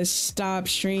to stop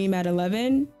stream at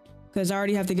 11 because I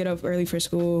already have to get up early for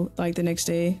school like the next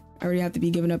day. I already have to be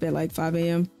giving up at like 5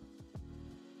 a.m.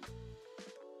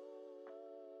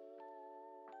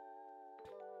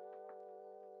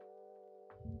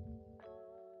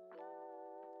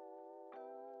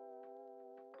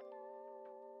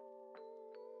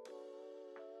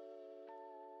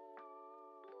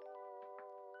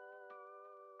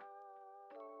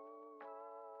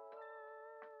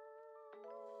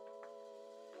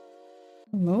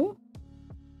 Hello?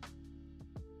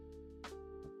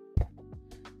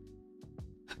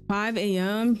 5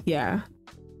 a.m. Yeah,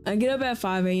 I get up at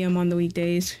 5 a.m. on the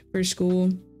weekdays for school,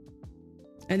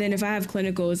 and then if I have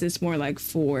clinicals, it's more like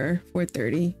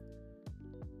 4:30.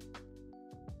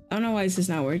 I don't know why this is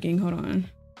not working. Hold on.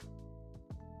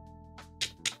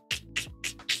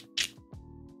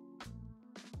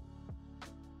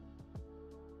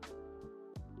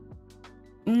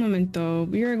 Un momento.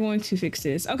 We are going to fix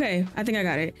this. Okay, I think I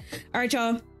got it. All right,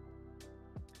 y'all.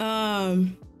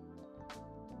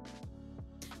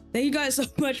 Thank you guys so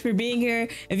much for being here.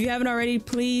 If you haven't already,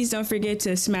 please don't forget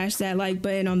to smash that like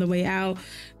button on the way out.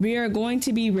 We are going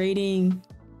to be rating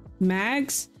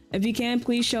Max. If you can,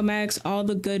 please show Max all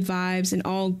the good vibes and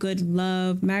all good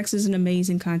love. Max is an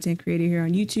amazing content creator here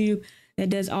on YouTube that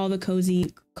does all the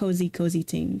cozy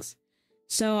things.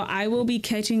 So I will be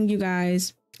catching you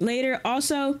guys later.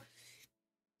 Also,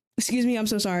 excuse me, I'm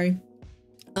so sorry.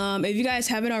 If you guys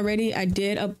haven't already, I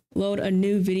did upload a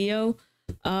new video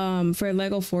for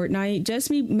Lego Fortnite, just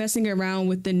me messing around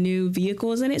with the new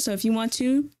vehicles in it. So if you want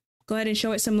to go ahead and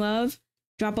show it some love,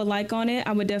 drop a like on it.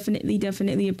 I would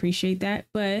definitely appreciate that.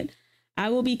 But I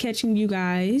will be catching you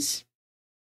guys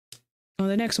on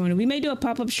the next one. We may do a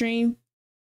pop-up stream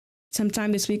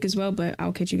sometime this week as well, but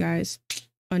I'll catch you guys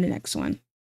on the next one.